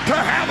to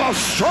have a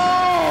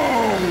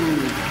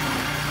strong.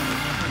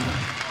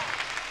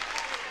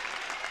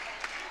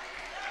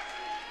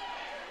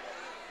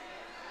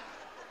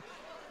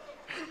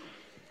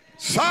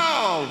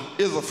 Saul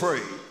is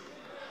afraid.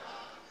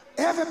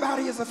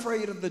 Everybody is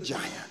afraid of the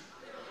giant.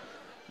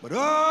 But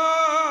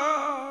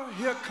oh,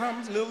 here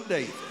comes little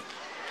David.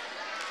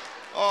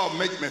 Oh,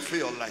 make me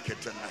feel like it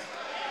tonight.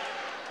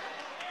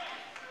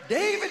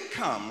 David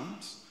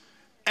comes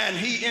and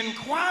he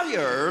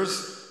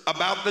inquires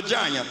about the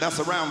giant. That's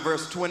around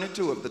verse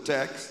 22 of the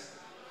text.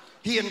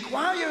 He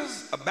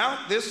inquires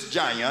about this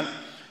giant.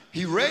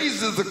 He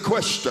raises a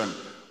question.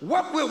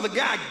 What will the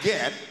guy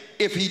get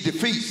if he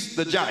defeats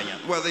the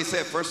giant? Well, they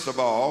said, first of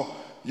all,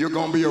 you're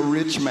going to be a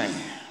rich man.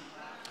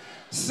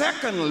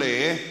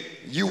 Secondly,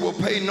 you will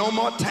pay no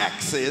more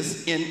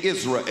taxes in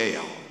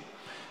Israel.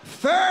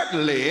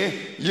 Thirdly,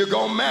 you're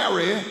going to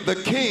marry the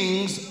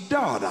king's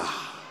daughter.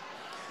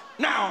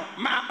 Now,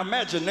 my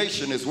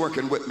imagination is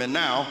working with me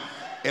now.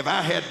 If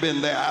I had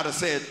been there, I'd have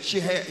said,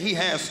 he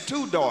has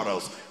two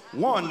daughters.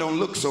 One don't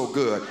look so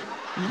good.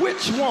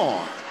 Which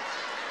one?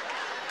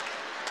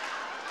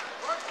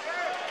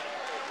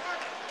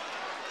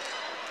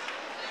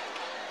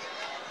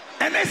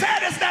 And they said,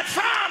 it's that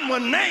fine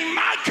one named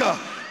Micah.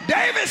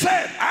 David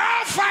said,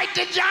 I'll fight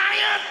the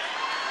giant.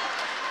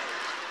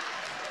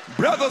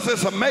 Brothers,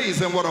 it's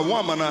amazing what a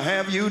woman will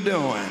have you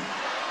doing.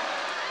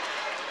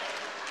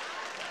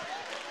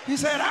 He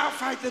said, I'll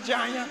fight the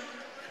giant.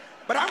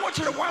 But I want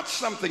you to watch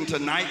something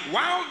tonight.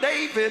 While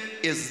David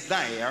is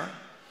there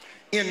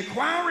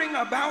inquiring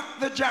about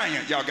the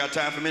giant, y'all got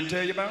time for me to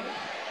tell you about it?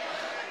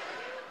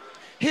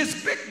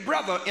 His big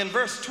brother in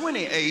verse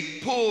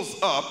 28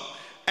 pulls up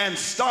and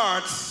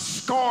starts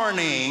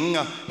scorning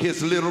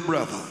his little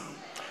brother.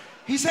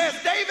 He says,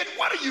 David,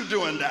 what are you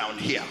doing down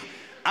here?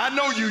 I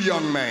know you,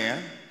 young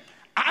man.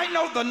 I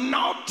know the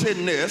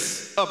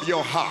naughtiness of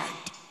your heart.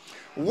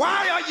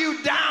 Why are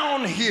you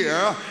down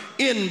here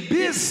in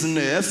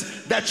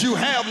business that you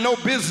have no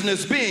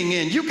business being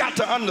in? You got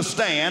to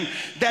understand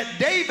that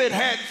David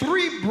had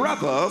three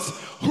brothers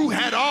who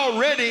had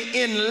already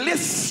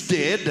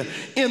enlisted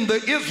in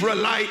the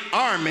Israelite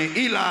army,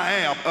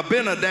 Eliab,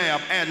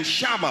 Abinadab, and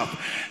Shammah.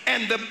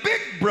 And the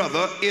big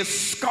brother is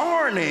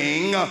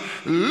scorning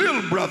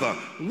little brother.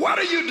 What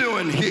are you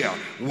doing here?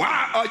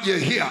 Why are you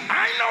here?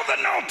 I know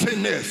the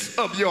naughtiness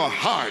of your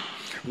heart.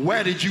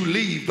 Where did you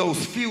leave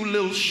those few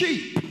little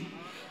sheep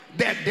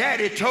that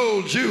daddy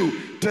told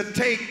you to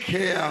take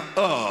care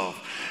of?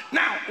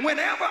 Now,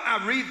 whenever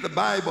I read the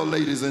Bible,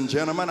 ladies and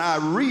gentlemen, I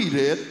read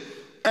it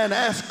and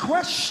ask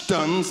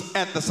questions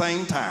at the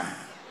same time.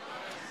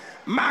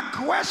 My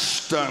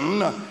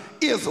question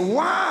is,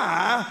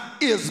 why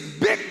is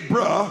big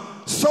bro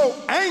so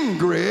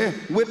angry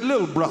with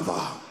little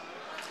brother?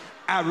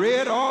 I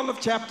read all of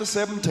chapter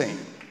 17.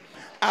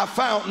 I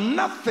found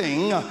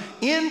nothing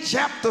in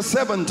chapter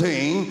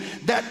 17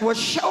 that would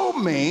show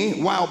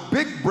me why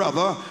big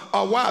brother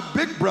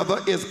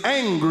is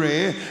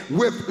angry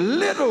with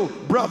little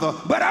brother.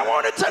 But I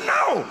wanted to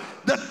know.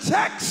 The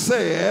text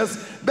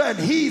says that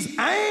he's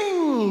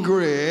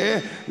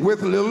angry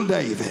with little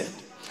David.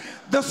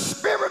 The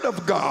Spirit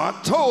of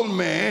God told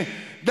me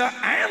the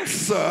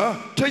answer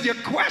to your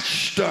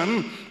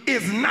question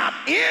is not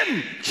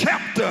in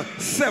chapter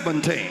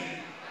 17.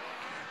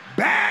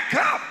 Back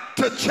up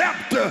to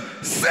chapter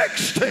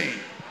 16.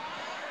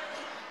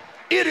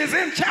 It is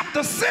in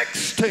chapter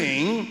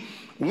 16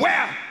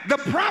 where the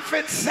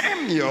prophet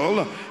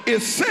Samuel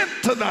is sent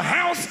to the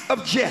house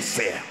of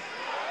Jesse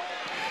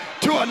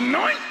to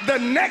anoint the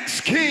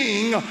next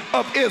king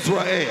of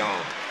Israel.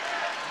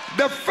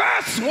 The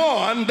first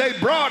one they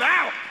brought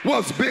out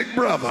was big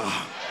brother.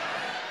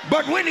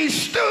 But when he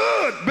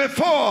stood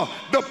before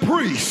the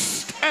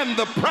priest and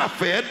the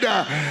prophet,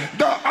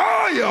 the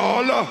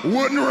oil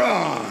wouldn't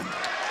run.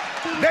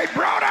 They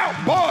brought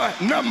out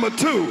boy number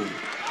 2,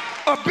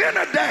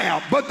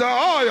 Abinadab, but the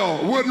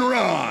oil wouldn't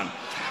run.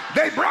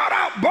 They brought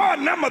out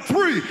boy number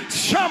 3,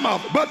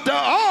 Shammah, but the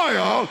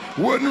oil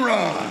wouldn't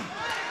run.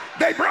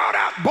 They brought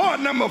out boy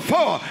number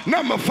 4,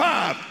 number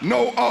 5,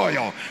 no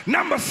oil.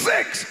 Number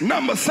 6,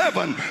 number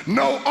 7,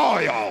 no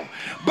oil.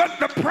 But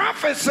the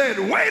prophet said,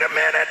 wait a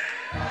minute.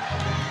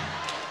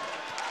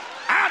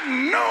 I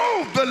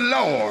know the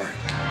Lord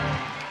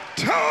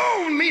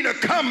told me to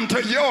come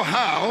to your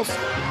house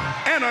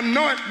and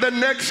anoint the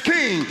next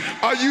king.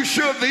 Are you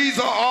sure these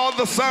are all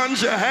the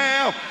sons you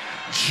have?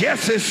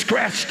 Jesse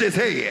scratched his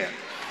head.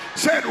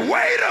 Said,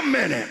 wait a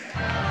minute.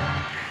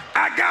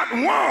 I got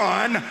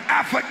one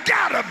I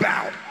forgot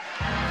about.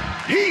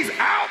 He's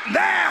out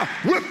there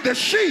with the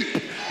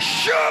sheep.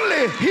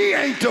 Surely he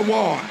ain't the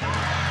one.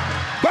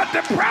 But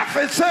the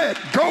prophet said,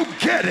 go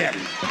get him.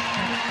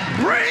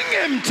 Bring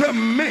him to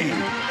me.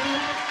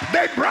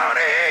 They brought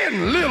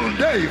in little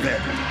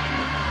David.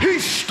 He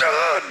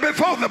stood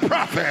before the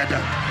prophet.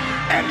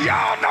 And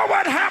y'all know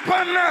what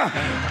happened?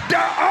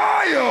 The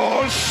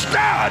oil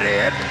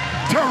started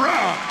to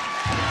run.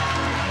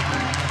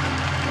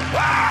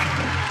 Ah!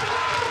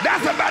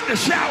 That's about to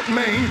shout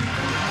me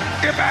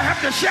if I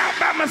have to shout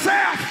by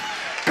myself,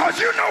 because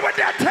you know what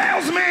that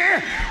tells me.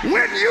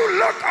 When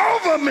you look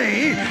over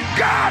me,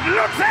 God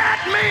looks at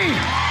me.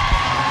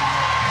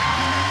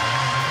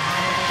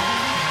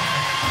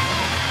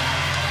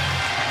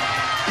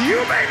 You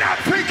may not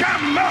think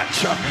I'm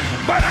much,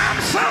 but I'm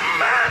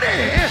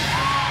somebody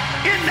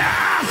in the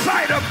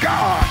eyesight of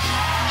God.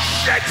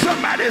 Shake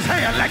somebody's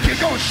hand like you're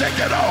going to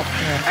shake it off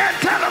and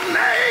tell them,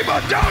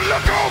 neighbor, don't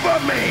look over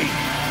me.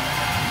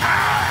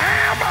 I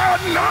am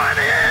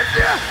anointed.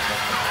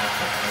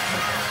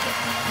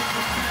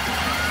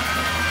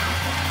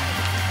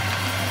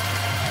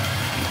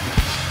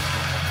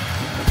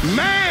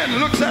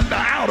 Man looks at the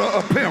outer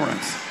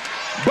appearance,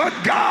 but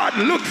God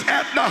looks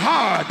at the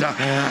heart.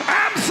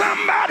 I'm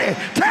somebody.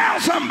 Tell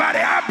somebody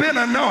I've been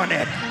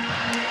anointed.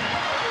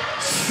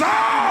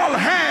 Saul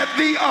had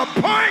the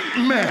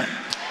appointment,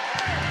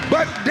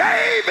 but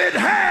David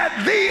had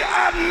the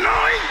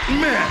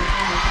anointment.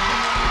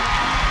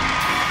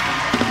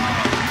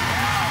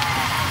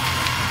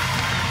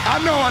 I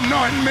know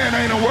anointment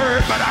ain't a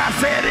word, but I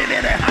said it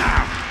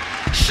anyhow.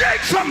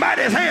 Shake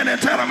somebody's hand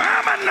and tell them,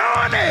 I'm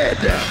anointed.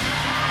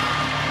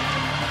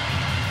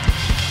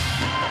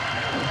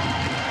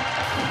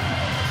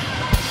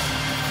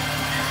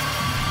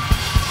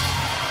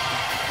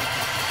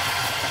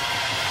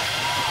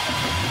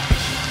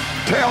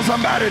 Tell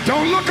somebody,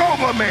 don't look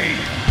over me.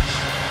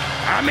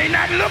 I may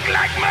not look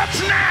like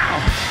much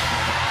now,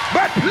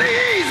 but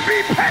please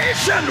be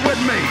patient with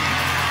me.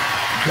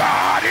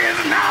 God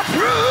is not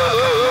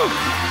through,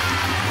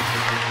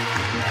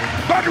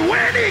 but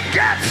when he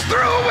gets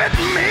through with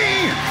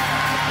me,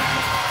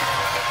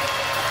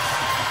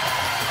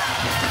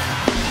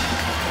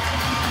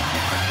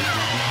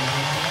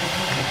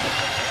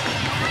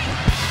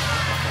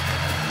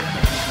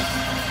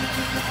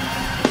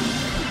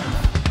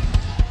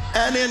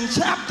 and in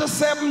chapter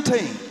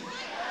 17,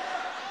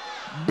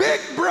 Big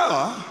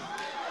Brother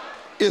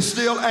is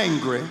still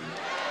angry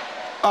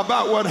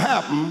about what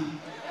happened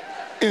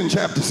in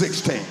chapter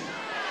 16.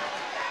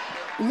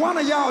 One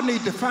of y'all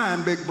need to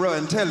find Big Brother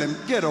and tell him,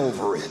 get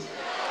over it.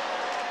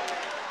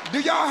 Do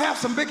y'all have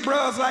some big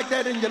brothers like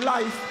that in your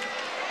life?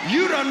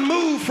 You done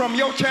moved from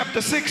your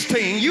chapter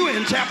 16, you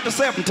in chapter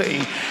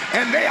 17,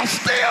 and they are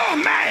still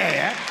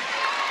mad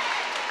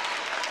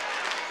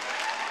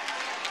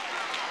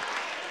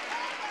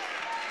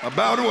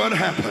about what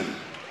happened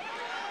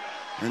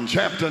in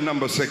chapter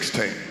number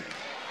 16.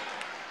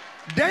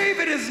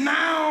 David is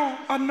now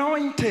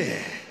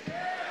anointed.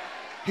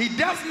 He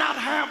does not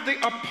have the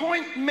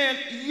appointment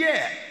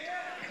yet,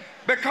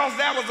 because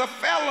there was a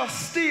fella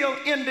still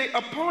in the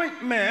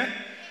appointment,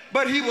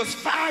 but he was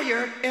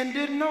fired and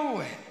didn't know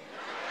it.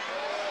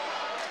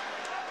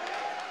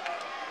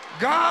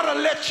 God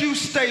will let you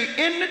stay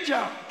in the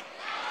job,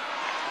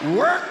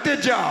 work the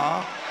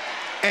job,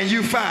 and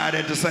you fired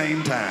at the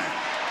same time.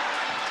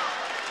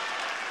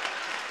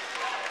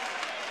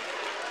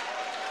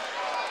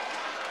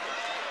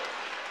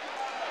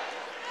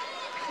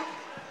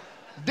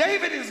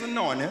 David is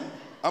anointed.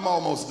 I'm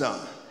almost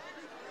done.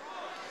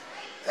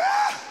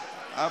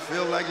 I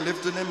feel like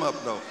lifting him up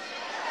though.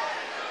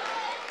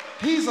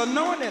 He's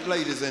anointed,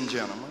 ladies and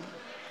gentlemen,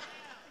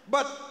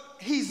 but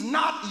he's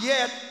not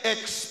yet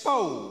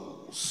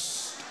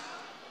exposed.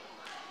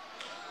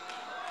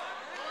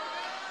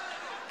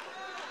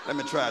 Let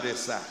me try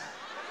this side.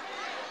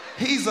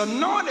 He's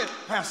anointed,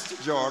 Pastor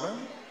Jordan,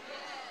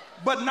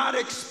 but not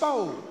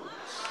exposed.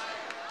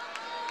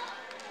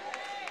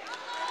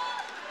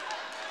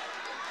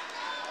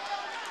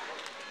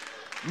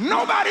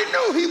 Nobody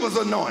knew he was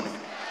anointed.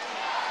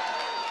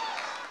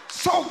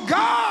 So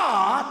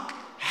God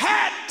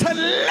had to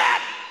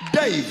let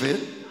David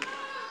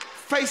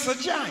face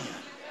a giant.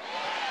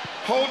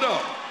 Hold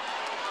up.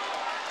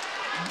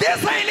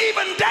 This ain't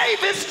even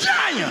David's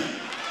giant.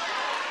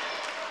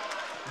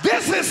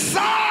 This is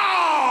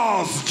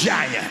Saul's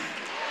giant.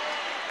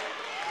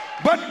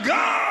 But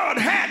God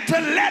had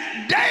to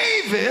let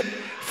David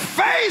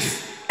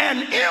face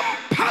an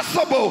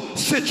impossible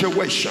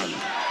situation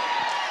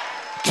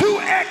to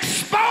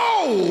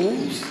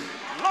expose,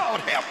 Lord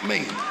Lord help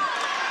me.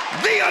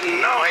 The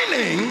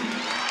anointing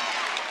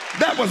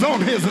that was on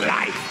his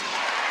life.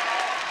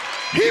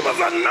 He was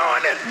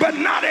anointed but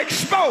not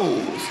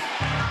exposed.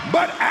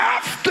 But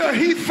after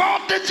he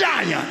fought the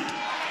giant,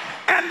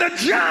 and the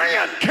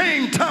giant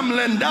came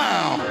tumbling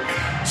down,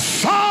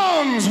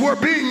 songs were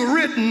being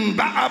written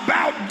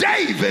about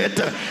David.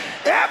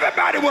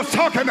 Everybody was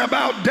talking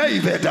about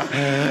David.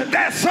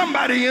 There's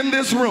somebody in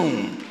this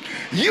room.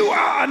 You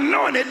are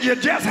anointed, you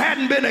just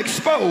hadn't been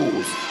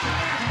exposed.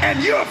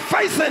 And you're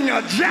facing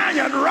a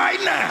giant right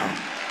now.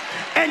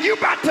 And you're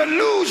about to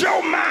lose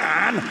your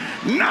mind,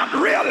 not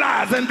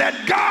realizing that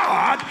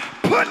God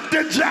put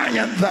the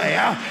giant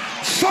there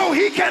so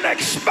he can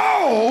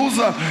expose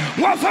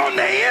what's on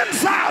the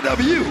inside of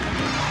you.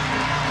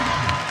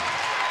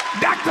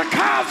 Dr.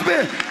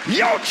 Cosby,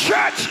 your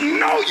church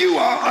know you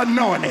are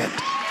anointed,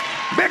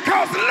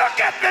 because look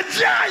at the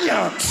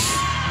giants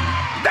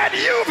that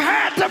you've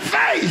had to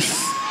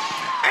face.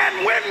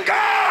 And when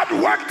God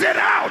worked it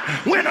out,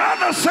 when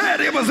others said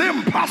it was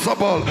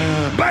impossible,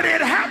 but it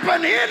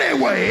happened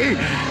anyway,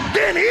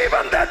 then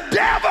even the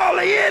devil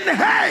in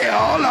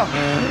hell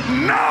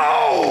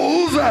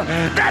knows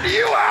that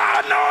you are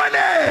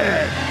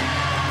anointed.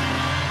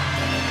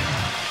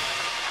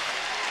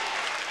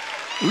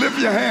 Lift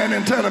your hand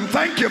and tell him,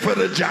 thank you for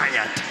the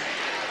giant.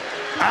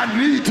 I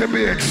need to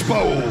be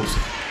exposed.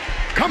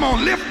 Come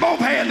on, lift both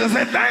hands and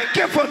say, thank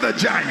you for the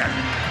giant.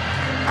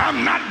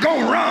 I'm not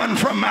going to run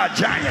from my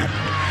giant.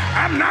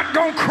 I'm not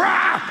going to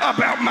cry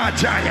about my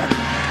giant.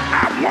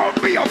 I won't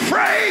be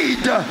afraid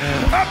of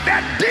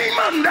that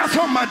demon that's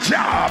on my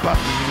job.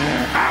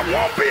 I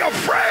won't be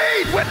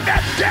afraid with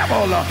that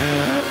devil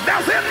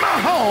that's in my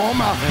home.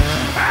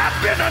 I've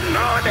been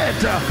anointed,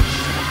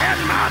 and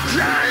my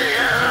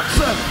giants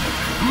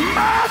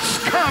must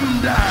come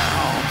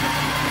down.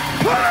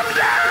 Put them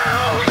down.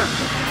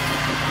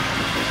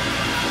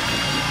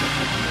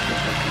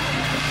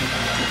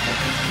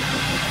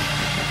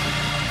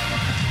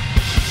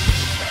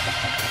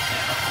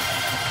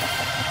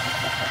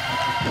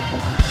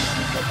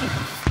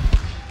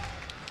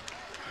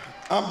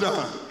 I'm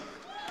done.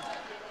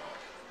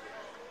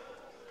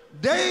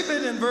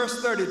 David in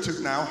verse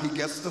 32 now, he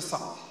gets to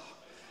Saul.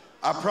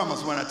 I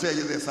promise when I tell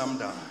you this, I'm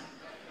done,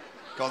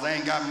 because I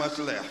ain't got much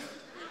left.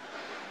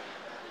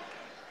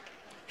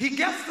 He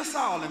gets to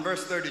Saul in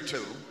verse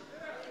 32.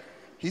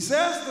 He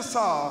says to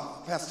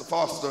Saul, Pastor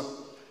Foster,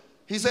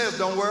 he says,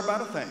 don't worry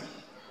about a thing.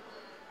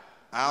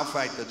 I'll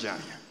fight the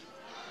giant.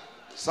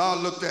 Saul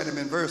looked at him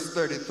in verse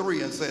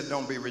 33 and said,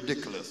 don't be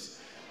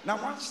ridiculous. Now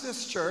watch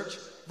this, church.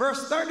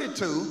 Verse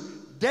 32,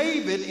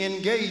 David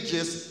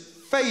engages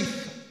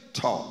faith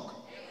talk.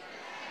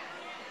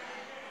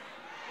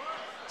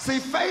 See,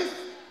 faith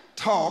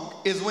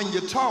talk is when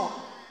you talk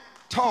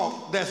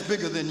that's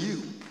bigger than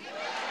you.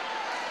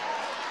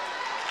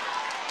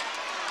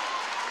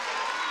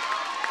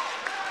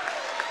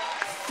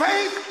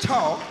 Faith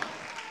talk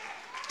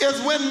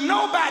is when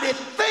nobody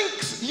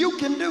thinks you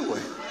can do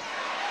it,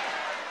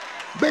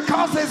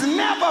 because it's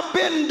never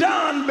been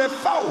done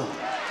before.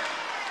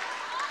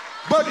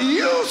 But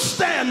you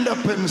stand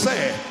up and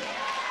say,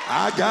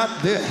 I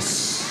got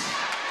this.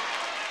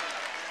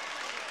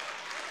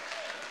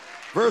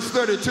 Verse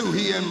 32,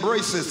 he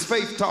embraces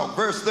faith talk.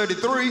 Verse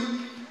 33,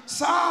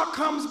 Saul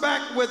comes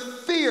back with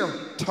fear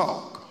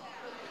talk.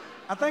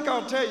 I think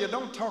I'll tell you,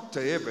 don't talk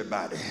to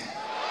everybody.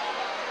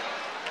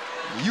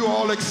 You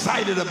all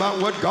excited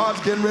about what God's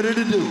getting ready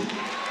to do,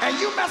 and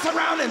you mess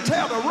around and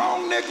tell the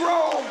wrong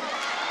Negro,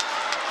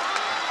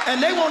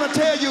 and they want to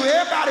tell you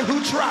everybody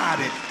who tried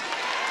it.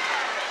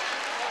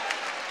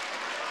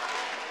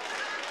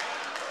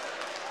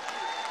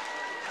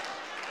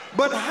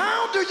 But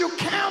how do you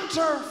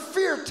counter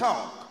fear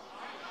talk?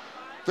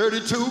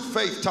 32,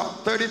 faith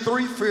talk.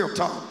 33, fear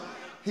talk.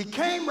 He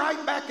came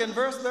right back in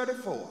verse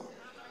 34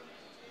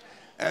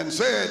 and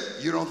said,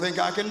 you don't think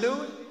I can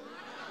do it?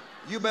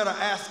 You better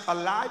ask a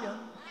lion.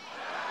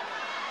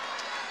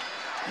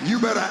 You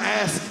better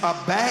ask a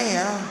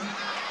bear,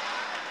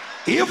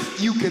 if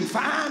you can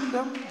find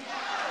them.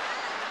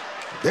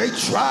 They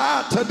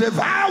tried to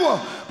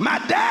devour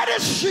my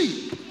daddy's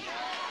sheep,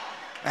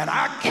 and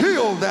I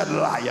killed that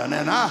lion,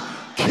 and I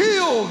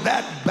killed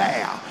that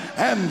bear,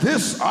 and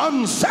this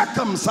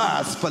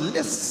uncircumcised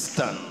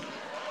Philistine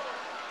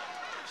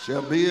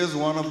shall be as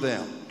one of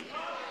them.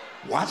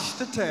 Watch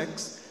the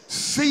text.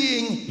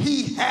 Seeing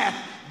he hath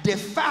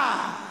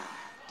defied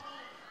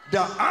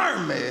the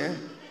army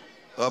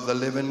of the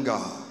living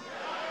God.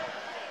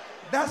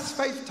 That's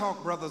faith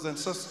talk, brothers and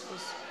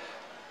sisters.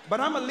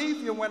 But I'm going to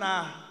leave you when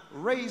I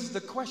raise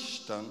the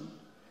question,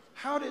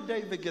 how did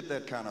David get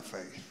that kind of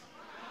faith?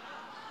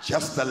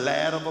 Just a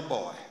lad of a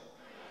boy.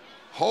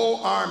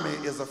 Whole army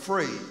is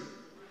afraid.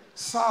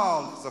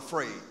 Saul is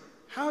afraid.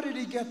 How did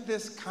he get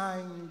this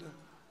kind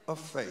of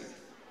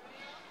faith?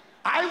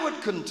 I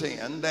would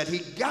contend that he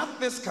got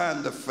this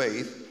kind of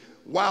faith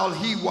while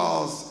he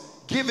was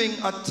giving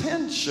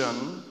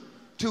attention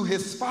to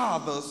his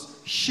father's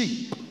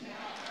sheep.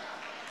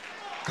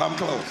 Come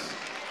close.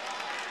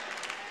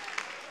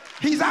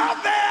 He's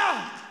out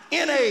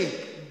there in a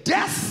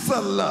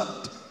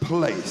desolate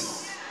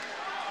place,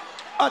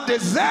 a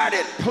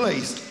deserted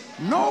place.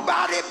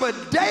 Nobody but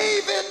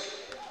David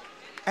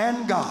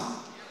and God.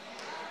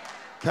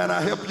 Can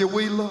I help you,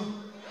 Wheeler?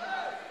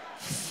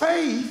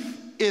 Faith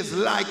is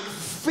like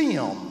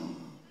film.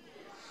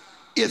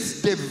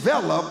 It's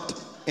developed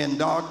in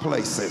dark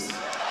places.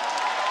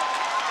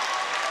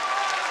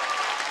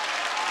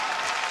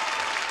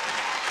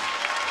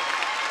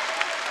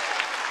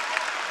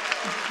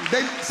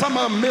 Some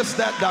of them missed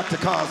that, Dr.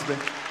 Cosby.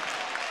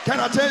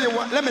 Can I tell you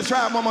what? Let me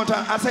try it one more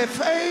time. I said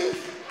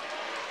faith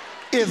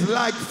is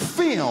like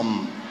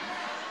film.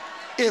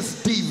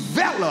 It's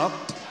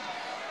developed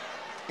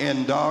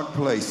in dark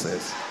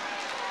places.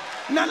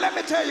 Now let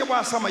me tell you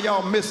why some of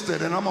y'all missed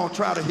it, and I'm gonna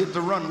try to hit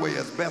the runway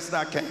as best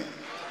I can.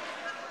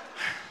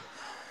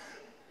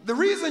 The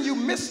reason you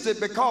missed it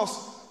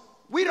because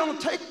we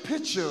don't take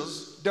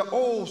pictures the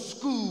old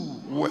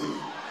school way.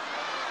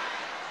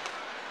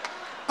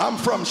 I'm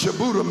from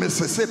Shabuta,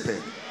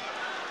 Mississippi.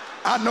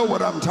 I know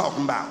what I'm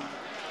talking about.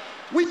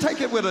 We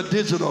take it with a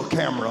digital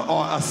camera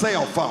or a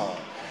cell phone,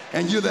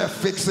 and you're there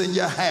fixing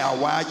your hair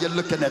while you're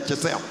looking at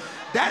yourself.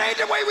 That ain't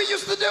the way we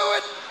used to do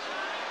it.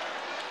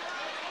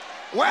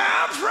 Where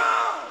I'm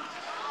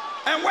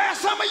from, and where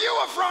some of you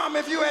are from,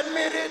 if you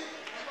admit it,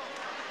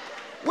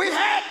 we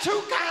had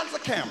two kinds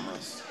of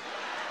cameras.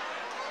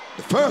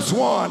 The first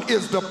one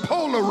is the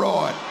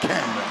Polaroid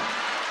camera.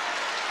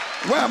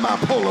 Where are my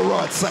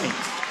Polaroid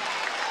saints?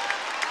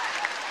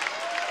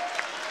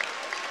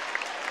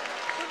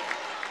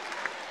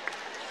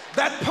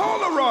 That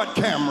Polaroid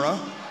camera,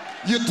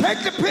 you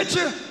take the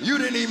picture, you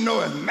didn't even know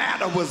if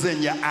matter was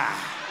in your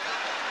eye.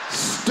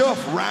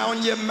 Stuff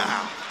round your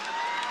mouth,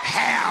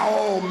 hair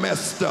all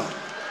messed up.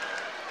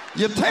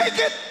 You take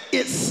it,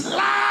 it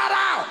slide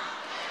out.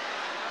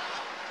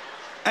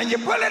 And you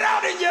pull it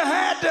out and you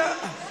had to,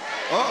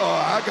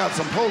 I got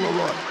some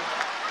Polaroid.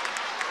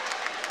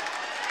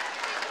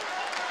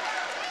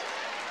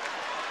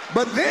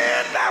 But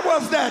then there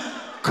was that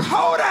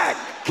Kodak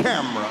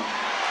camera.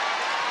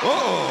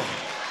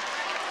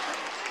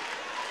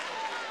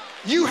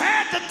 You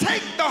had to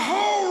take the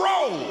whole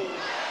roll.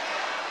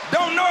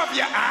 Don't know if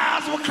your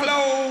eyes were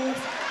closed.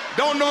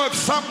 Don't know if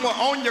something was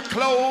on your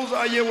clothes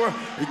or your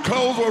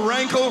clothes were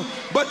wrinkled,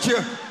 but you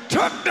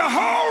took the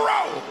whole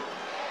roll.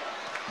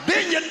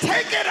 Then you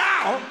take it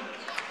out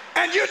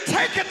and you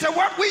take it to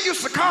what we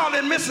used to call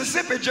in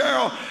Mississippi,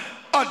 Gerald,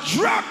 a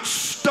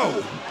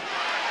drugstore.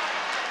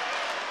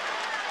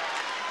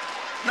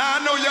 Now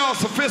I know y'all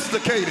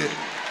sophisticated.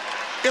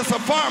 It's a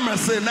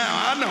pharmacy now,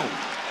 I know.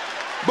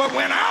 But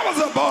when I was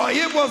a boy,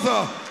 it was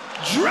a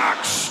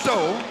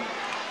drugstore,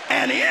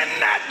 and in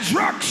that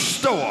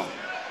drugstore,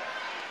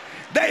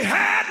 they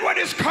had what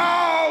is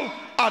called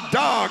a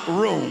dark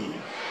room.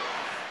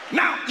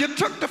 Now, you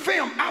took the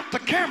film out the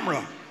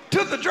camera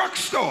to the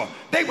drugstore.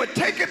 They would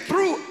take it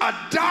through a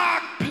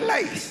dark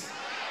place,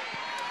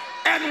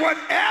 and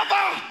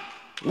whatever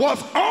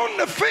was on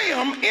the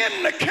film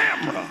in the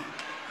camera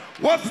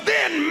was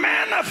then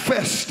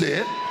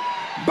manifested,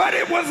 but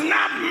it was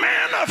not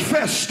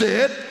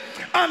manifested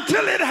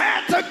until it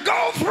had to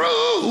go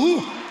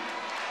through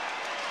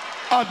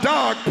a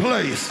dark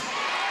place.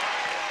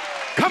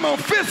 Come on,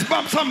 fist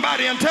bump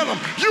somebody and tell them,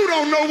 you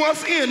don't know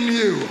what's in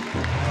you.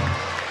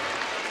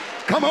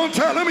 Come on,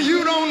 tell them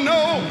you don't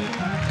know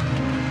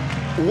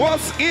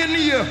what's in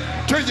you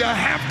till you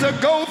have to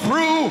go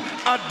through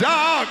a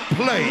dark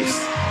place.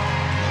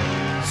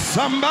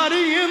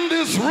 Somebody in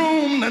this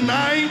room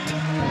tonight,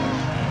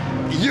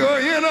 you're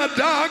in a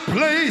dark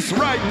place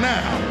right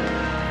now.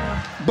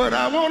 But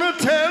I want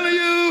to tell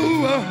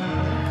you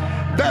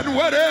that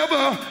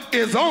whatever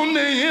is on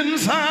the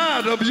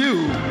inside of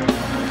you,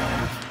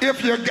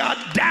 if you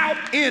got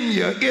doubt in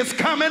you, it's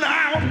coming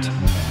out.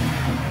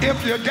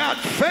 If you got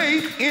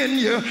faith in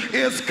you,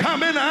 it's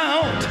coming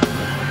out.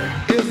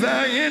 Is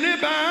there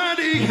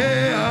anybody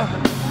here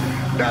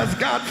that's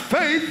got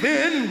faith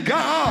in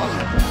God?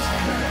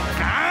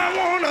 I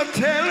want to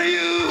tell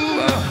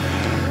you,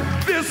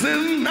 this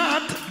is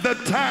not the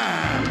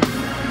time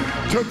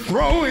to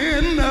throw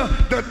in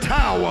the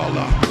towel.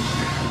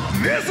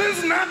 This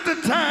is not the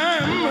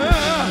time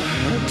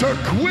to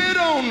quit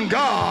on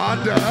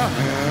God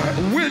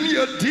when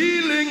you're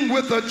dealing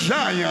with a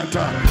giant.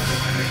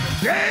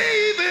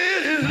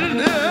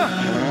 David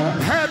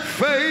had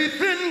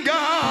faith in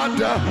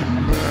God,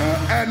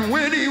 and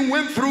when he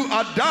went through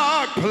a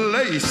dark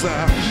place,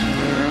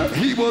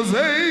 he was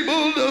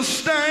able to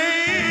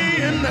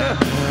stand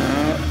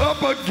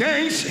up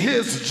against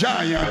his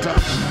giant.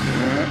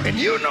 And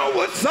you know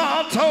what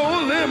Saul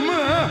told him?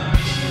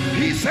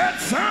 He said,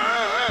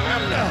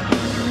 son,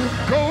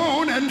 go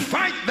on and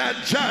fight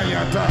that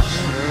giant.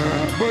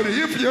 But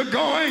if you're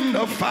going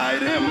to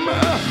fight him,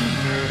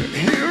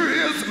 here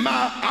is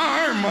my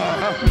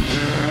armor.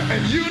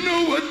 And you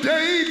know what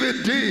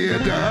David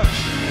did?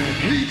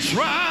 He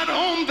tried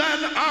on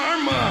that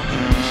armor.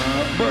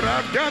 But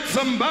I've got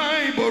some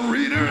Bible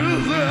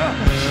readers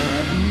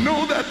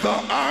know that the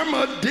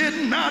armor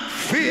did not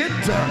fit.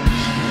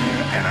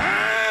 And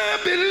I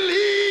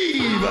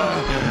believe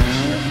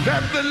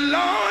that the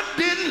Lord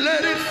didn't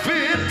let it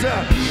fit,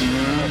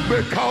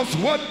 because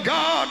what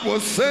God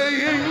was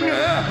saying,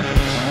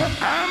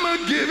 I'm going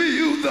to give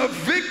you the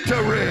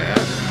victory,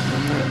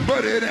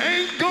 but it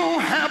ain't going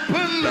to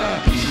happen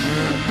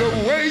the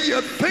way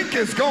you think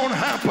it's going to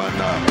happen.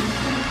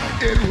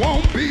 It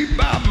won't be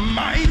by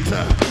might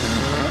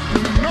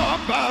nor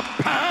by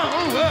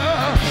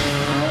power,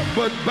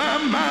 but by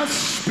my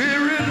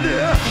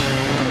spirit,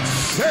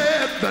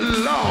 said the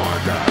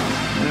Lord.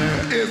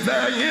 Is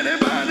there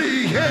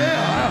anybody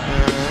here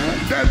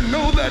that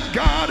know that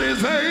God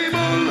is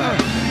able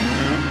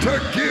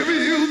to give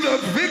you the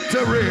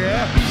victory?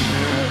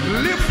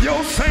 Lift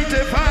your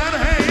sanctified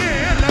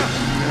hand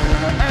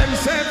and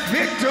say,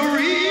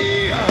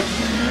 victory,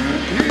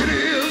 it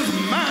is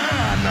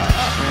mine.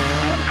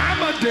 I'm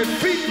going to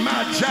defeat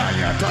my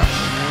giant.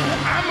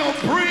 I'm going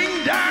to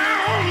bring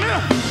down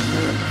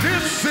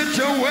this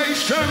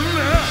situation.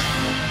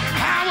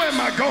 How am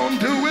I going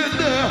to do it?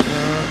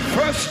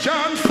 1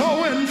 John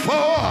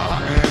 4:4.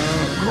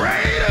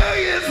 Greater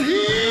is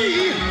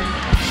he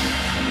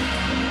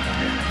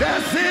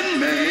that's in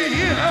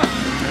me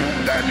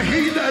than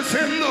he that's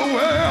in the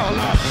world.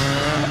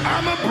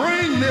 I'm going to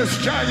bring this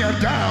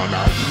giant down.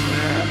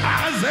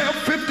 Isaiah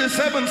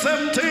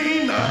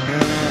 57:17.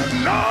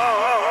 No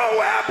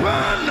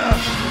weapon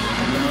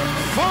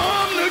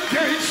formed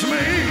against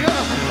me,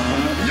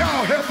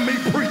 y'all help me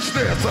preach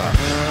this,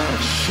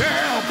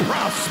 shall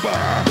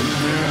prosper.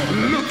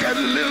 Look at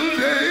little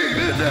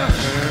David.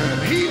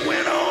 He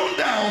went on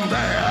down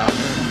there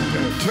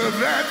to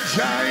that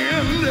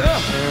giant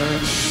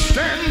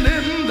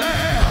standing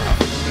there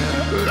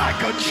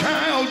like a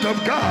child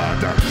of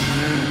God.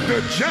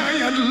 The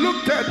giant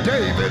looked at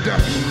David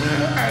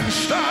and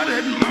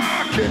started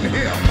mocking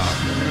him.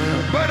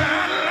 But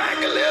I like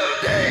little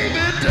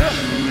David.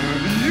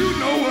 You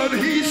know what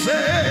he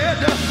said?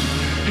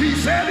 He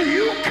said,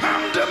 you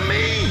come to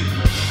me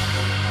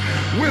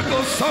with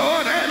a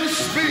sword and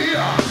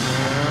spear,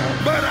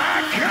 but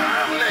I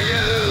come to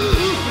you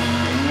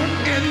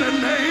in the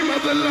name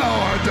of the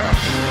Lord.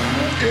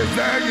 Is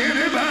there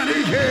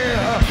anybody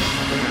here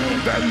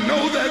that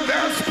know that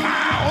there's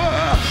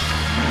power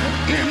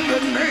in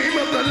the name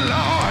of the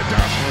Lord?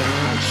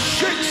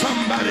 Shake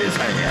somebody's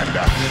hand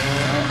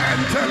and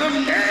tell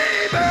them,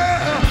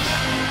 neighbor,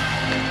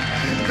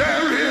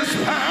 there is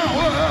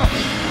power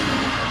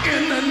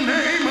in the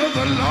name of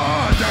the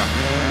Lord.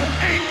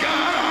 Ain't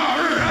God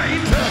all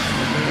right?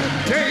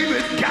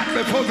 David got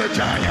before the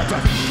giant.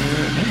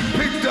 He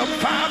picked up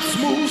 5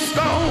 smooth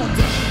stones.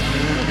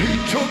 He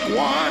took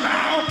one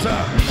out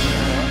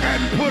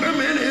and put him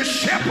in his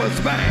shepherd's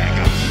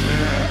bag.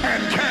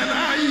 And can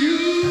I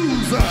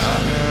use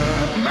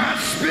my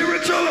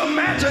spiritual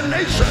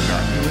imagination?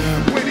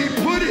 When he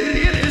put it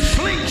in his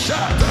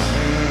slingshot,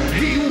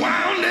 he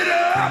wound it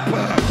up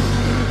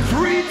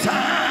 3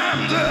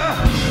 times.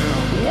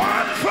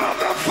 One for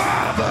the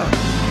Father,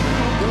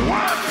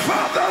 one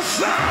for the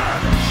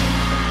Son.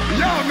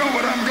 Y'all know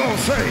what I'm going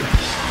to say.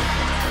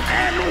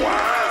 And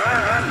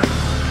one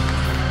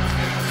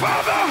for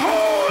the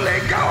Holy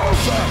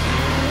Ghost.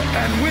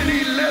 And when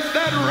he let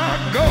that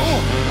rock go,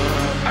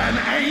 an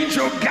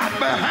angel got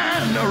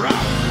behind the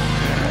rock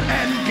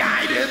and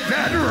guided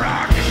that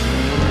rock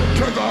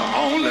to the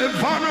only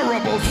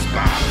vulnerable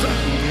spot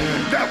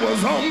that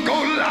was on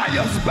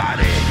Goliath's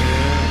body.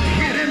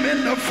 Hit him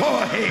in the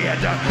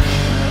forehead.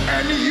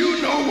 And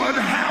you know what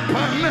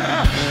happened?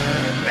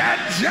 That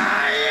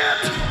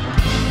giant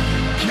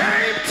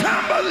came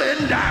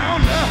tumbling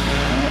down.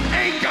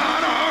 Ain't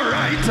God all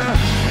right?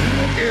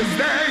 Is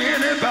there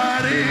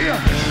anybody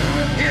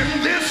in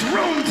this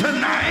room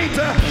tonight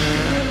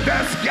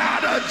that's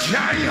got a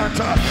giant?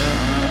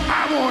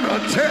 I want to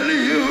tell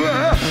you,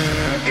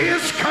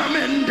 it's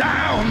coming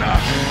down.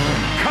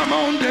 Come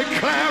on,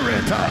 declare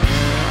it.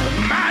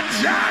 My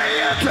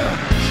giant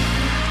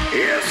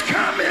is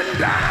coming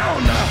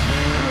down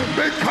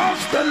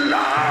because the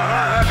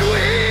Lord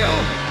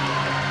will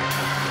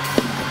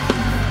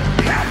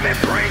help me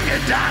bring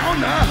it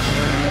down.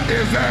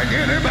 Is there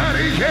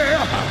anybody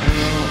here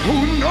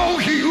who know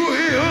he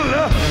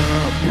will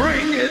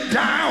bring it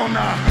down?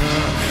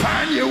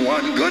 Find you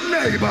one good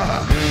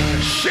neighbor,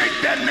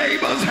 shake that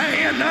neighbor's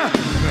hand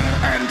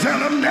and tell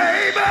him,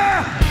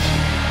 neighbor,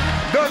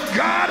 the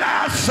God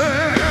I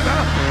serve,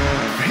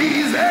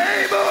 he's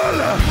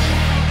able.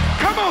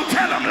 Come on,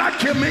 tell him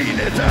like you mean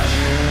it.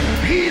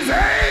 He's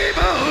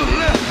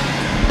able.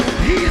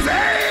 He's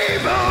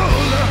able.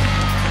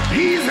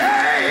 He's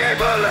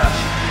able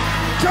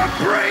to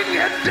bring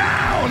it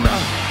down.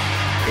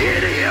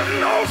 It is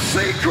no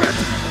secret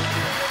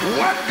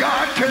what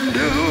God can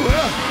do,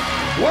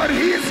 what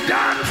he's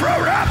done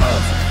for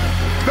others.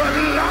 The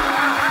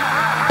loud.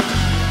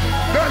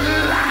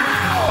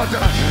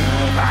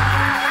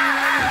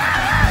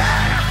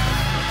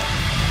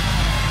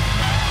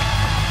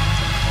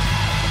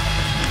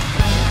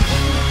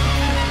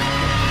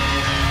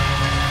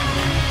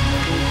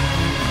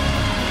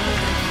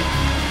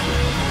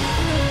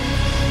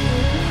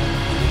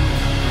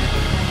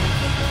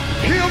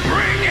 He'll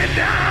bring it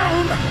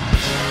down.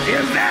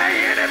 Is there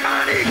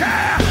anybody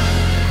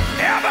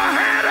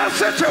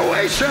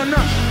situation.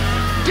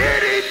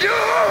 Did he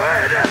do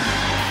it?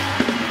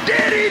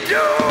 Did he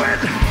do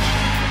it?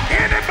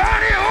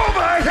 Anybody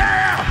over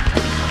here?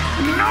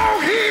 No,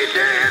 he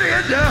did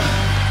it.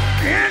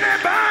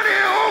 Anybody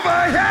over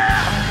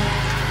here?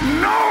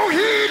 No,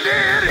 he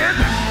did it.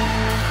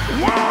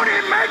 Won't he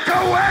make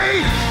a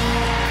way?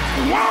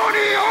 Won't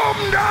he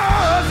open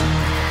doors?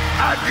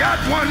 I got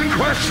one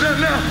question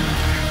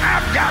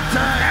I've got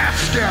to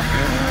ask you.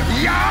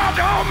 Y'all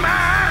don't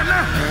mind?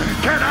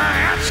 Can I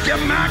ask you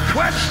my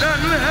question?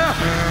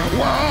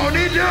 Won't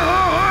he do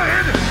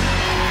it?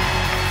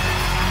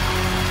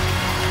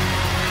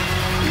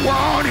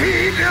 Won't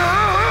he do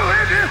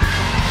it?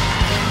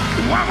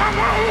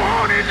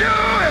 Won't he do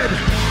it?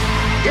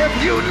 If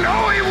you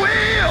know he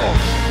will,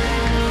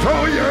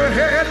 throw your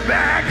head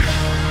back,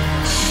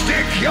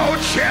 stick your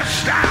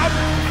chest out,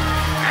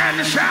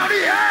 and shout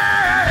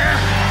yeah!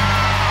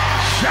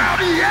 Shout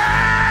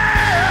yeah!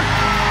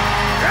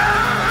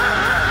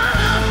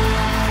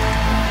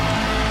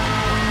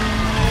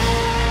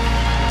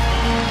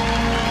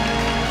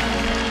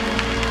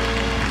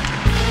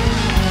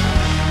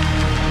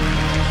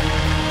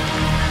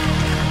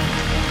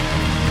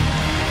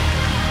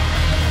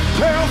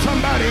 Tell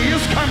somebody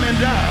it's coming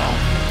down.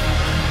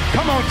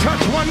 Come on,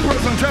 touch one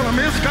person, tell them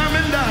it's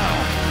coming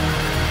down.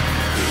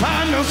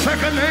 Find a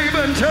second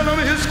neighbor and tell them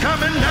it's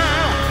coming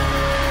down.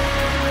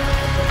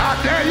 I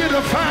dare you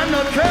to find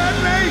a third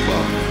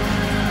neighbor.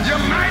 You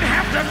might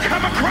have to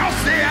come across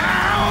the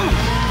aisle,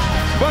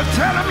 but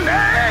tell them,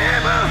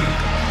 neighbor,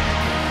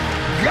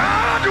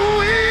 God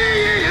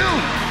will.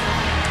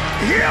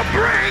 He'll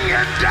bring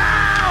it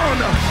down.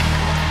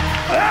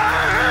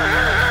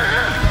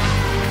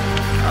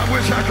 I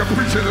wish I could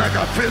preach it like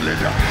I feel it.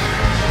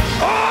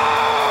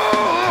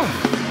 Oh,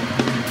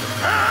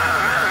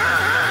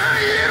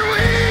 it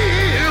will.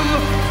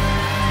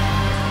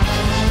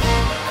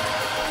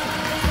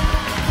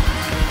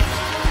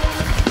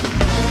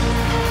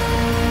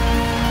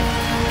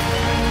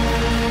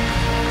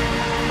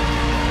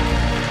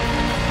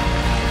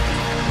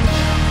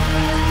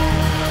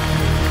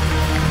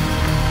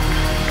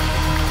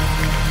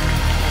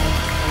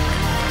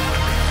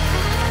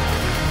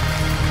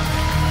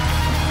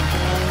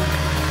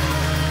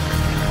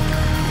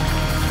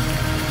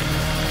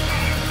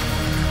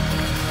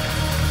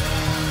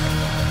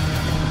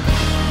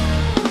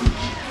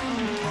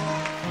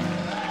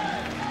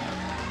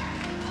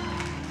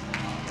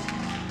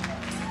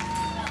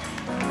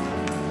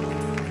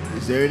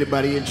 Is there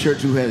anybody in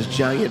church who has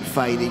giant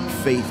fighting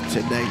faith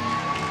tonight?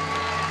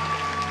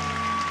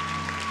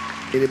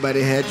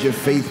 Anybody had your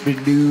faith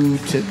renewed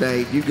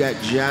tonight? You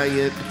got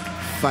giant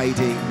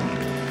fighting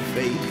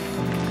faith.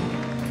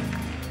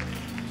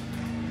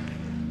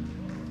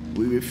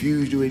 We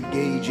refuse to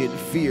engage in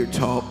fear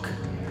talk.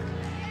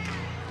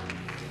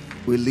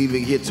 We're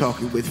leaving here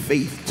talking with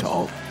faith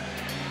talk.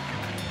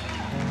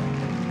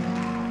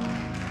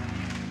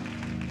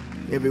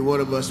 Every one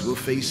of us will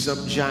face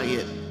some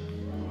giant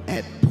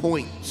at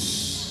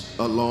points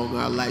along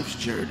our life's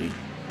journey.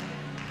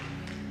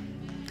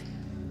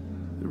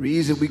 The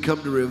reason we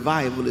come to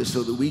revival is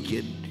so that we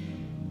can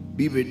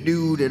be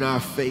renewed in our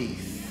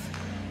faith.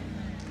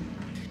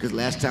 Because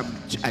last time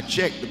I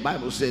checked, the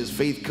Bible says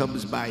faith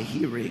comes by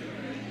hearing,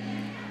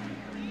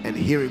 and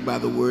hearing by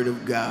the word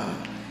of God.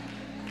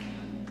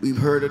 We've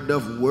heard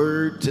enough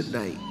word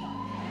tonight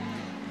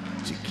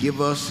to give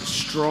us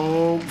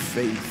strong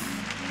faith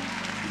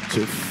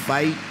to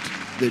fight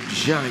the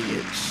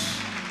giants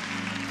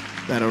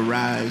that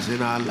arise in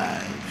our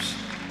lives.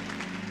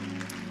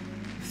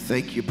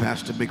 Thank you,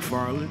 Pastor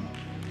McFarland,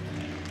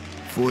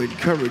 for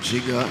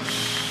encouraging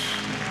us,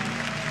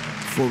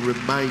 for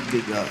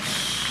reminding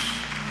us,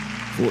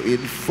 for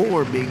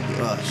informing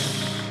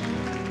us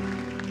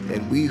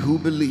that we who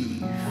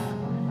believe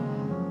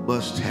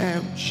must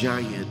have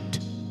giant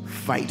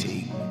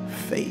fighting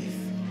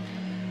faith.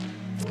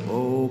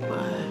 Oh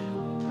my.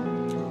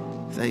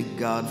 Thank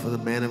God for the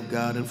man of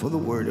God and for the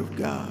word of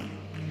God.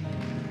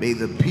 May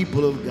the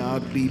people of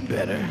God be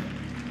better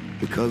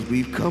because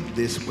we've come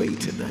this way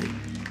tonight.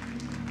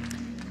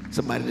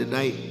 Somebody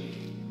tonight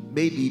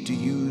may need to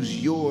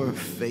use your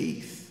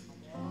faith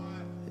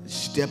and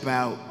step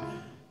out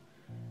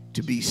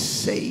to be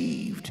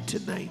saved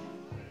tonight.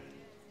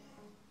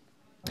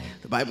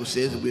 The Bible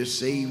says that we're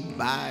saved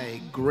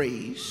by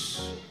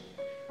grace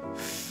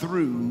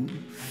through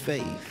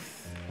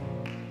faith.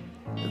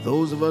 And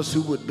those of us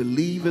who would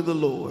believe in the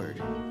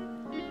Lord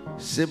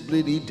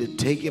simply need to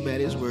take him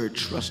at his word,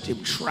 trust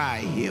him, try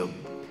him,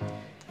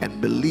 and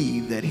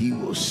believe that he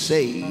will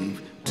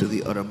save to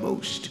the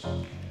uttermost.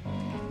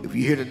 If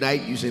you're here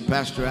tonight, you say,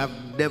 Pastor,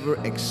 I've never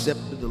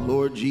accepted the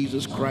Lord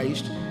Jesus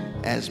Christ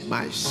as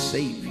my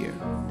Savior,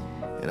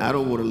 and I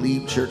don't want to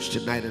leave church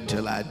tonight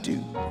until I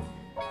do.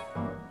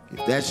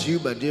 If that's you,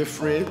 my dear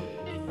friend,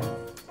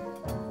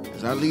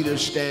 as our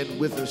leaders stand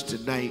with us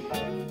tonight,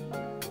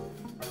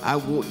 I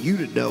want you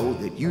to know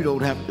that you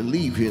don't have to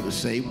leave here the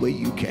same way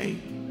you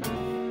came.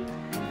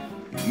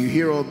 If you're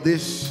here on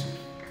this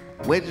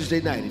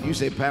Wednesday night and you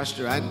say,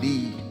 Pastor, I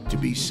need to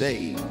be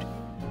saved,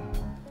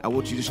 I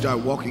want you to start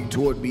walking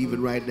toward me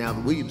even right now.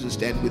 The Williams are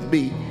standing with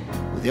me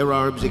with their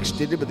arms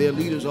extended, but their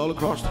leaders all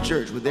across the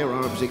church with their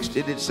arms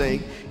extended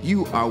saying,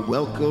 you are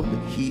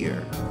welcome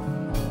here.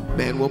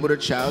 Man, woman, or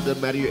child,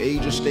 doesn't matter your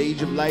age or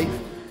stage of life,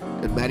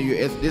 doesn't matter your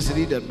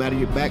ethnicity, doesn't matter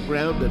your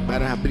background, doesn't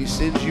matter how many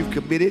sins you've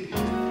committed,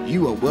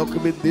 you are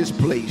welcome in this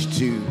place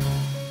to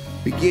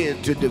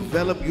begin to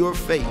develop your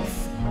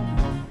faith.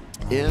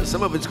 Yeah,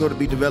 some of it's going to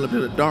be developed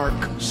in a dark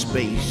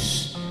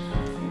space,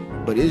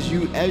 but as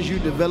you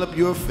develop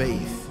your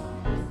faith,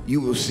 you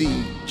will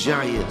see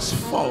giants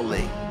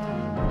falling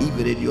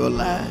even in your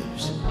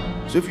lives.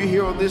 So if you're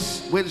here on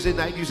this Wednesday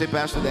night, you say,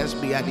 Pastor, that's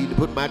me. I need to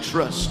put my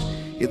trust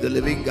in the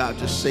living God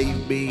to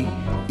save me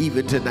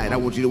even tonight. I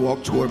want you to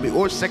walk toward me.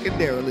 Or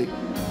secondarily,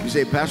 you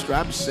say, Pastor,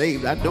 I'm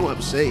saved. I know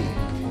I'm saved,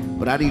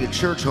 but I need a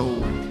church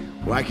home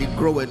where I can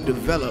grow and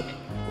develop,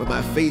 where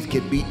my faith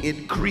can be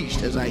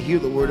increased as I hear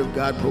the word of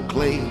God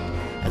proclaimed,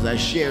 as I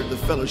share the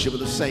fellowship of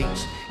the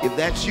saints. If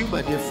that's you,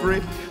 my dear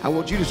friend, I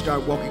want you to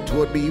start walking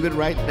toward me even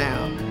right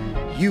now.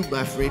 You,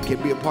 my friend,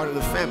 can be a part of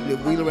the family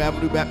of Wheeler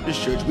Avenue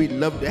Baptist Church. We'd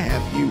love to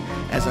have you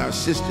as our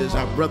sisters,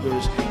 our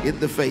brothers in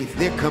the faith.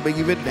 They're coming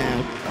even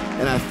now,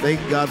 and I thank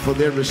God for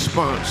their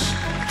response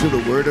to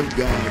the word of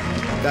God.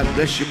 God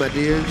bless you, my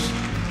dears,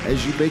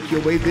 as you make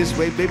your way this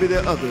way. Maybe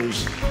there are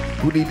others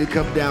who need to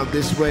come down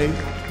this way.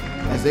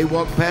 As they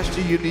walk past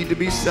you, you need to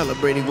be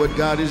celebrating what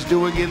God is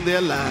doing in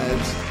their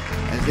lives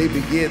as they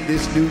begin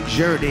this new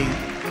journey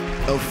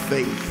of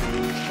faith.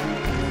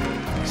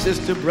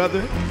 Sister,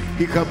 brother,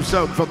 here comes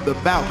some from the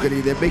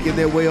balcony. They're making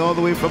their way all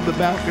the way from the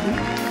balcony.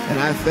 And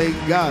I thank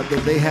God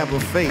that they have a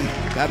faith,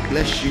 God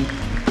bless you,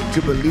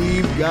 to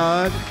believe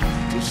God,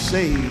 to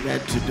save,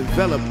 and to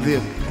develop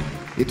them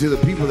into the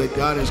people that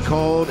God has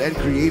called and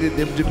created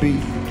them to be.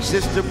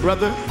 Sister,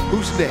 brother,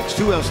 who's next?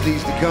 Who else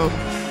needs to come?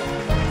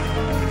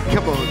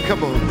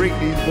 Come on, bring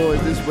these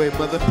boys this way,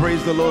 mother.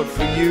 Praise the Lord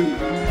for you.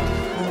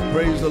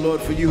 Praise the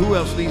Lord for you. Who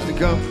else needs to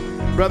come?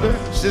 Brother,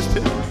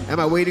 sister, am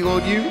I waiting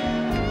on you?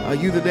 Are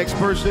you the next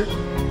person?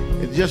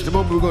 In just a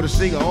moment, we're going to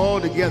sing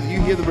all together.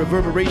 You hear the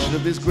reverberation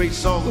of this great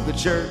song of the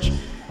church.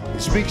 It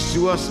speaks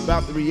to us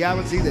about the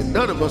reality that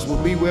none of us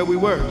would be where we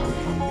were,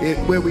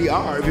 where we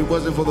are, if it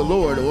wasn't for the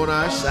Lord on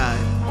our side.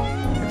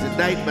 And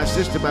tonight, my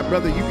sister, my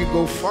brother, you can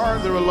go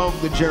farther along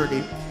the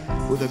journey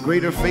with a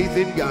greater faith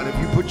in God if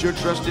you put your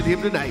trust in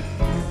Him tonight.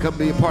 Come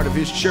be a part of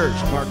His church,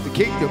 part of the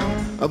kingdom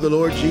of the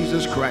Lord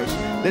Jesus Christ.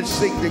 Let's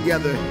sing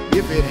together,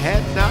 If It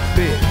Had Not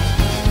Been.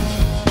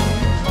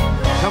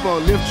 Come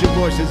on, lift your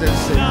voices and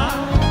sing.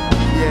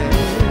 Yeah,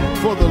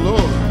 for the Lord.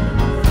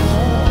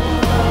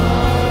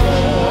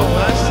 On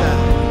my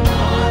side.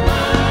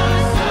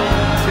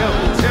 Tell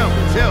me.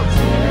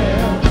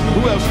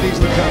 Who else needs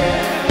to come?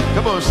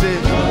 Come on,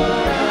 sis.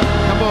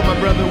 Come on, my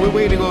brother, we're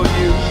waiting on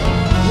you.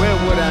 Where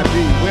would I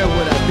be? Where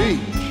would I be?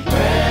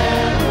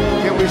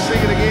 Can we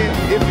sing it again?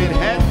 If it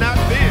had not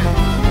been.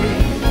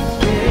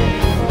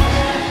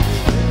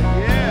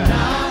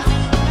 Yeah.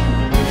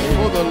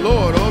 For the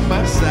Lord on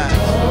my side.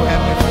 So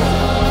happy for you.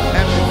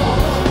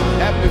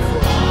 Happy for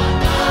you.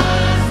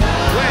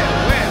 Where?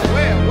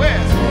 Where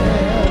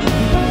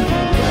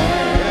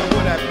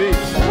would I be?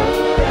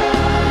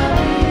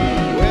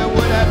 Where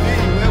would I be?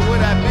 Where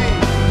would I be?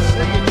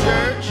 Sing it,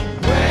 church.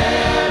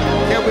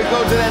 Can we go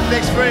to that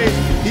next phrase?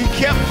 He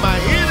kept my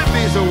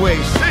enemies away.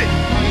 Sing.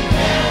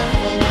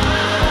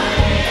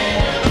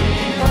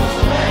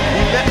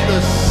 He let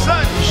the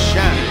sun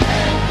shine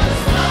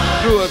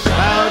through a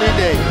cloudy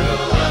day.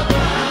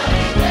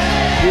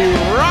 He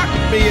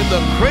rocked me in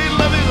the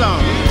cradle of His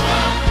arms.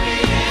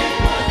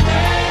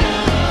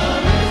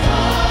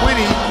 When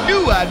He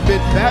knew I'd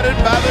been battered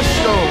by the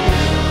storm.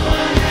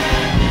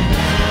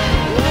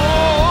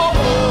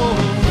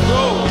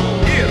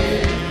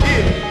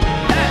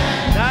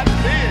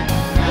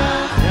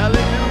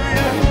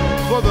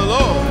 For the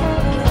Lord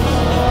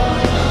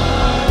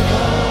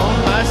on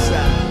my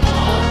side.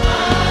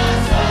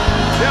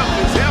 Tell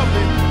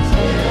me.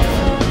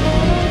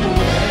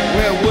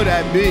 Where would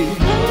I be?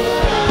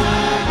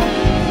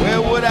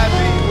 Where would I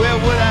be? Where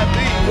would I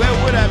be? Where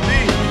would I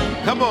be?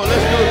 Come on,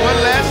 let's do it one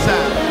last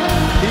time.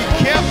 He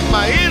kept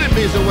my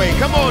enemies away.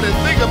 Come on and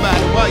think about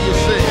it while you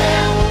sing.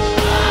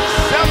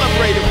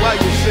 Celebrate it while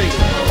you sing.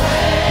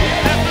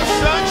 Let the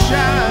sun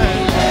shine.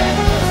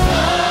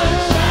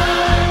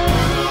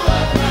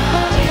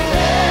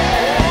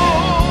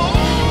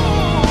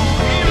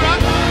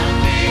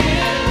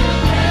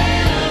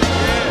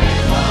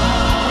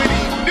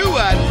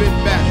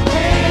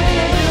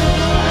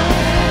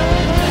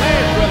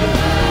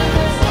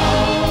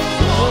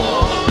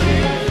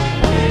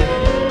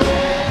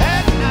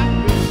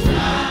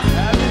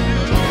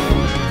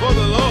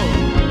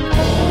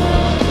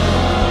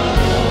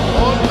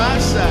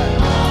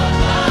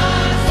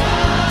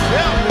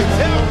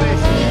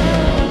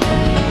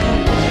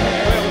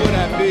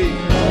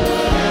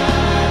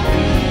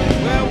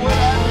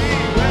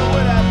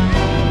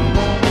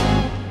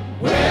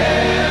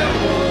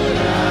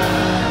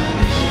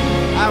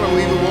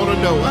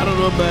 I don't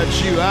know about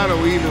you. I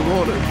don't even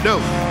want to know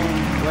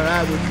where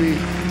I would be.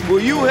 Will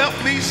you help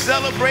me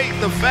celebrate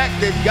the fact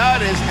that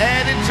God has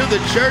added to the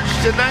church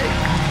tonight?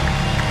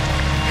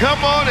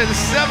 Come on and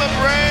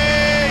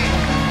celebrate.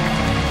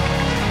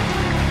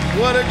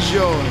 What a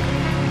joy.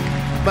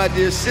 My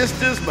dear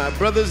sisters, my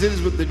brothers, it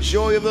is with the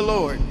joy of the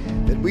Lord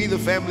that we, the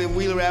family of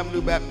Wheeler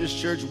Avenue Baptist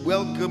Church,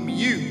 welcome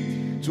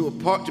you to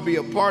be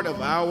a part of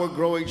our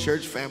growing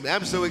church family.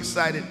 I'm so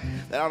excited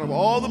that out of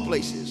all the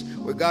places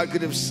where God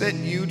could have sent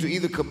you to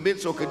either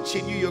commence or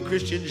continue your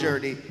Christian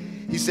journey,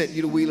 He sent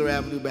you to Wheeler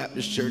Avenue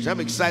Baptist Church. I'm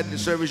excited to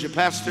serve as your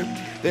pastor.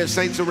 There are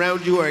saints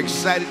around you who are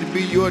excited to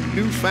be your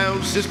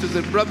newfound sisters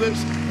and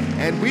brothers.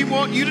 And we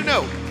want you to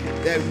know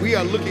that we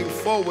are looking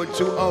forward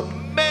to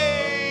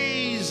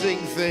amazing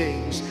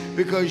things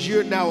because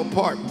you're now a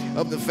part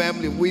of the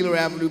family of Wheeler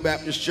Avenue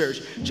Baptist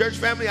Church. Church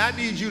family, I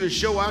need you to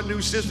show our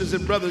new sisters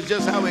and brothers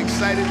just how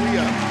excited we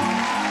are.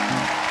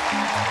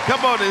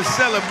 Come on and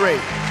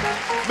celebrate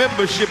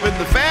membership in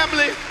the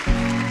family.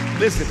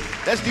 Listen,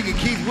 that's Deacon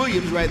Keith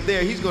Williams right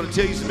there. He's going to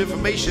tell you some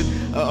information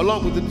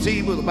along with the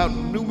team about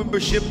new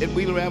membership at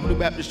Wheeler Avenue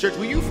Baptist Church.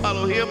 Will you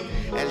follow him?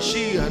 And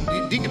she,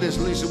 Deaconess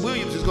Lisa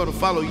Williams, is going to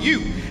follow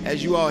you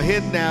as you all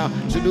head now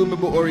to new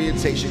member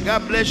orientation.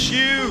 God bless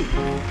you.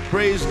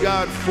 Praise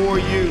God for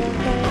you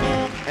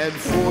and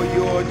for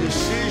your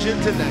decision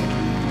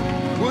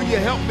tonight. Will you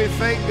help me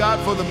thank God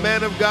for the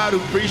man of God who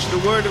preached the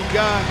word of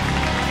God,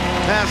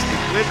 Pastor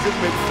Clinton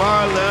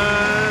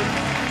McFarland.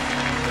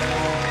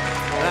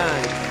 My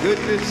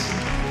goodness.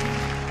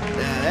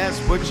 Now that's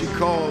what you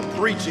call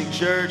preaching,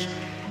 church.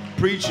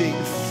 Preaching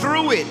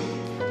through it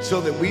so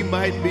that we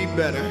might be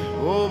better.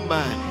 Oh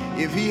my.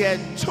 If he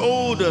hadn't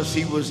told us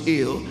he was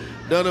ill,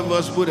 none of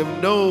us would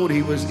have known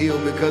he was ill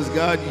because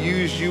God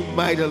used you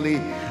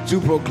mightily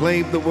to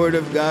proclaim the word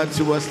of God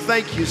to us.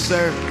 Thank you,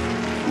 sir.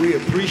 We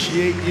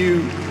appreciate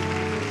you.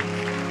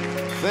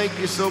 Thank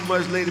you so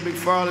much, Lady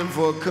McFarland,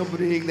 for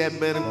accompanying that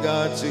man of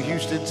God to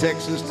Houston,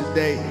 Texas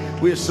today.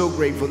 We are so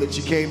grateful that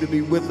you came to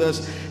be with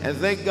us. And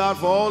thank God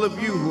for all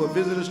of you who are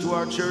visitors to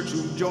our church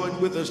who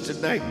joined with us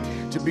tonight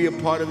to be a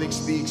part of the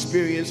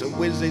experience of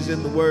Wednesdays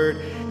in the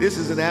Word. This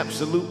is an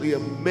absolutely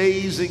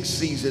amazing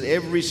season.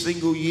 Every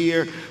single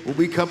year when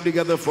we come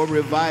together for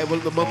revival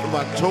in the month of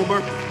October,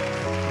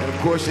 and of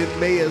course in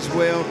May as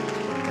well.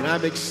 And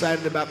I'm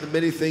excited about the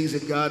many things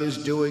that God is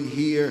doing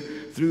here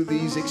through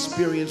these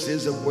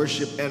experiences of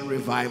worship and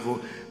revival.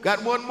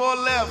 Got one more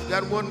left.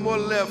 Got one more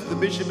left. The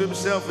bishop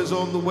himself is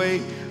on the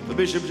way. The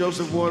Bishop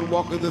Joseph Warren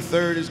Walker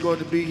III is going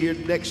to be here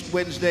next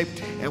Wednesday,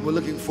 and we're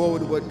looking forward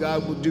to what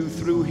God will do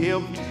through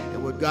him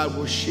and what God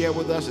will share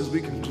with us as we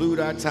conclude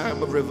our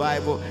time of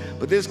revival.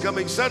 But this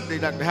coming Sunday,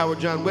 Dr. Howard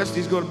John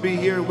Wesley is going to be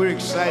here, and we're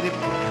excited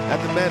that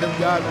the man of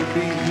God will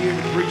be here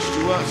to preach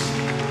to us.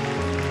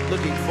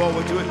 Looking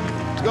forward to it.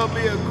 It's going to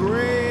be a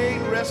great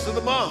rest of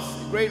the month.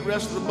 Great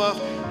rest of the month.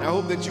 And I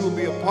hope that you will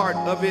be a part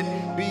of it.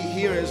 Be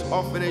here as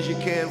often as you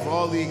can for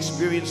all the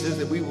experiences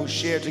that we will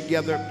share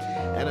together.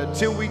 And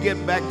until we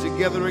get back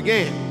together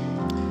again,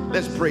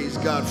 let's praise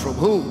God from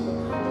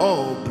whom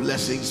all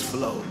blessings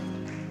flow.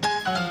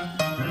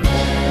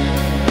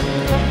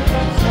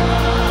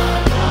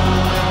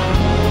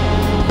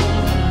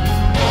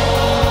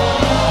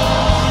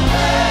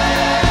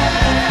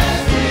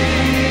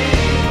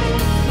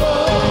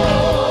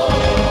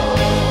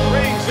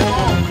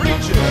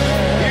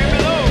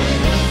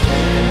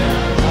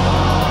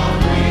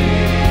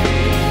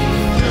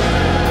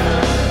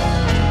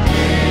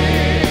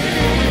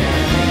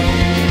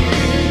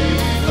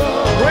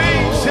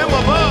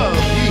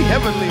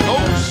 Heavenly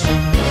hosts.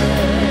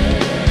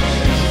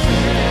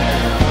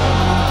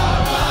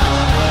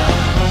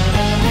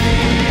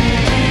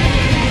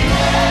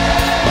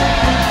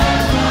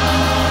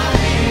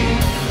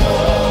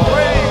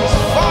 Praise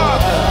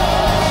Father,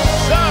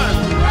 Son,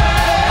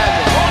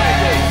 and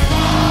Holy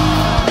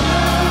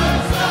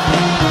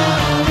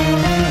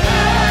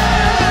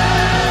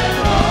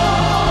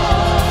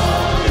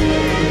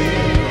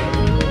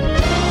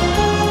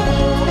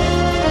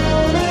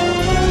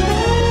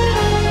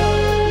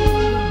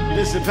Ghost.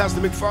 Listen, Pastor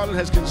McFarland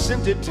has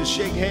consented to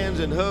shake hands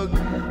and hug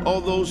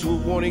all those who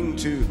are wanting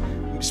to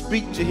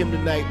speak to him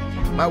tonight.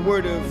 My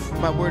word of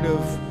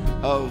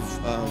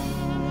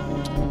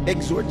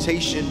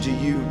exhortation to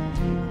you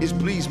is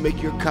please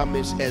make your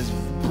comments as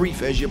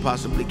brief as you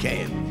possibly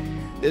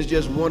can. There's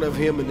just one of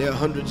him and there are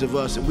hundreds of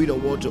us, and we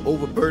don't want to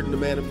overburden the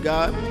man of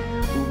God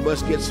who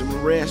must get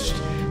some rest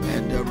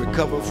and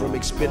recover from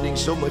expending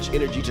so much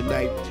energy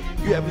tonight.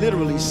 You have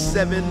literally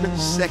 7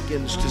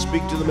 seconds to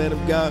speak to the man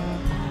of God.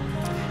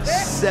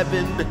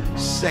 7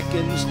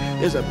 seconds.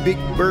 There's a big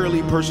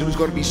burly person who's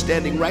going to be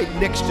standing right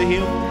next to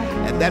him,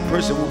 and that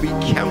person will be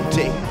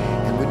counting.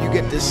 And when you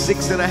get to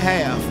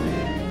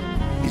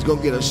 6.5, he's going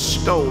to get a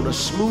stone, a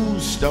smooth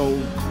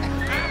stone,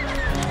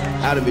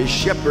 out of his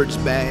shepherd's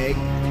bag.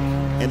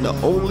 And the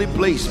only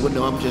place, well,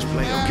 no, I'm just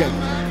playing, okay?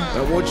 But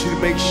I want you to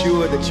make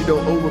sure that you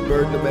don't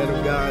overburden the man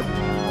of God.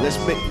 Let's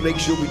make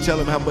sure we tell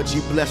him how much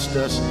he blessed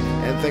us.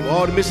 And thank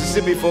all the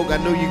Mississippi folk. I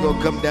know you're going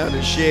to come down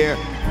and share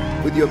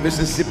with your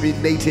Mississippi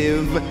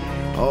native,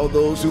 All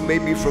those who may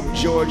be from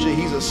Georgia,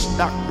 he's a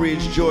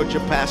Stockbridge, Georgia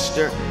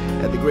pastor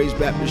at the Grace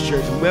Baptist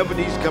Church. Whoever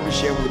needs to come and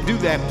share, we'll do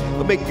that.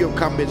 We'll make your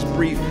comments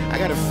brief. I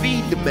got to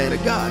feed the man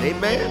of God.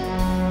 Amen?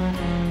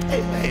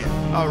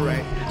 Amen. All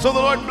right. So the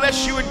Lord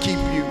bless you and keep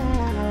you.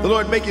 The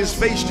Lord make his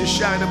face to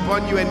shine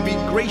upon you and be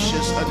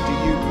gracious unto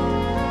you.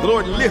 The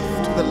Lord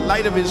lift the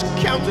light of his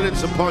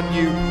countenance upon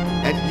you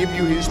and give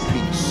you his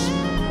peace.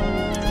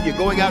 You're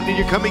going out and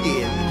you're coming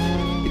in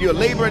your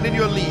labor and in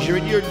your leisure,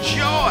 in your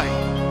joy,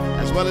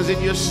 as well as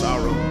in your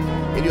sorrow,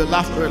 in your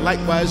laughter, and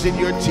likewise in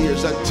your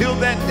tears, until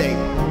that day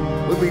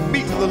when we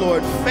meet the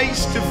Lord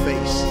face to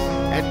face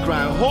and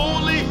cry,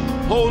 holy,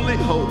 holy,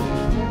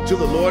 holy to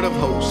the Lord of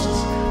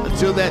hosts.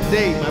 Until that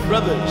day, my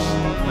brothers,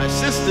 my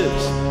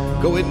sisters,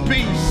 go in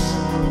peace,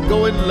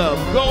 go in love,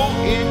 go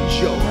in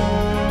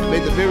joy. May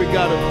the very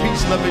God of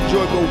peace, love, and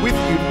joy go with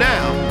you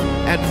now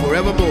and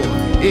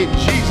forevermore. In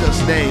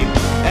Jesus' name,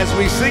 as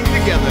we sing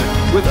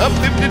together with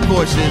uplifted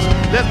voices,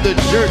 let the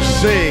church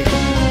sing,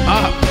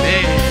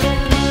 Amen.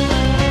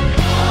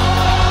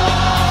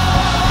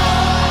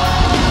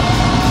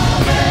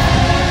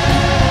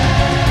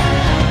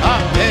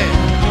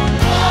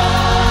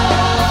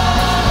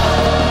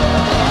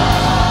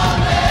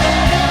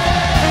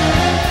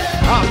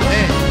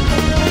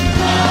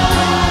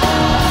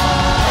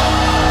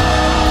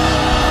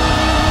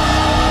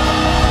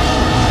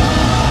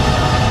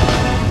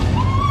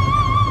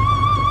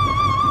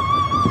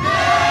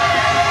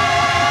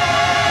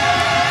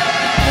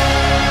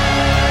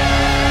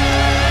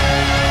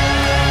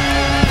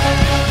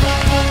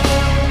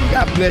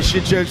 Bless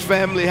your church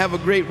family. Have a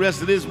great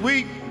rest of this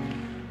week.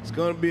 It's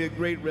going to be a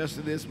great rest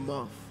of this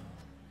month.